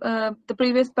generally, the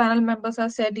previous panel members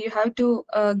have said you have to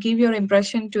give your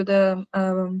impression to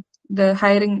the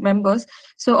hiring members.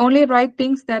 So only write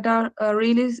things that are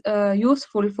really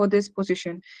useful for this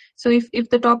position. So if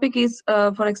the topic is,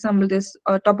 for example, this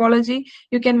topology,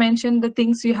 you can mention the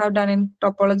things you have done in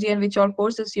topology and which all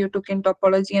courses you took in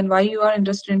topology and why you are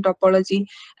interested in topology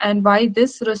and why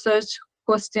this research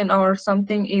question or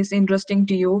something is interesting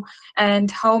to you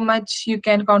and how much you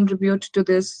can contribute to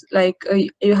this, like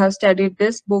you have studied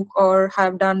this book or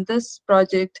have done this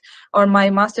project, or my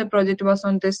master project was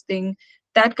on this thing,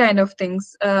 that kind of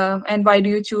things, and why do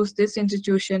you choose this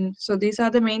institution. So these are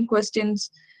the main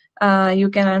questions you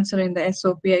can answer in the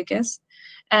SOP, I guess.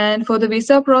 And for the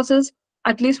visa process,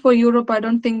 at least for Europe, I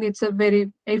don't think it's a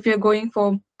very, if you're going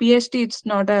for PhD, it's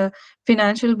not a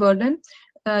financial burden.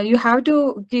 You have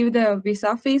to give the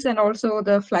visa fees and also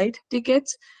the flight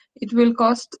tickets. It will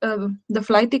cost, the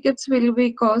flight tickets will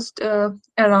be cost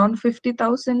around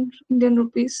 50,000 Indian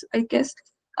rupees, I guess.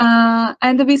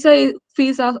 And the visa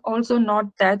fees are also not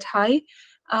that high.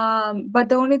 But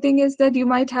the only thing is that you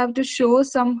might have to show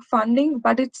some funding,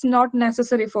 but it's not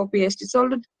necessary for PhD. So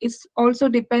it also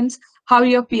depends how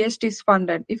your PhD is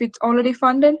funded. If it's already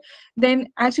funded, then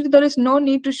actually there is no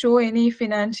need to show any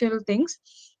financial things.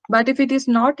 But if it is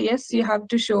not, yes, you have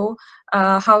to show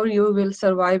how you will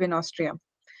survive in Austria.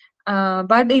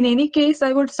 But in any case,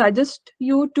 I would suggest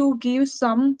you to give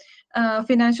some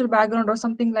financial background or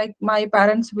something like my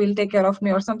parents will take care of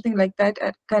me or something like that,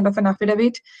 kind of an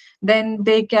affidavit. Then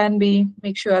they can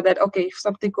make sure that, okay, if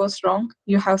something goes wrong,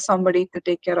 you have somebody to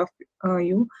take care of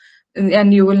you,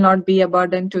 and you will not be a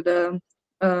burden to the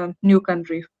new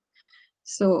country.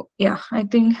 So yeah, I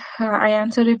think I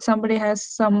answered it. Somebody has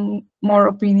some more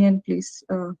opinion, please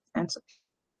answer.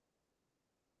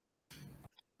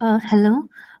 Hello.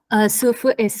 So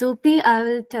for SOP, I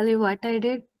will tell you what I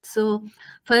did. So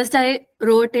first I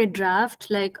wrote a draft,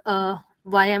 like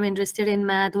why I'm interested in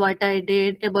math, what I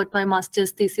did about my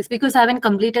master's thesis, because I haven't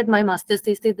completed my master's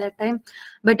thesis that time,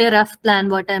 but a rough plan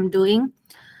what I'm doing.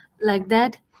 like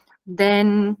that.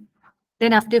 Then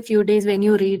after a few days, when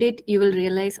you read it, you will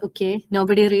realize, okay,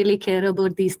 nobody really care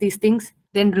about these things.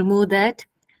 Then remove that.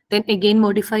 Then again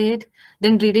modify it.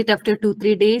 Then read it after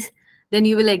 2-3 days. Then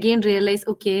you will again realize,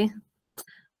 okay,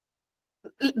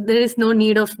 there is no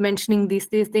need of mentioning these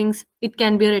things. It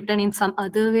can be written in some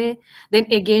other way. Then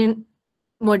again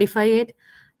modify it.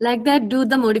 Like that, do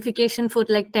the modification for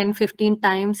like 10-15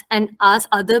 times and ask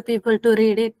other people to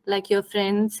read it, like your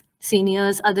friends,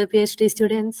 seniors, other PhD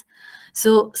students.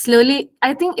 So slowly,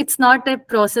 I think it's not a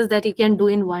process that you can do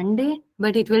in one day,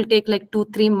 but it will take like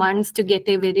 2-3 months to get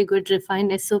a very good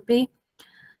refined SOP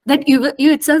that you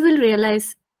itself will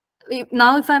realize.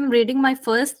 Now, if I'm reading my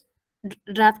first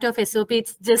draft of SOP,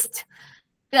 it's just,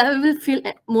 I will feel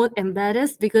more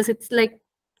embarrassed because it's like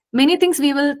many things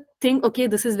we will think, okay,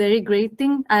 this is very great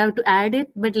thing, I have to add it,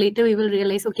 but later we will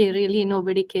realize, okay, really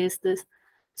nobody cares this.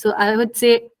 So I would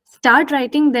say start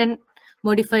writing, then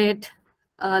modify it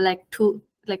like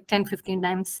 10-15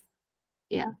 times.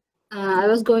 Yeah. I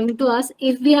was going to ask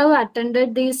if we have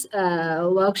attended these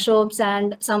workshops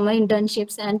and summer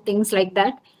internships and things like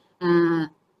that,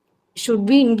 should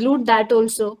we include that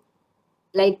also?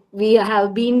 Like we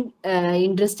have been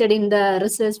interested in the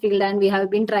research field and we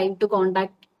have been trying to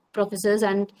contact professors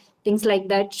and things like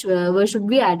that. Where should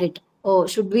we add it? Or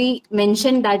should we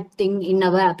mention that thing in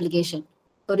our application?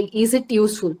 Or is it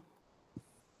useful?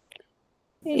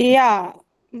 Yeah,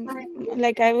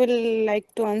 like I will like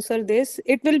to answer this.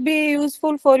 It will be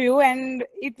useful for you, and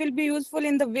it will be useful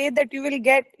in the way that you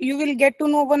will get to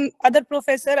know one other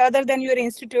professor other than your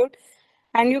institute,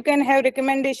 and you can have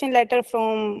recommendation letter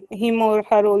from him or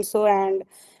her also, and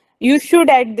you should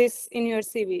add this in your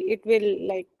CV. It will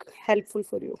like helpful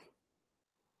for you.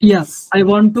 Yes, I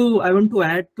want to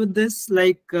add to this,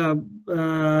 like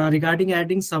regarding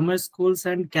adding summer schools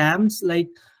and camps, like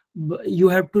you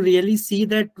have to really see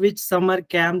that which summer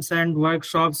camps and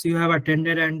workshops you have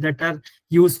attended and that are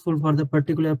useful for the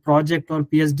particular project or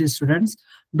PhD students.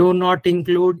 Do not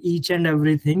include each and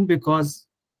everything, because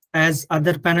as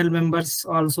other panel members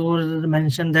also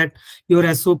mentioned, that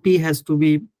your SOP has to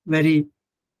be very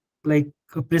like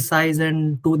precise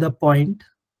and to the point,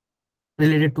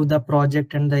 related to the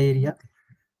project and the area.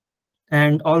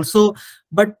 And also,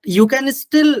 but you can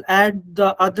still add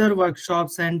the other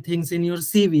workshops and things in your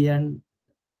CV, and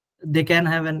they can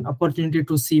have an opportunity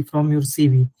to see from your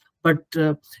CV. But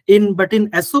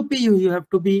in SOP, you have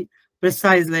to be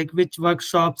precise, like which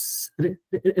workshops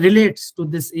relates to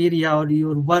this area or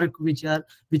your work which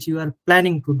you are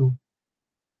planning to do.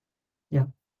 Yeah.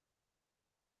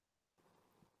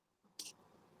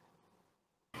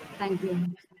 Thank you.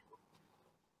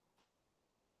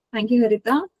 Thank you,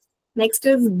 Harita. Next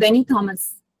is Benny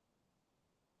Thomas.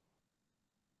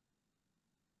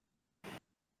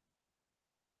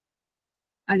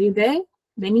 Are you there,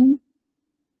 Benny?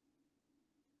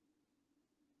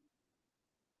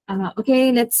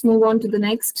 Okay, let's move on to the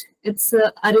next. It's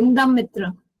Arindam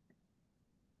Mitra.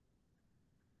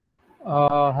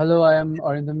 Hello, I am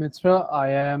Arindam Mitra.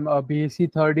 I am a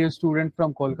BSc third year student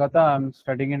from Kolkata. I'm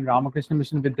studying in Ramakrishna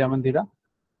Mission Vidya Mandira.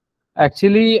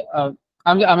 Actually,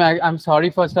 I'm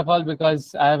sorry first of all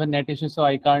because I have a net issue, so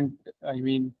I can't.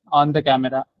 On the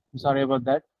camera. I'm sorry about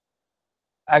that.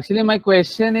 Actually, my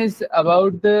question is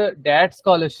about the DAT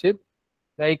scholarship.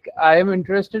 Like, I am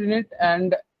interested in it,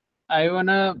 and I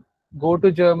wanna go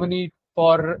to Germany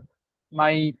for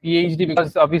my PhD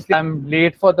because obviously I'm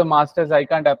late for the masters. I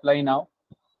can't apply now.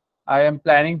 I am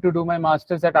planning to do my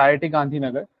masters at IIT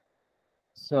Gandhinagar.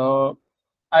 So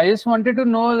I just wanted to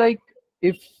know, like,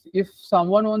 if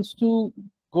someone wants to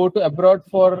go to abroad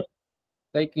for,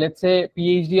 like, let's say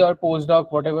PhD or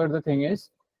postdoc, whatever the thing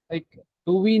is, like,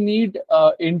 do we need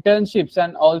internships?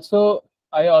 And also,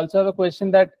 I also have a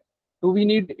question that, do we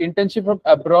need internship from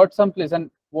abroad someplace?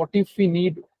 And what if we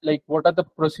need, like, what are the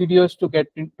procedures to get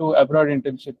into abroad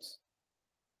internships?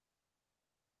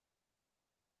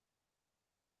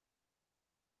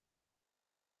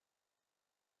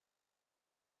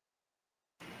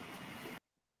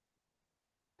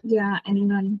 Yeah,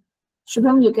 anyone?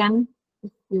 Shubham, you can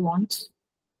if you want.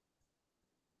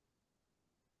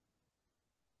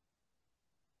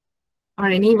 Or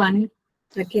anyone.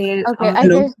 Okay. Okay, I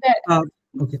guess that.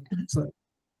 Okay, sorry.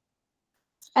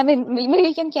 I mean, maybe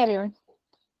you can carry on.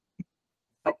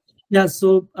 Yeah,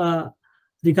 so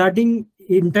regarding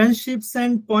internships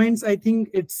and points, I think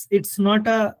it's not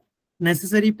a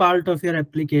necessary part of your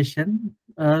application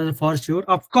for sure.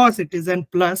 Of course, it is a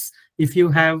plus if you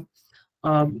have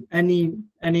any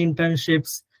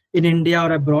internships in India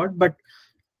or abroad, but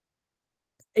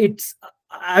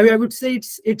I would say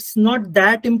it's not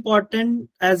that important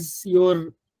as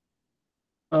your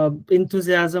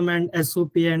enthusiasm and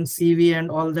SOP and CV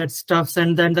and all that stuffs,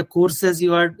 and then the courses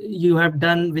you have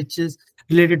done, which is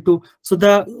related to. So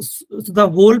the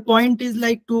whole point is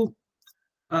like to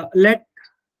let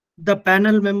the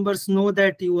panel members know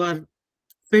that you are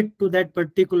fit to that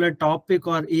particular topic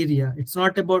or area. It's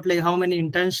not about like how many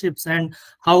internships and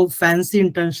how fancy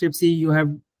internships you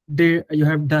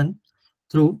have done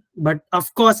through, but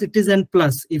of course it is a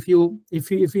plus. If you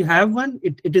have one,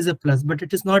 it is a plus, but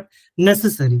it is not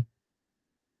necessary.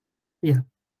 Yeah.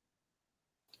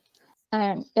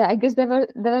 And yeah, I guess there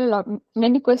were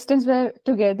many questions were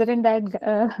together in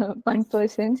that one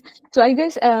person. So I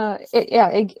guess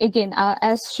again,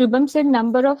 as Shubham said,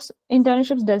 number of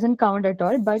internships doesn't count at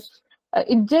all, but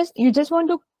you just want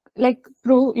to like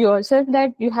prove yourself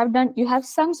that you have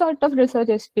some sort of research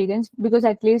experience, because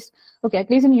at least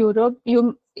in Europe,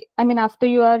 after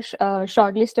you are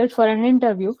shortlisted for an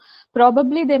interview,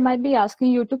 probably they might be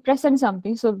asking you to present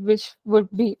something, so which would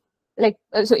be like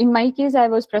so in my case I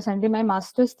was presenting my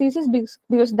master's thesis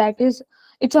because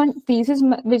it's on thesis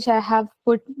which I have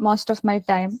put most of my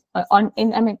time on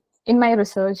in my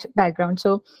research background.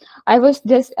 So I was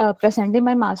just presenting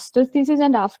my master's thesis,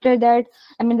 and after that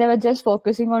they were just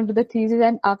focusing on to the thesis,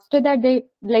 and after that they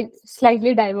like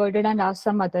slightly diverted and asked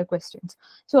some other questions.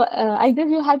 So I guess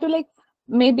you have to like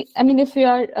maybe if you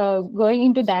are going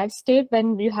into that state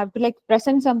when you have to like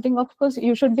present something, of course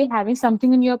you should be having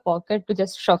something in your pocket to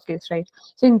just showcase, right?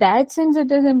 So in that sense it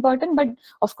is important, but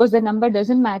of course the number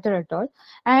doesn't matter at all.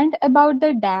 And about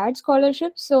the DAD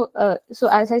scholarship, so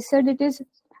as I said, it is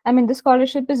the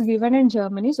scholarship is given in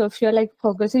Germany. So if you're like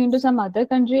focusing into some other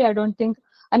country, I don't think,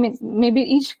 maybe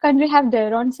each country have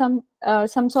their own some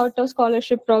sort of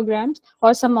scholarship programs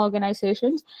or some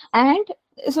organizations. And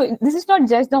so this is not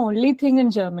just the only thing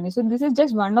in Germany. So this is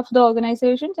just one of the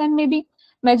organizations, and maybe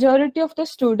majority of the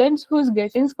students who's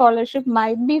getting scholarship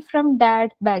might be from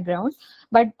that background.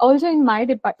 But also in my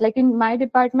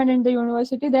department in the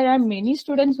university, there are many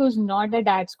students who's not a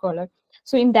DAD scholar.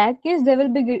 So in that case, they will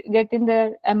be getting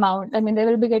their amount. They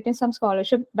will be getting some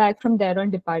scholarship back from their own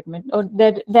department, or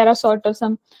there are sort of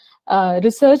some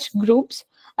research groups,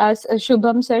 as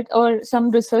Shubham said, or some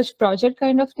research project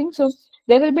kind of thing. So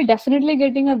they will be definitely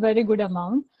getting a very good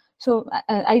amount. So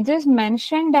I just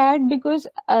mentioned that because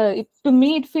to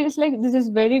me it feels like this is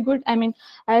very good.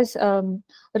 As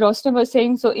Rostam was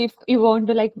saying, so if you want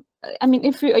to like,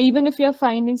 even if you're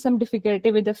finding some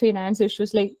difficulty with the finance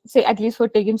issues, like say at least for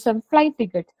taking some flight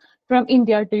ticket from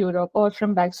India to Europe or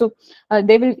from back, so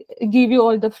they will give you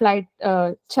all the flight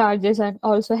charges and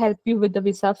also help you with the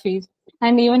visa fees.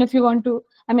 And even if you want to,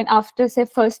 after say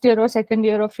first year or second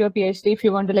year of your PhD, if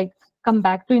you want to like come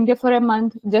back to India for a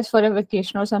month just for a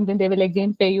vacation or something, they will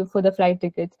again pay you for the flight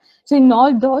tickets. So in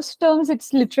all those terms,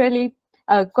 it's literally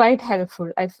quite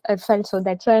helpful. I felt, so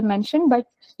that's why I mentioned. But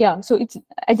yeah, so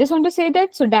I just want to say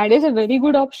that, so that is a very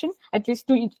good option, at least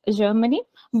to Germany,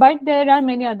 but there are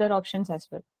many other options as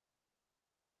well.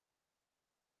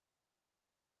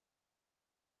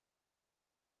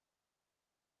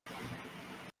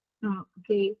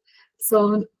 Okay,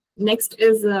 so next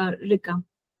is Rika.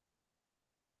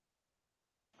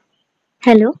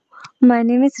 Hello, my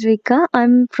name is Rika.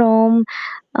 I'm from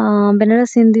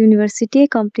Banaras Hindu University. I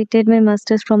completed my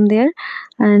master's from there,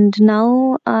 and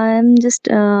now I'm just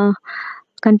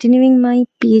continuing my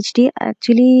PhD.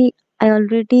 Actually, I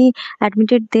already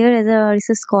admitted there as a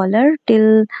research scholar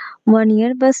till 1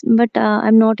 year, but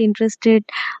I'm not interested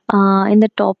in the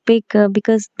topic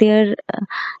because their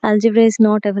algebra is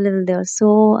not available there.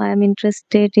 So I'm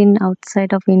interested in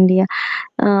outside of India.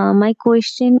 My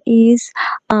question is,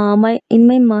 in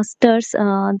my masters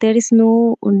there is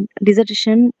no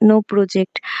dissertation, no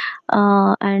project,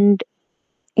 and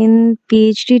in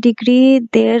PhD degree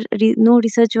there no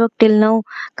research work till now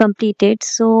completed.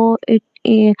 So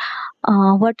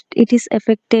what it is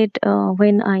affected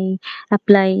when I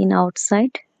apply in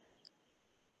outside?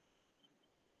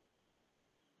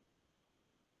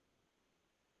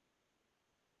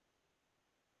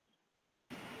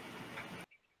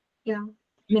 Yeah,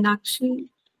 Meenakshi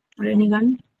or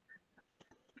anyone?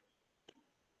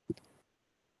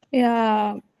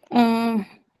 Yeah,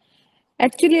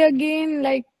 actually, again,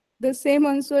 like the same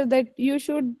answer, that you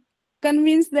should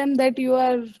convince them that you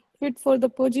are fit for the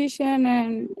position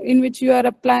and in which you are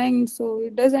applying. So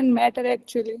it doesn't matter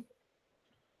actually.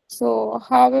 So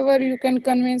however you can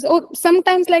convince, or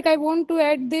sometimes like I want to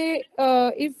add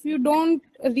if you don't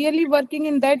really working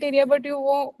in that area, but you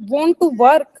want to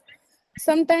work,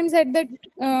 sometimes at that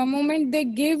moment they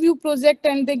gave you project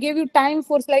and they gave you time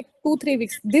for like 2-3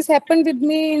 weeks. This happened with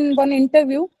me in one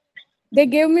interview. They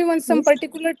gave me some Yes.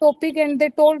 particular topic and they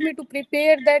told me to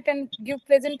prepare that and give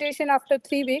presentation after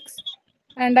 3 weeks.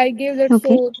 And I gave that.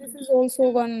 Okay. So this is also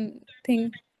one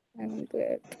thing I want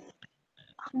to add.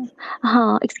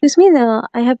 Excuse me,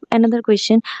 I have another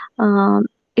question.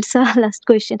 It's a last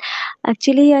question.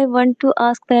 Actually, I want to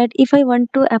ask that if I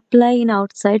want to apply in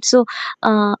outside, so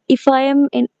if I am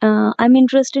in, I'm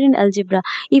interested in algebra.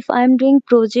 If I am doing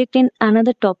project in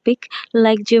another topic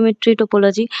like geometry,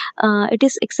 topology, it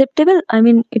is acceptable. I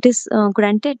mean, it is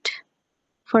granted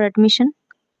for admission.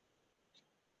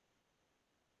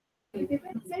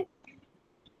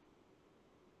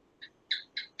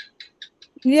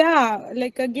 Yeah,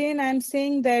 like again, I'm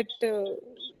saying that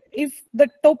if the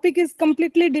topic is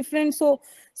completely different, so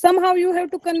somehow you have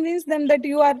to convince them that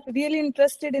you are really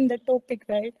interested in the topic,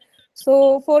 right?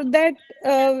 So for that,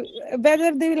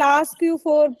 whether they will ask you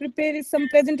for prepare some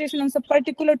presentation on some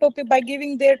particular topic by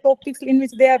giving their topics in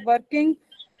which they are working,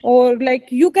 or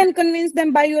like you can convince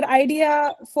them by your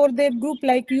idea for their group,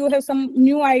 like you have some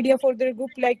new idea for their group,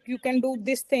 like you can do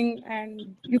this thing,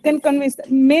 and you can convince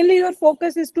them. Mainly your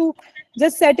focus is to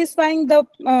just satisfying the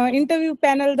interview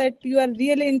panel that you are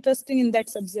really interested in that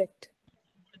subject.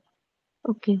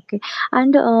 Okay, okay.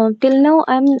 And till now,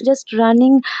 I'm just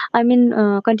running, I mean,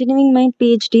 continuing my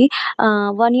PhD.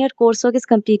 1 year coursework is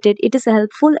completed. It is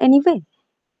helpful anyway.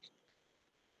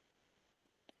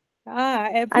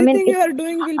 Everything you are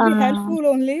doing will be helpful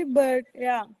only, but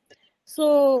yeah.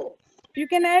 So you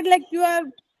can add like you are,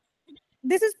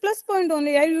 this is plus point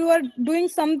only. You are doing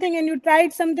something and you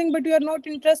tried something, but you are not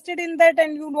interested in that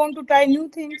and you want to try new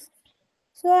things.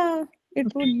 So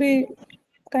it would be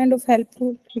kind of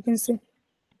helpful, you can say.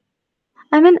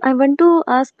 I mean, I want to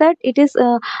ask that it is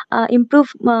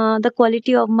improve the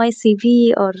quality of my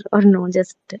CV or no,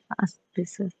 just ask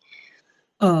this.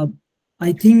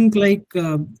 I think like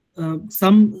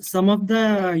some of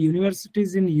the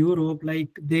universities in Europe, like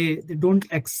they don't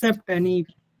accept any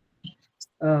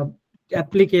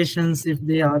applications if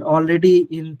they are already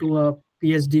into a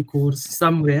PhD course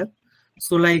somewhere.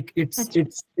 So like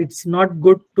it's not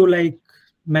good to like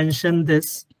mention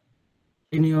this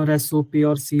in your SOP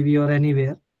or CV or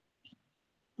anywhere.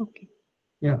 Okay.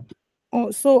 Yeah. Oh,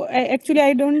 so actually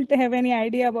I don't have any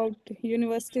idea about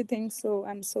university things, so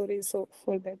I'm sorry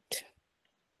for that.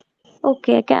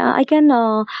 Okay, I can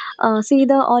see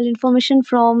the all information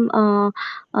from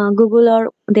Google or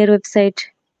their website,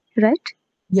 right?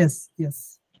 Yes,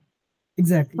 yes,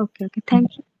 exactly. Okay, okay.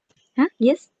 Thank you. Huh?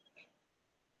 Yes.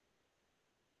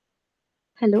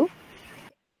 Hello.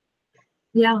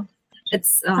 Yeah,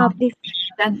 it's Please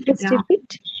yeah.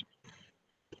 repeat.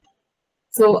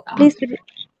 So please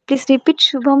repeat,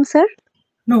 Shubham sir.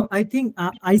 No, I think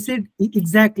I said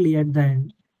exactly at the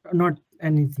end, not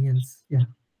anything else. Yeah,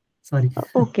 sorry.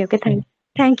 Okay, okay.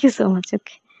 Thank you so much.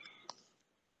 Okay.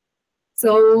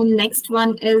 So next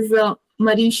one is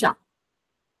Marisha.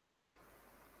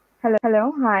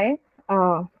 Hello, hi.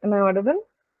 Am I audible?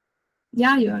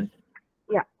 Yeah, you are.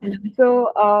 Yeah.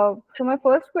 So my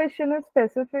first question is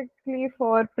specifically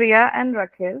for Priya and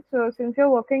Raquel. So since you're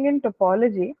working in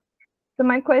topology, so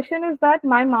my question is that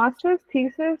my master's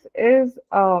thesis is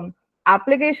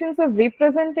applications of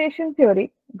representation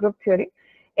theory, group theory,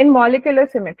 in molecular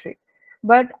symmetry.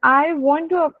 But I want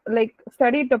to like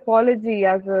study topology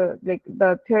as a like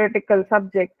the theoretical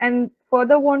subject, and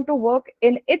further want to work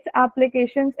in its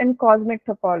applications in cosmic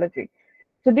topology.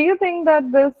 So do you think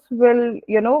that this will,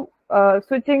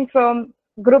 switching from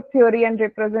group theory and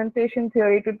representation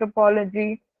theory to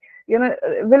topology,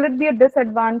 will it be a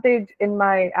disadvantage in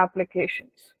my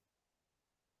applications?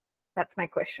 That's my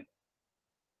question.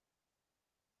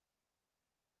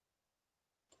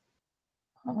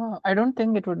 I don't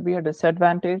think it would be a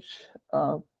disadvantage.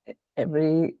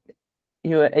 Every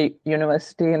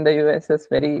university in the US is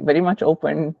very much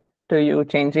open to you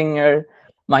changing your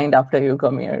mind after you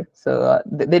come here. So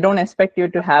they don't expect you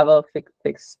to have a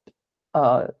fixed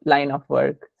line of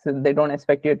work. So they don't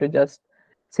expect you to just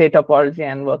say topology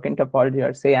and work in topology,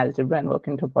 or say algebra and work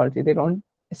in topology. They don't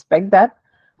expect that.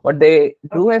 What they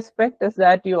do expect is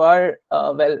that you are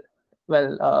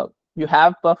you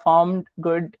have performed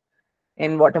good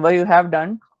in whatever you have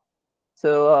done.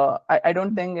 So I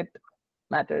don't think it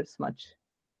matters much.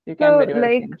 You can very well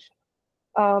change.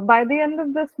 By the end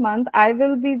of this month, I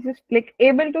will be just like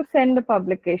able to send a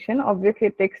publication. Obviously,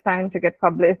 it takes time to get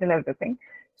published and everything.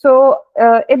 So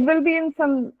it will be in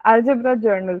some algebra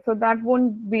journal. So that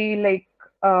won't be like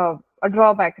a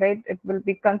drawback, right? It will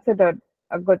be considered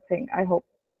a good thing, I hope.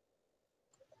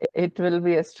 It will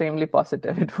be extremely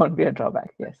positive. It won't be a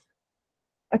drawback. Yes.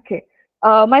 Okay.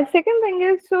 My second thing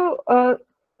is, so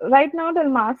right now till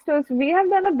masters, we have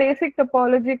done a basic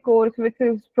topology course which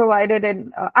is provided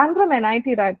in. I'm from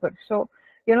NIT Raipur, so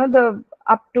the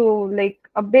up to like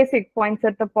a basic points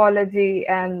at topology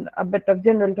and a bit of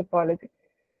general topology.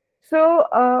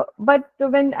 So, but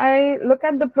when I look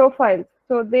at the profiles,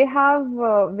 so they have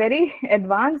very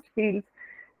advanced fields.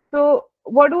 So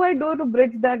what do I do to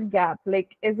bridge that gap?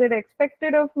 Like, is it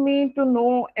expected of me to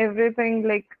know everything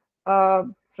like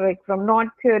from knot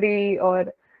theory or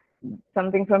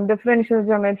something from differential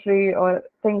geometry or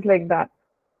things like that?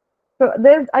 So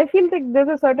I feel like there's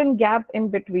a certain gap in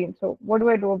between. So what do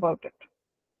I do about it?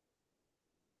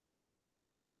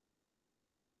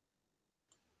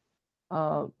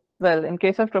 Well, in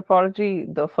case of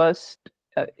topology, the first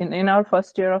in our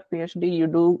first year of PhD, you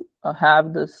do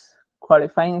have this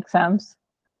qualifying exams.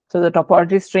 So the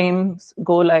topology streams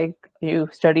go like you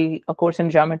study a course in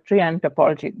geometry and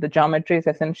topology. The geometry is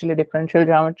essentially differential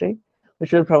geometry,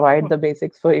 which will provide the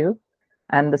basics for you.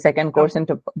 And the second course in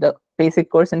the basic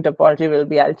course in topology will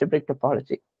be algebraic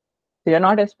topology. So you're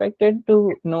not expected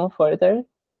to know further,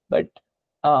 but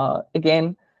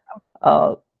again,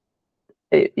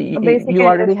 you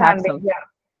already have some.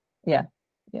 Yeah.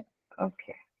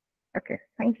 Okay,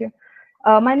 thank you.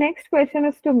 My next question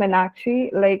is to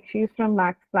Meenakshi, like she's from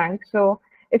Max Planck. So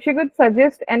if you could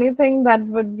suggest anything that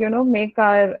would, make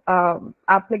our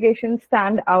application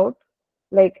stand out,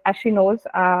 like as she knows,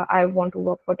 I want to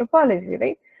work for topology,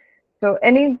 right? So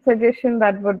any suggestion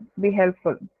that would be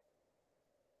helpful?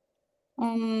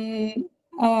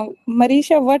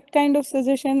 Marisha, what kind of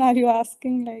suggestion are you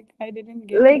asking? Like, I didn't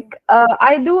get like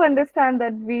I do understand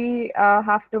that we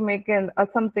have to make a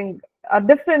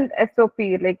different SOP,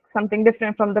 like something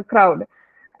different from the crowd.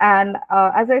 And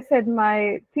as I said,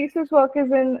 my thesis work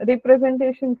is in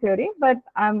representation theory, but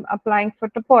I'm applying for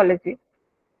topology.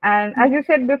 And as you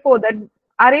said before, that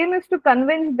our aim is to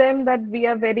convince them that we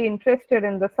are very interested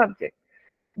in the subject.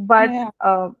 But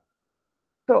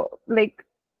so like,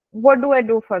 what do I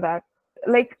do for that?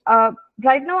 Like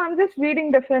right now, I'm just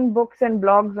reading different books and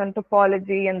blogs on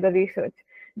topology and the research.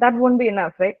 That won't be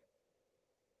enough, right?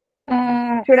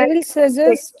 I will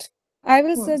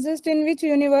suggest in which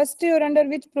university or under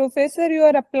which professor you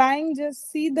are applying. Just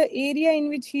see the area in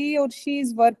which he or she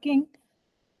is working,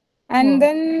 and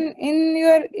then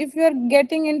if you are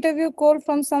getting interview call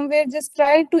from somewhere, just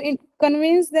try to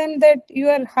convince them that you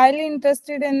are highly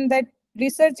interested in that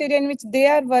research area in which they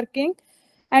are working,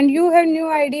 and you have new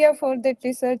idea for that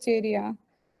research area.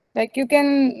 Like you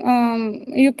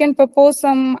can propose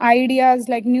some ideas,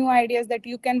 like new ideas that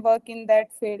you can work in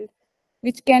that field,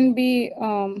 which can be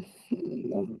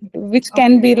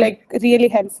like really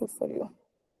helpful for you.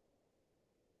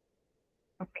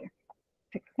 Okay,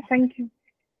 thank you.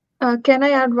 Can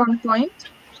I add one point?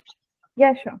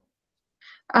 Yeah, sure.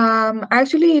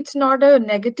 Actually, it's not a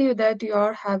negative that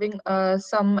you're having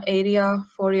some area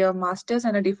for your master's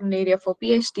and a different area for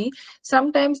PhD.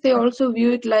 Sometimes they also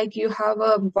view it like you have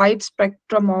a wide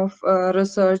spectrum of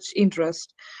research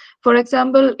interest. For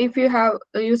example, if you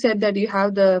said that you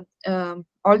have the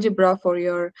algebra for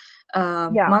your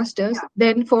master's,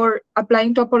 then for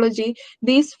applying topology,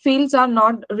 these fields are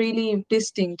not really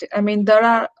distinct. I mean, there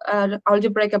are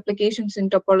algebraic applications in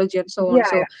topology and so on.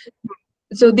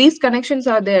 So these connections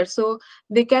are there. So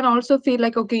they can also feel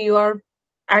like, okay, you are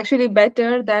actually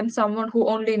better than someone who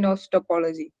only knows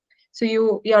topology. So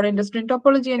you are interested in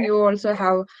topology and you also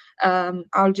have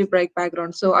algebraic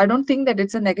background. So I don't think that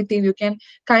it's a negative. You can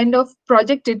kind of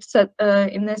project it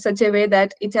in such a way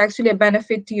that it's actually a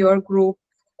benefit to your group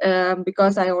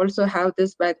because I also have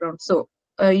this background. So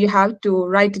you have to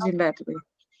write it in that way.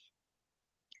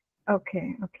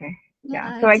 Okay.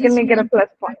 Yeah, so I can make it a plus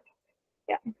point.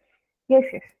 Yeah. Yes.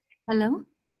 Hello?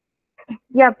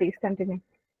 Yeah, please continue.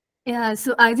 Yeah,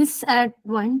 so I just add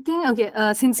one thing. Okay,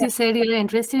 since you said you're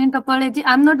interested in topology,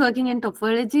 I'm not working in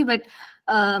topology, but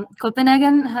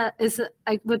Copenhagen is,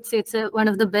 I would say, it's one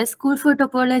of the best schools for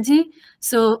topology.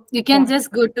 So you can just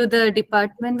go to the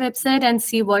department website and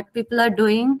see what people are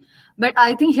doing. But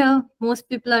I think here most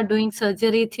people are doing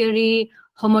surgery theory,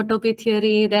 homotopy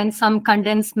theory, then some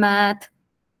condensed math,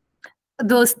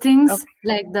 those things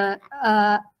like the.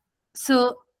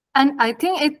 So, and I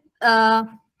think it,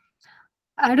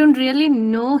 I don't really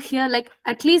know here, like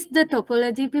at least the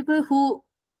topology people who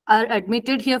are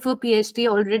admitted here for PhD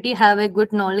already have a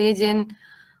good knowledge in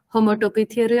homotopy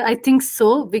theory. I think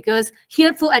so, because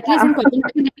here for at least in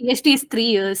Copenhagen, the PhD is 3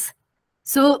 years.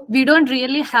 So we don't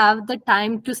really have the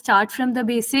time to start from the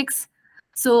basics.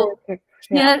 So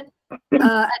here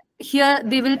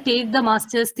they will take the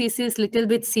master's thesis little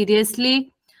bit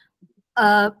seriously.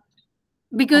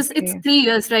 because it's 3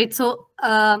 years, right? So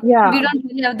we don't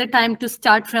really have the time to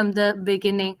start from the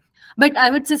beginning. But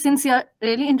I would say, since you're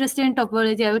really interested in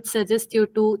topology, I would suggest you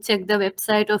to check the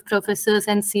website of professors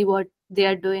and see what they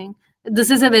are doing. This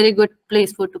is a very good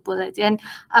place for topology. And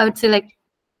I would say, like,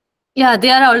 yeah,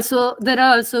 there are also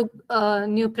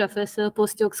new professor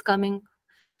postdocs coming.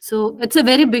 So it's a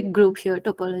very big group here,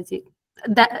 topology.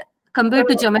 That compared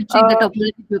to geometry, the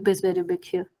topology group is very big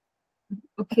here.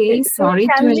 Okay, sorry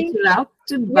to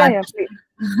interrupt, but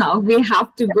we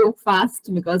have to go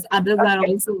fast because others are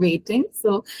also waiting.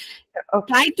 So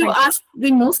try to ask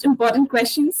the most important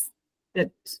questions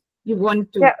that you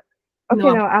want to know. Okay,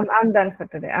 no, I'm done for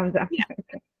today. I'm done. Yeah.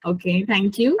 Okay,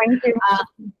 thank you. Thank you.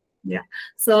 Yeah.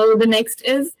 So the next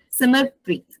is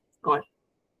Simarpreet Kaur.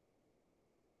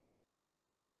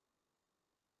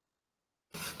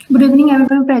 Good evening,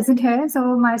 everyone present here.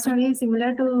 So my story is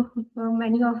similar to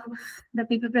many of the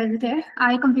people present here.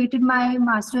 I completed my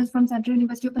master's from Central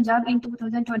University of Punjab in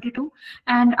 2022,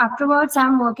 and afterwards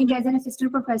I'm working as an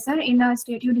assistant professor in a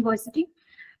state university.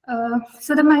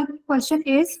 So my question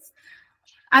is,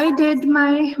 I did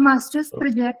my master's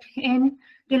project in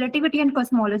relativity and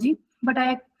cosmology, but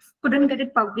I couldn't get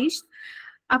it published.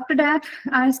 After that,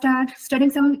 I started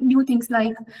studying some new things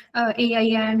like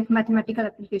AI and mathematical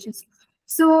applications.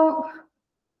 So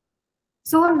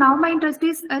now my interest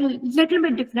is a little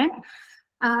bit different.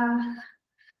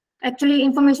 Actually,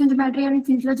 information geometry and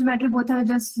physical geometry both are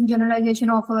just generalization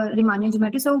of Riemannian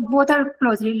geometry. So both are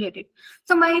closely related.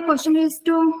 So my question is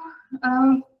to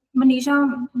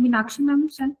Manisha Meenakshi ma'am.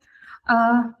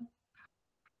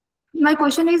 My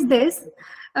question is this: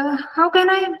 how can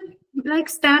I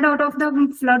stand out of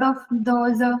the flood of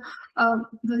those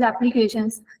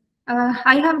applications?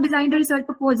 I have designed a research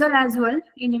proposal as well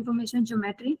in information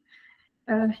geometry.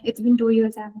 It's been 2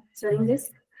 years I'm studying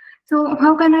this. So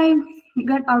how can I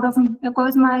get out of it?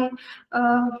 Because my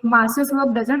master's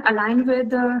work doesn't align with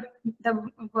the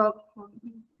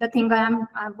thing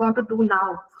I want to do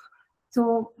now.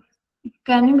 So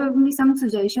can you give me some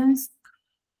suggestions?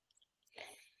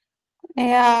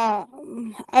 Yeah,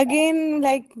 again,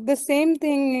 like the same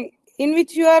thing in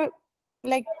which you are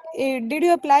like, did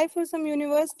you apply for some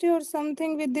university or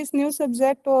something with this new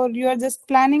subject, or you are just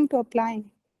planning to apply?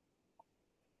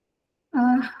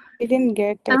 I didn't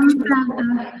get actually.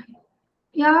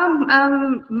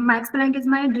 Max Planck is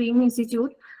my dream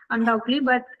institute, undoubtedly,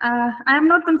 but I am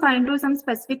not confined to some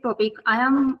specific topic. I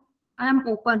am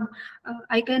open.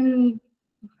 I can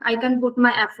put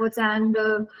my efforts, and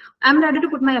I'm ready to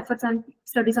put my efforts and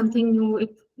study something new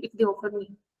if they offer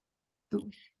me.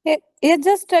 Yeah,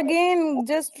 just again,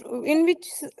 just in which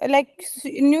like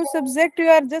new subject you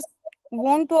are just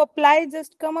want to apply,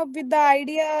 just come up with the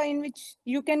idea in which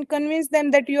you can convince them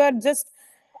that you are just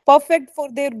perfect for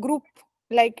their group.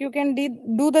 Like you can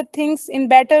do the things in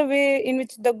better way in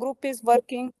which the group is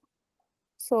working.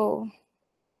 So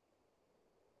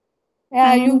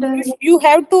yeah, you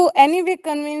have to anyway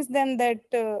convince them that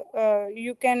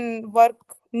you can work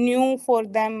new for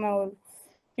them, or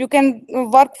you can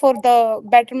work for the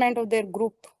betterment of their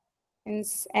group in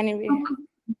any way.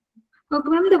 Okay,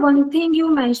 ma'am, the one thing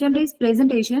you mentioned is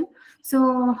presentation.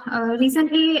 So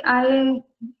recently I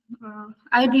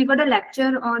delivered a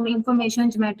lecture on information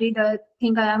geometry, the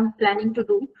thing I am planning to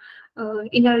do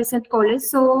in a recent college.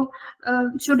 So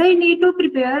should I need to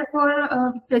prepare for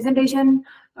a presentation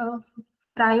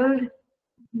prior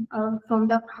from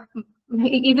the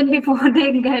even before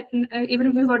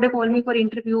they call me for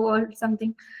interview or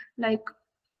something like?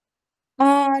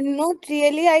 Not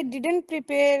really. I didn't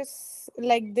prepare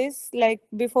like this, like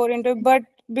before interview, but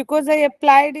because I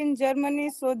applied in Germany,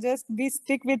 so just be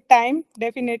stick with time,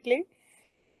 definitely.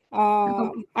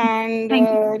 And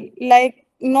like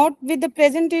not with the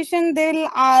presentation, they'll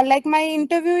like my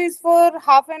interview is for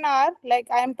half an hour. Like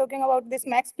I am talking about this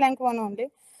Max Planck one only.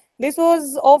 This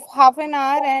was of half an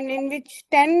hour, and in which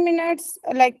 10 minutes,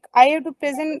 like I have to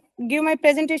give my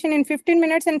presentation in 15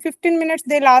 minutes, and 15 minutes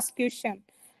they'll ask question.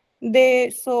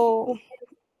 You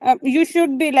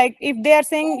should be like, if they are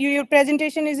saying your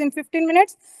presentation is in 15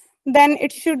 minutes, then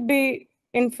it should be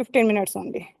in 15 minutes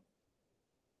only.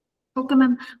 Okay,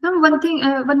 ma'am. Ma'am,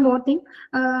 one more thing.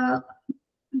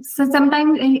 So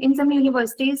sometimes in some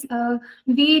universities,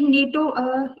 we need to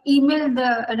email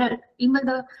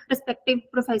the respective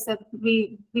professor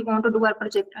we want to do our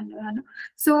project under.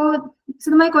 So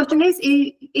my question is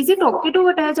it okay to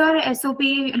attach our SOP,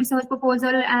 research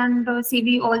proposal, and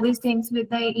CV, all these things with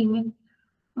the email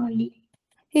only?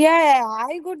 Yeah,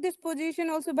 I got this position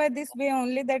also by this way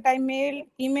only, that I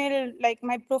email like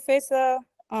my professor,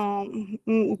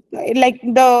 like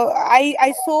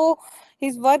I saw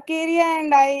his work area,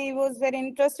 and I was very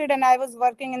interested, and I was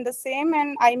working in the same,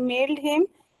 and I mailed him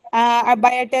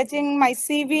by attaching my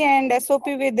CV and SOP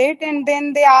with it, and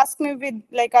then they asked me with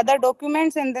like other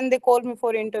documents, and then they called me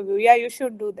for interview. Yeah, you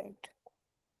should do that,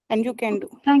 and you can do.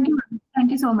 Thank you.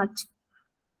 Thank you so much.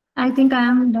 I think I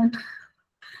am done.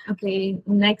 Okay,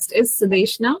 next is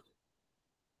Sudeshna.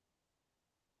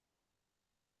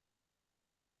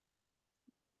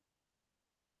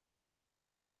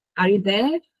 Are you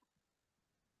there?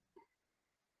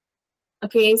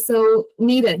 Okay, so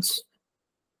Neeraj.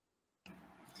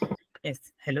 Yes,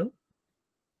 hello.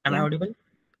 Am I audible?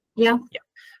 Yeah.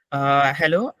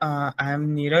 Hello, I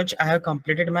am Neeraj. I have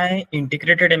completed my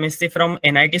integrated MSc from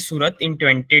NIT Surat in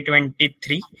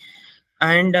 2023.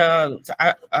 And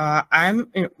I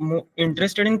am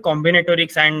interested in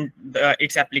combinatorics and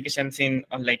its applications in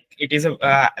like it is a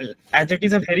as it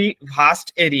is a very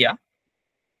vast area.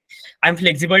 I'm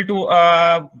flexible to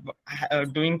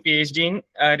doing PhD in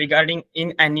regarding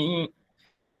in any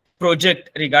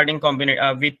project regarding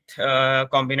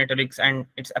combinatorics and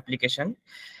its application.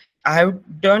 I have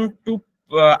done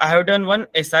I have done one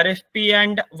SRFP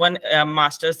and one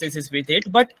master's thesis with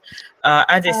it, but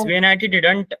as SVNIT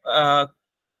didn't have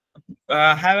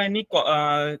any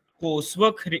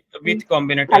coursework with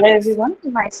combinatorics. Hello everyone,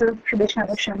 myself Sudeshna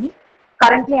Goswami.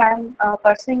 Currently I am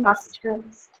pursuing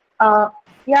masters. I'm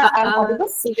audible.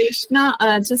 Sudeshna,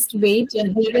 just wait.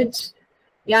 Neeraj,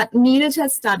 Neeraj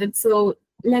has started, so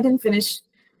let him finish.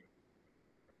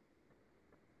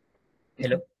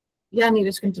 Hello. Yeah,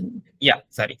 Neeraj, continue. Yeah,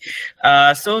 sorry.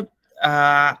 I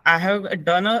have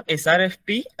done a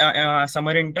SRFP,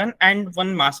 summer intern, and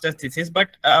one master's thesis,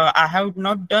 but I have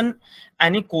not done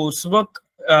any coursework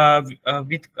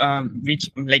with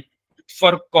which like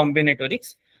for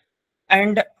combinatorics.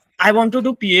 And I want to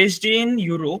do PhD in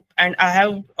Europe, and I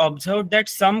have observed that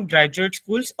some graduate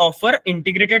schools offer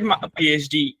integrated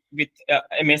PhD with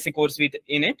MSc course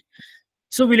in it.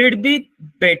 So will it be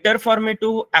better for me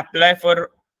to apply for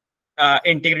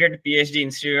integrated PhD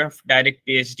instead of direct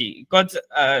PhD? Because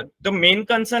the main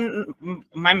concern,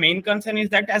 my main concern is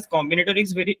that as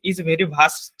combinatorics is a very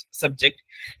vast subject.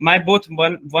 My both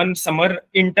one summer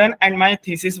intern and my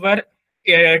thesis were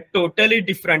totally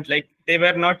different. Like they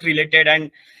were not related,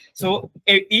 and so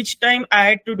each time I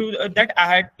had to do that,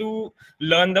 I had to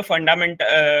learn the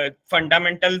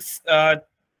fundamentals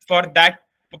for that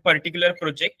particular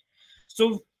project.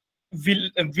 So will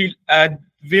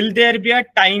there be a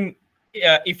time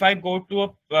if I go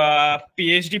to a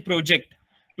PhD project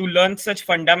to learn such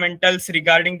fundamentals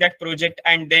regarding that project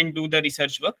and then do the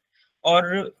research work,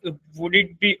 or would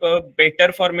it be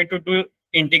better for me to do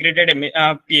integrated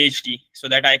PhD so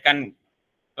that I can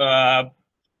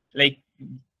like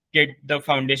get the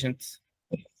foundations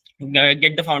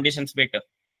better?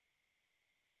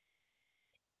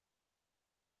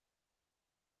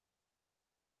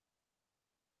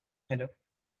 Hello.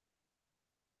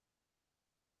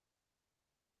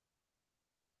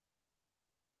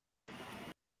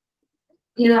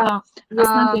 Yeah.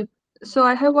 So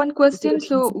I have one question.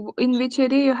 So in which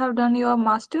area you have done your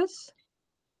master's?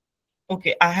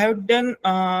 Okay, I have done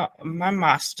my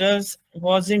master's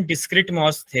was in discrete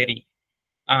Morse theory.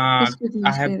 I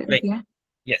have like okay.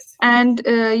 Yes. And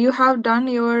you have done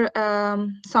your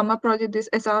summer project, this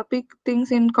SRP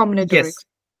things in combinatorics.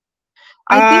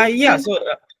 Yes. Yeah. So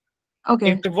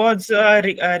okay. it was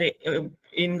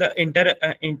in the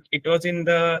it was in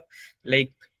the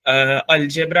like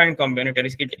algebra and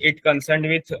combinatorics. It concerned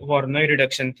with Voronoi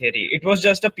reduction theory. It was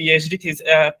just a PhD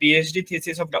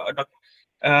thesis of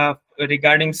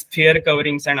regarding sphere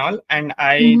coverings and all, and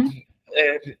I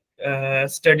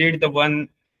studied one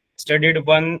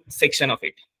section of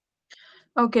it.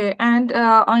 Okay, and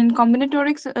on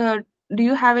combinatorics, do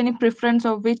you have any preference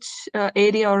of which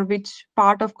area or which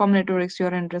part of combinatorics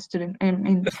you're interested in?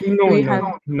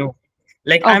 No.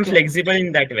 Like I'm flexible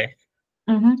in that way.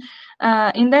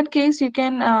 In that case, you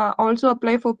can also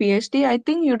apply for PhD. I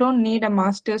think you don't need a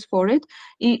master's for it.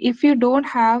 If you don't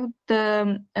have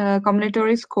the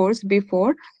combinatorics course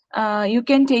before, you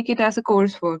can take it as a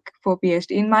coursework for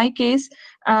PhD. In my case,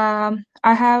 I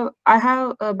have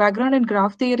a background in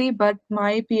graph theory, but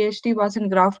my PhD was in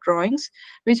graph drawings,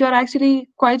 which are actually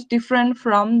quite different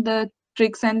from the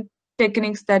tricks and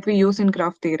techniques that we use in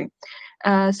graph theory.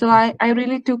 So I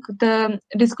really took the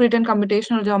discrete and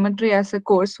computational geometry as a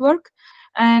coursework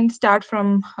and start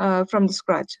from the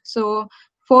scratch. So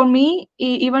for me,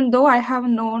 even though I have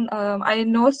known, I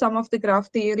know some of the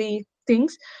graph theory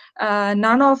things,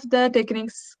 none of the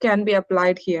techniques can be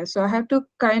applied here. So I have to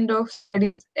kind of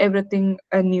study everything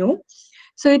anew.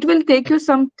 So it will take you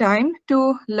some time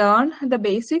to learn the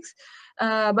basics.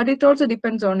 but it also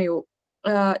depends on you.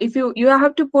 If you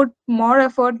have to put more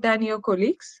effort than your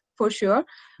colleagues for sure,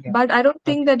 but I don't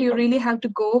think that you really have to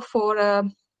go for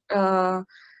a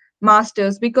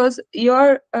master's, because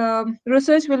your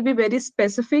research will be very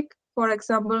specific. For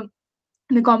example,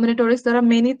 in the combinatorics there are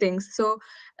many things, so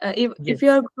if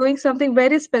you are doing something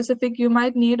very specific, you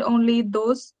might need only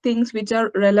those things which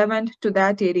are relevant to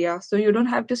that area, so you don't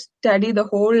have to study the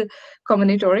whole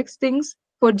combinatorics things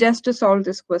for just to solve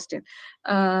this question.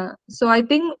 So I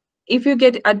think if you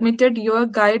get admitted, your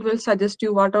guide will suggest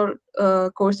you what all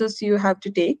courses you have to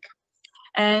take.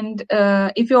 And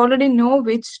if you already know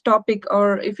which topic,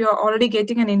 or if you're already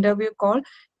getting an interview call,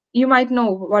 you might know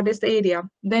what is the area.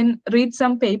 Then read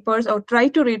some papers, or try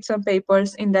to read some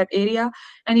papers in that area.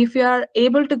 And if you are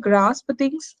able to grasp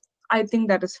things, I think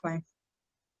that is fine.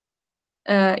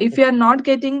 If you are not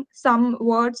getting some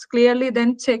words clearly,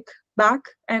 then check back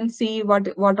and see what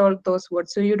all those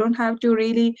words. So you don't have to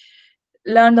really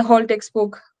learn the whole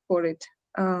textbook for it.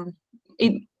 I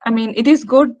mean, it is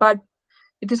good, but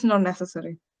it is not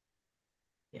necessary.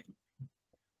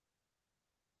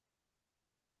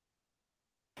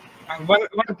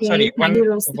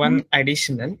 One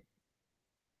additional.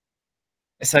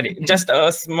 Sorry, just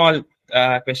a small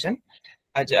question.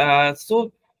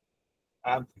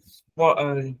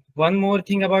 One more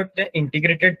thing about the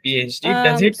integrated PhD.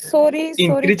 Does it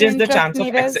increases the chance of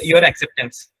your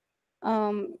acceptance?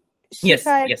 Yes.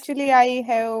 Actually, I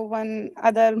have one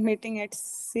other meeting at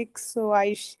 6, so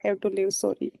I have to leave.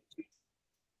 Sorry.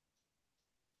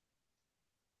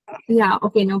 Yeah,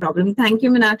 okay, no problem. Thank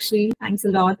you, Meenakshi. Thanks a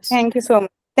lot. Thank you so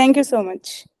much. Thank you so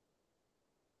much.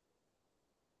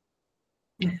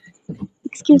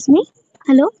 Excuse me.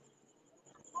 Hello.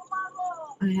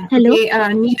 Hello. Okay,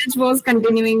 Neeraj was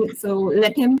continuing, so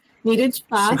let him. Neeraj,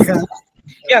 pass.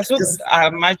 Yeah. So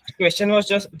my question was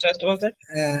just was that.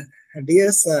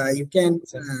 Dears, you can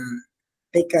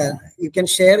you can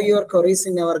share your queries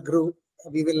in our group.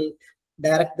 We will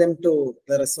direct them to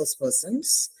the resource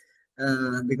persons.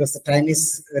 Because the time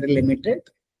is very limited.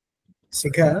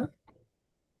 Shikha,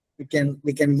 we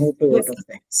can move to other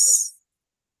things.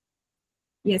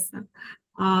 Yes, sir.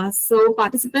 So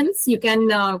participants, you can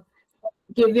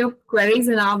give your queries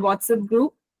in our WhatsApp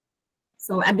group.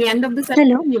 So at the end of the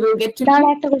session, you will get to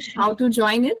know how to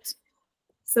join it.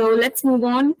 So let's move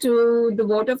on to the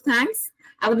vote of thanks.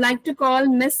 I would like to call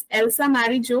Miss Elsa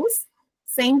Mary Jose,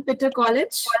 St. Peter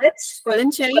College,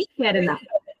 Kolanchery, Kerala.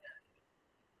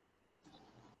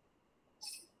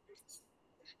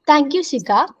 Thank you,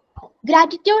 Shikha.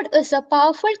 Gratitude is a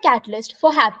powerful catalyst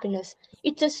for happiness.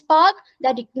 It's a spark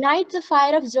that ignites the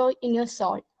fire of joy in your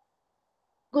soul.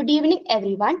 Good evening,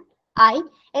 everyone. I,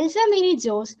 Elsa Mary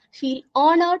Jose, feel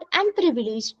honored and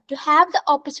privileged to have the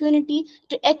opportunity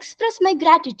to express my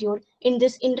gratitude in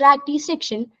this interactive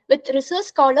section with research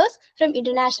scholars from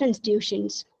international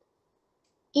institutions.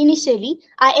 Initially,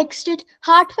 I extend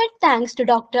heartfelt thanks to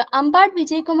Dr. Ambad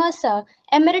Vijay Kumar Sir,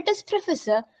 Emeritus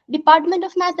Professor, Department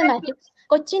of Mathematics,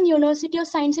 Cochin University of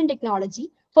Science and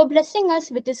Technology, for blessing us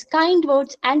with his kind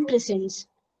words and presence.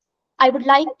 I would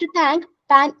like to thank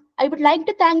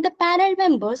the panel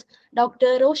members,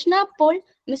 Dr. Roshna Paul,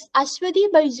 Ms. Ashwati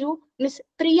Baiju, Ms.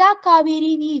 Priya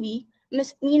Kaveri Vivi,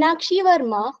 Ms. Meenakshi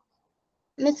Verma,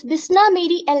 Ms. Bisna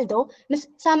Mary Eldo, Ms.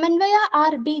 Samanvaya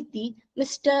R. Beti,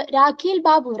 Mr. Rakhil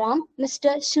Baburam,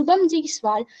 Mr. Shubham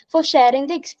Jaiswal for sharing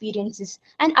the experiences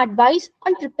and advice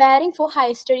on preparing for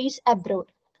higher studies abroad.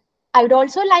 I would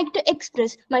also like to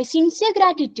express my sincere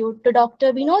gratitude to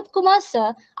Dr. Vinod Kumar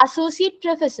Sir, Associate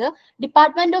Professor,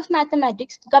 Department of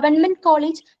Mathematics, Government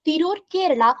College, Tirur,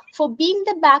 Kerala, for being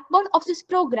the backbone of this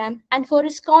program and for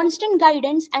his constant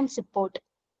guidance and support.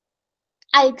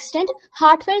 I extend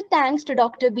heartfelt thanks to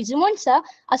Dr. Bijumon R,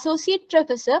 Associate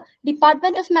Professor,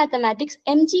 Department of Mathematics,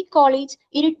 TMG College,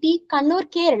 Iritty, Kannur,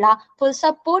 Kerala, for the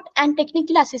support and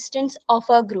technical assistance of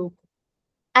our group.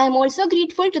 I am also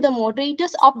grateful to the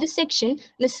moderators of this section,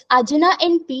 Ms. Ajana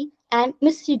NP and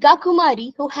Ms. Higa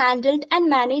Kumari, who handled and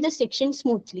managed the section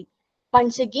smoothly.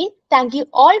 Once again, thank you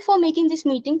all for making this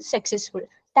meeting successful.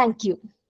 Thank you.